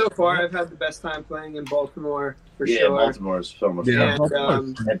I think so far I've had the best time playing in Baltimore for sure. Yeah, Baltimore is so much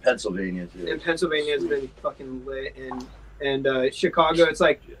fun. And And Pennsylvania too. And Pennsylvania has been fucking lit, and Chicago, it's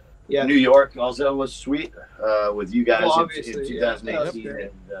like, yeah. New York also was sweet with you guys in 2018,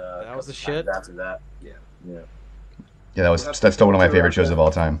 and that was the shit. After that, Yeah, that's still one of my favorite shows of all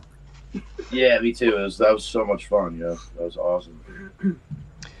time. Yeah, me too. That was so much fun. Yeah, that was awesome.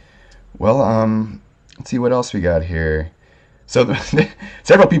 Well, let's see what else we got here. So,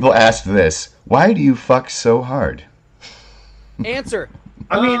 several people asked this: why do you fuck so hard? Answer.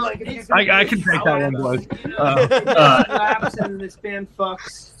 I mean, I can take that one, boys. Laps and this band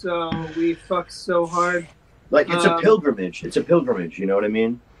fucks, so we fuck so hard. Like it's a pilgrimage. It's a pilgrimage. You know what I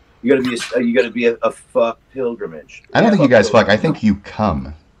mean? You gotta be a fuck pilgrimage. I don't think you guys fuck. I think you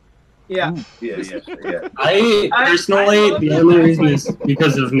come. Yeah. Yeah. I personally, the only reason is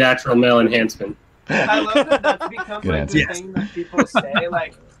because of natural male enhancement. I love that that's become Good like answer. the thing that people say.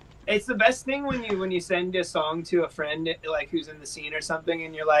 Like, it's the best thing when you send a song to a friend like who's in the scene or something,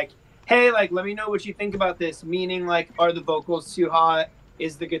 and you're like, hey, like, let me know what you think about this. Meaning, like, are the vocals too hot?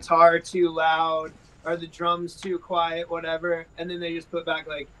 Is the guitar too loud? Are the drums too quiet? Whatever. And then they just put back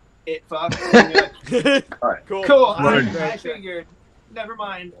like, it fucks. And you're like, All right. cool. I figured. Never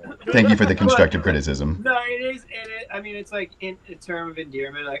mind. Thank you for the constructive criticism. No, it is. I mean, it's like in term of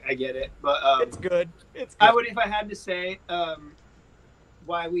endearment. Like, I get it, but it's good. It's good. I would, if I had to say,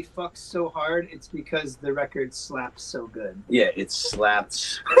 why we fuck so hard. It's because the record slaps so good. Yeah, it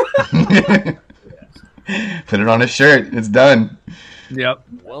slaps. Put it on a shirt. It's done. Yep.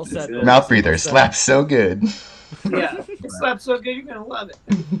 Well said. Mouth Breather slaps so good. Yeah, it slaps so good. You're gonna love it.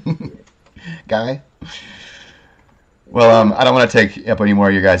 Guy. Well, I don't want to take up any more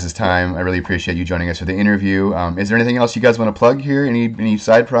of your guys' time. I really appreciate you joining us for the interview. Is there anything else you guys want to plug here? Any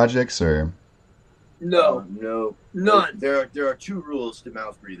side projects or? No, none. There are two rules to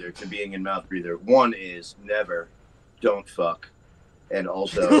Mouth Breather, to being in Mouth Breather. One is never, don't fuck, and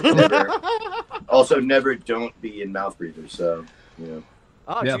also never don't be in Mouth Breather. So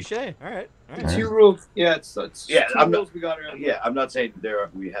Oh, yeah. Touche. All right. Two rules. Yeah, it's yeah. Two rules we got around. Yeah, I'm not saying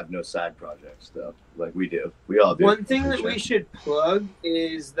we have no side projects though. Like we do. We all do. One thing that we should plug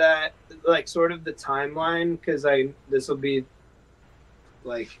is that, like, sort of the timeline, because this will be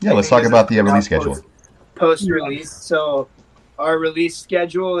like. Yeah, let's talk about the release schedule. Post-release. So our release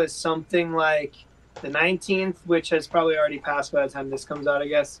schedule is something like the 19th, which has probably already passed by the time this comes out, I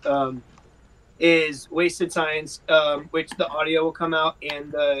guess. Is Wasted Science, which the audio will come out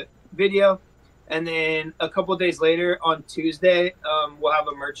and the video. And then a couple days later on Tuesday, we'll have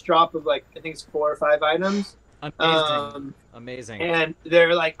a merch drop of like, I think it's 4 or 5 items. Amazing. And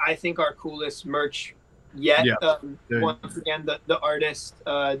they're like, I think our coolest merch yet. Yeah. Once again, the artist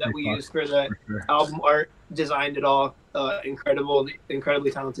that we used for the album art designed it all.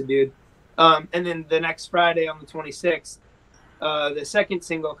 Incredibly talented dude. And then the next Friday on the 26th, the second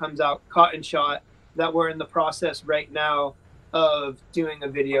single comes out, Cotton Shot, that we're in the process right now of doing a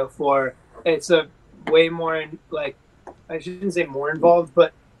video for. It's a way more, I shouldn't say more involved,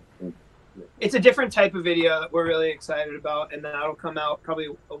 but it's a different type of video that we're really excited about, and that'll come out probably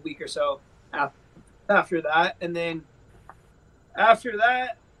a week or so after that. And then after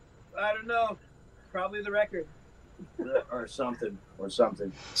that, I don't know, probably the record. or something.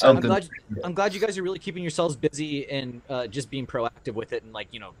 I'm glad you guys are really keeping yourselves busy and just being proactive with it, and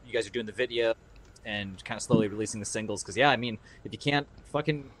you guys are doing the video and kind of slowly releasing the singles. Because if you can't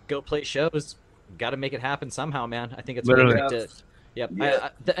fucking go play shows, you got to make it happen somehow, man. I think it's really great to. Yep. Yeah.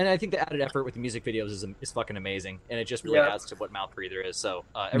 And I think the added effort with the music videos is fucking amazing, and it just really adds to what Mouth Breather is. So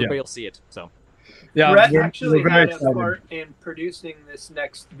everybody will see it. So. Yeah, Brett actually had a part in producing this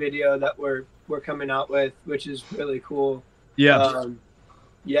next video that we're coming out with, which is really cool. Yeah.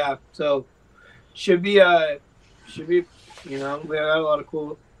 So should be we got a lot of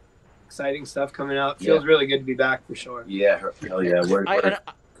cool, exciting stuff coming out. Feels really good to be back for sure. Yeah, hell yeah.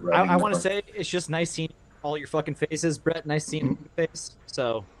 I want to say it's just nice seeing all your fucking faces, Brett. Nice seeing your face.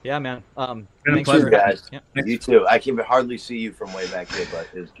 So yeah, man. Thanks for guys. Yeah. You too. I can hardly see you from way back here, but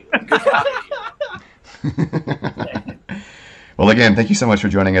it's good. Well, again, thank you so much for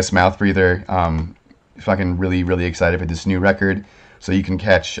joining us, Mouth Breather. Fucking really, really excited for this new record. So you can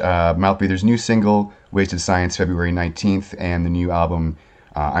catch Mouth Breather's new single, Wasted Science, February 19th, and the new album,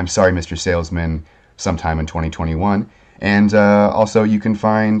 I'm Sorry, Mr. Salesman, sometime in 2021. And also you can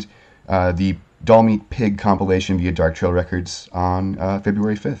find the Doll Meat Pig compilation via Dark Trail Records on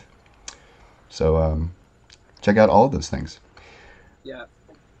February 5th. So check out all of those things. Yeah.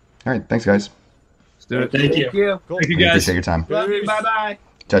 All right. Thanks, guys. Let's do it. Thank you. Cool. Thank you, guys. Appreciate your time. Love you. Bye-bye.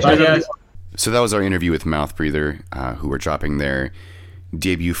 Ciao, Bye, guys. So that was our interview with Mouth Breather, who are dropping their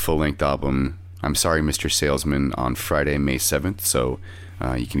debut full-length album, I'm Sorry, Mr. Salesman, on Friday, May 7th. So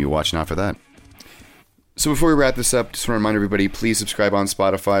you can be watching out for that. So before we wrap this up, just want to remind everybody, please subscribe on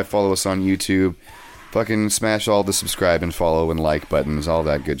Spotify, follow us on YouTube, fucking smash all the subscribe and follow and like buttons, all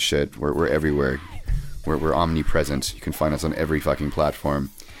that good shit. We're everywhere. We're omnipresent. You can find us on every fucking platform.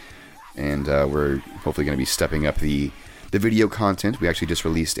 And we're hopefully going to be stepping up the video content. We actually just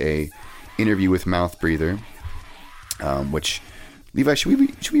released a interview with Mouth Breather, which, Levi, should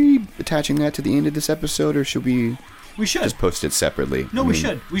we be attaching that to the end of this episode, or should we? We should just post it separately. No, we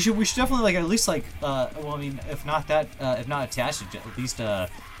should. We should definitely at least if not attached, at least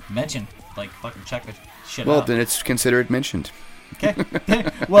mention, fucking check the shit out. Well, then it's considered mentioned. Okay.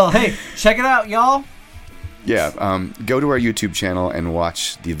 Well, hey, check it out, y'all. Yeah, go to our YouTube channel and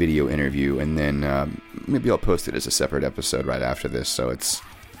watch the video interview, and then maybe I'll post it as a separate episode right after this. So it's,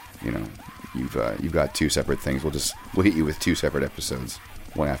 you've got two separate things. We'll hit you with two separate episodes,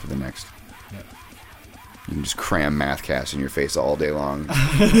 one after the next. Yep. You can just cram Mathcast in your face all day long.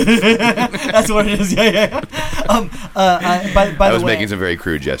 That's what it is. Yeah. I was making some very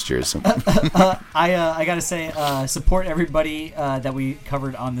crude gestures. I gotta say, support everybody that we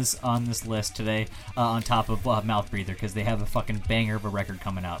covered on this list today. On top of Mouth Breather, because they have a fucking banger of a record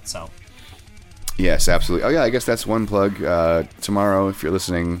coming out. So. Yes, absolutely. Oh yeah, I guess that's one plug. Tomorrow, if you're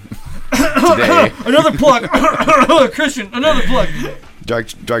listening today, another plug. Christian, another plug.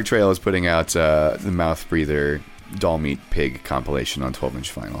 Dark Trail is putting out the Mouth Breather Doll Meat Pig compilation on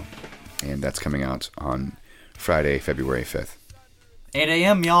 12-inch vinyl, and that's coming out on Friday, February 5th. 8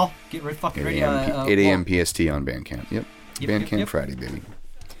 a.m. y'all, get fucking ready. 8 a.m. PST on Bandcamp. Yep. Bandcamp Friday, baby.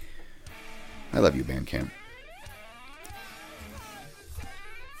 I love you, Bandcamp.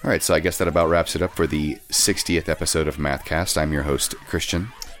 All right, so I guess that about wraps it up for the 60th episode of Mathcast. I'm your host, Christian.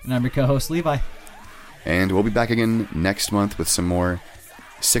 And I'm your co-host, Levi. And we'll be back again next month with some more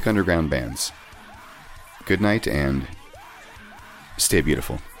sick underground bands. Good night and stay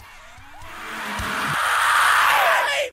beautiful.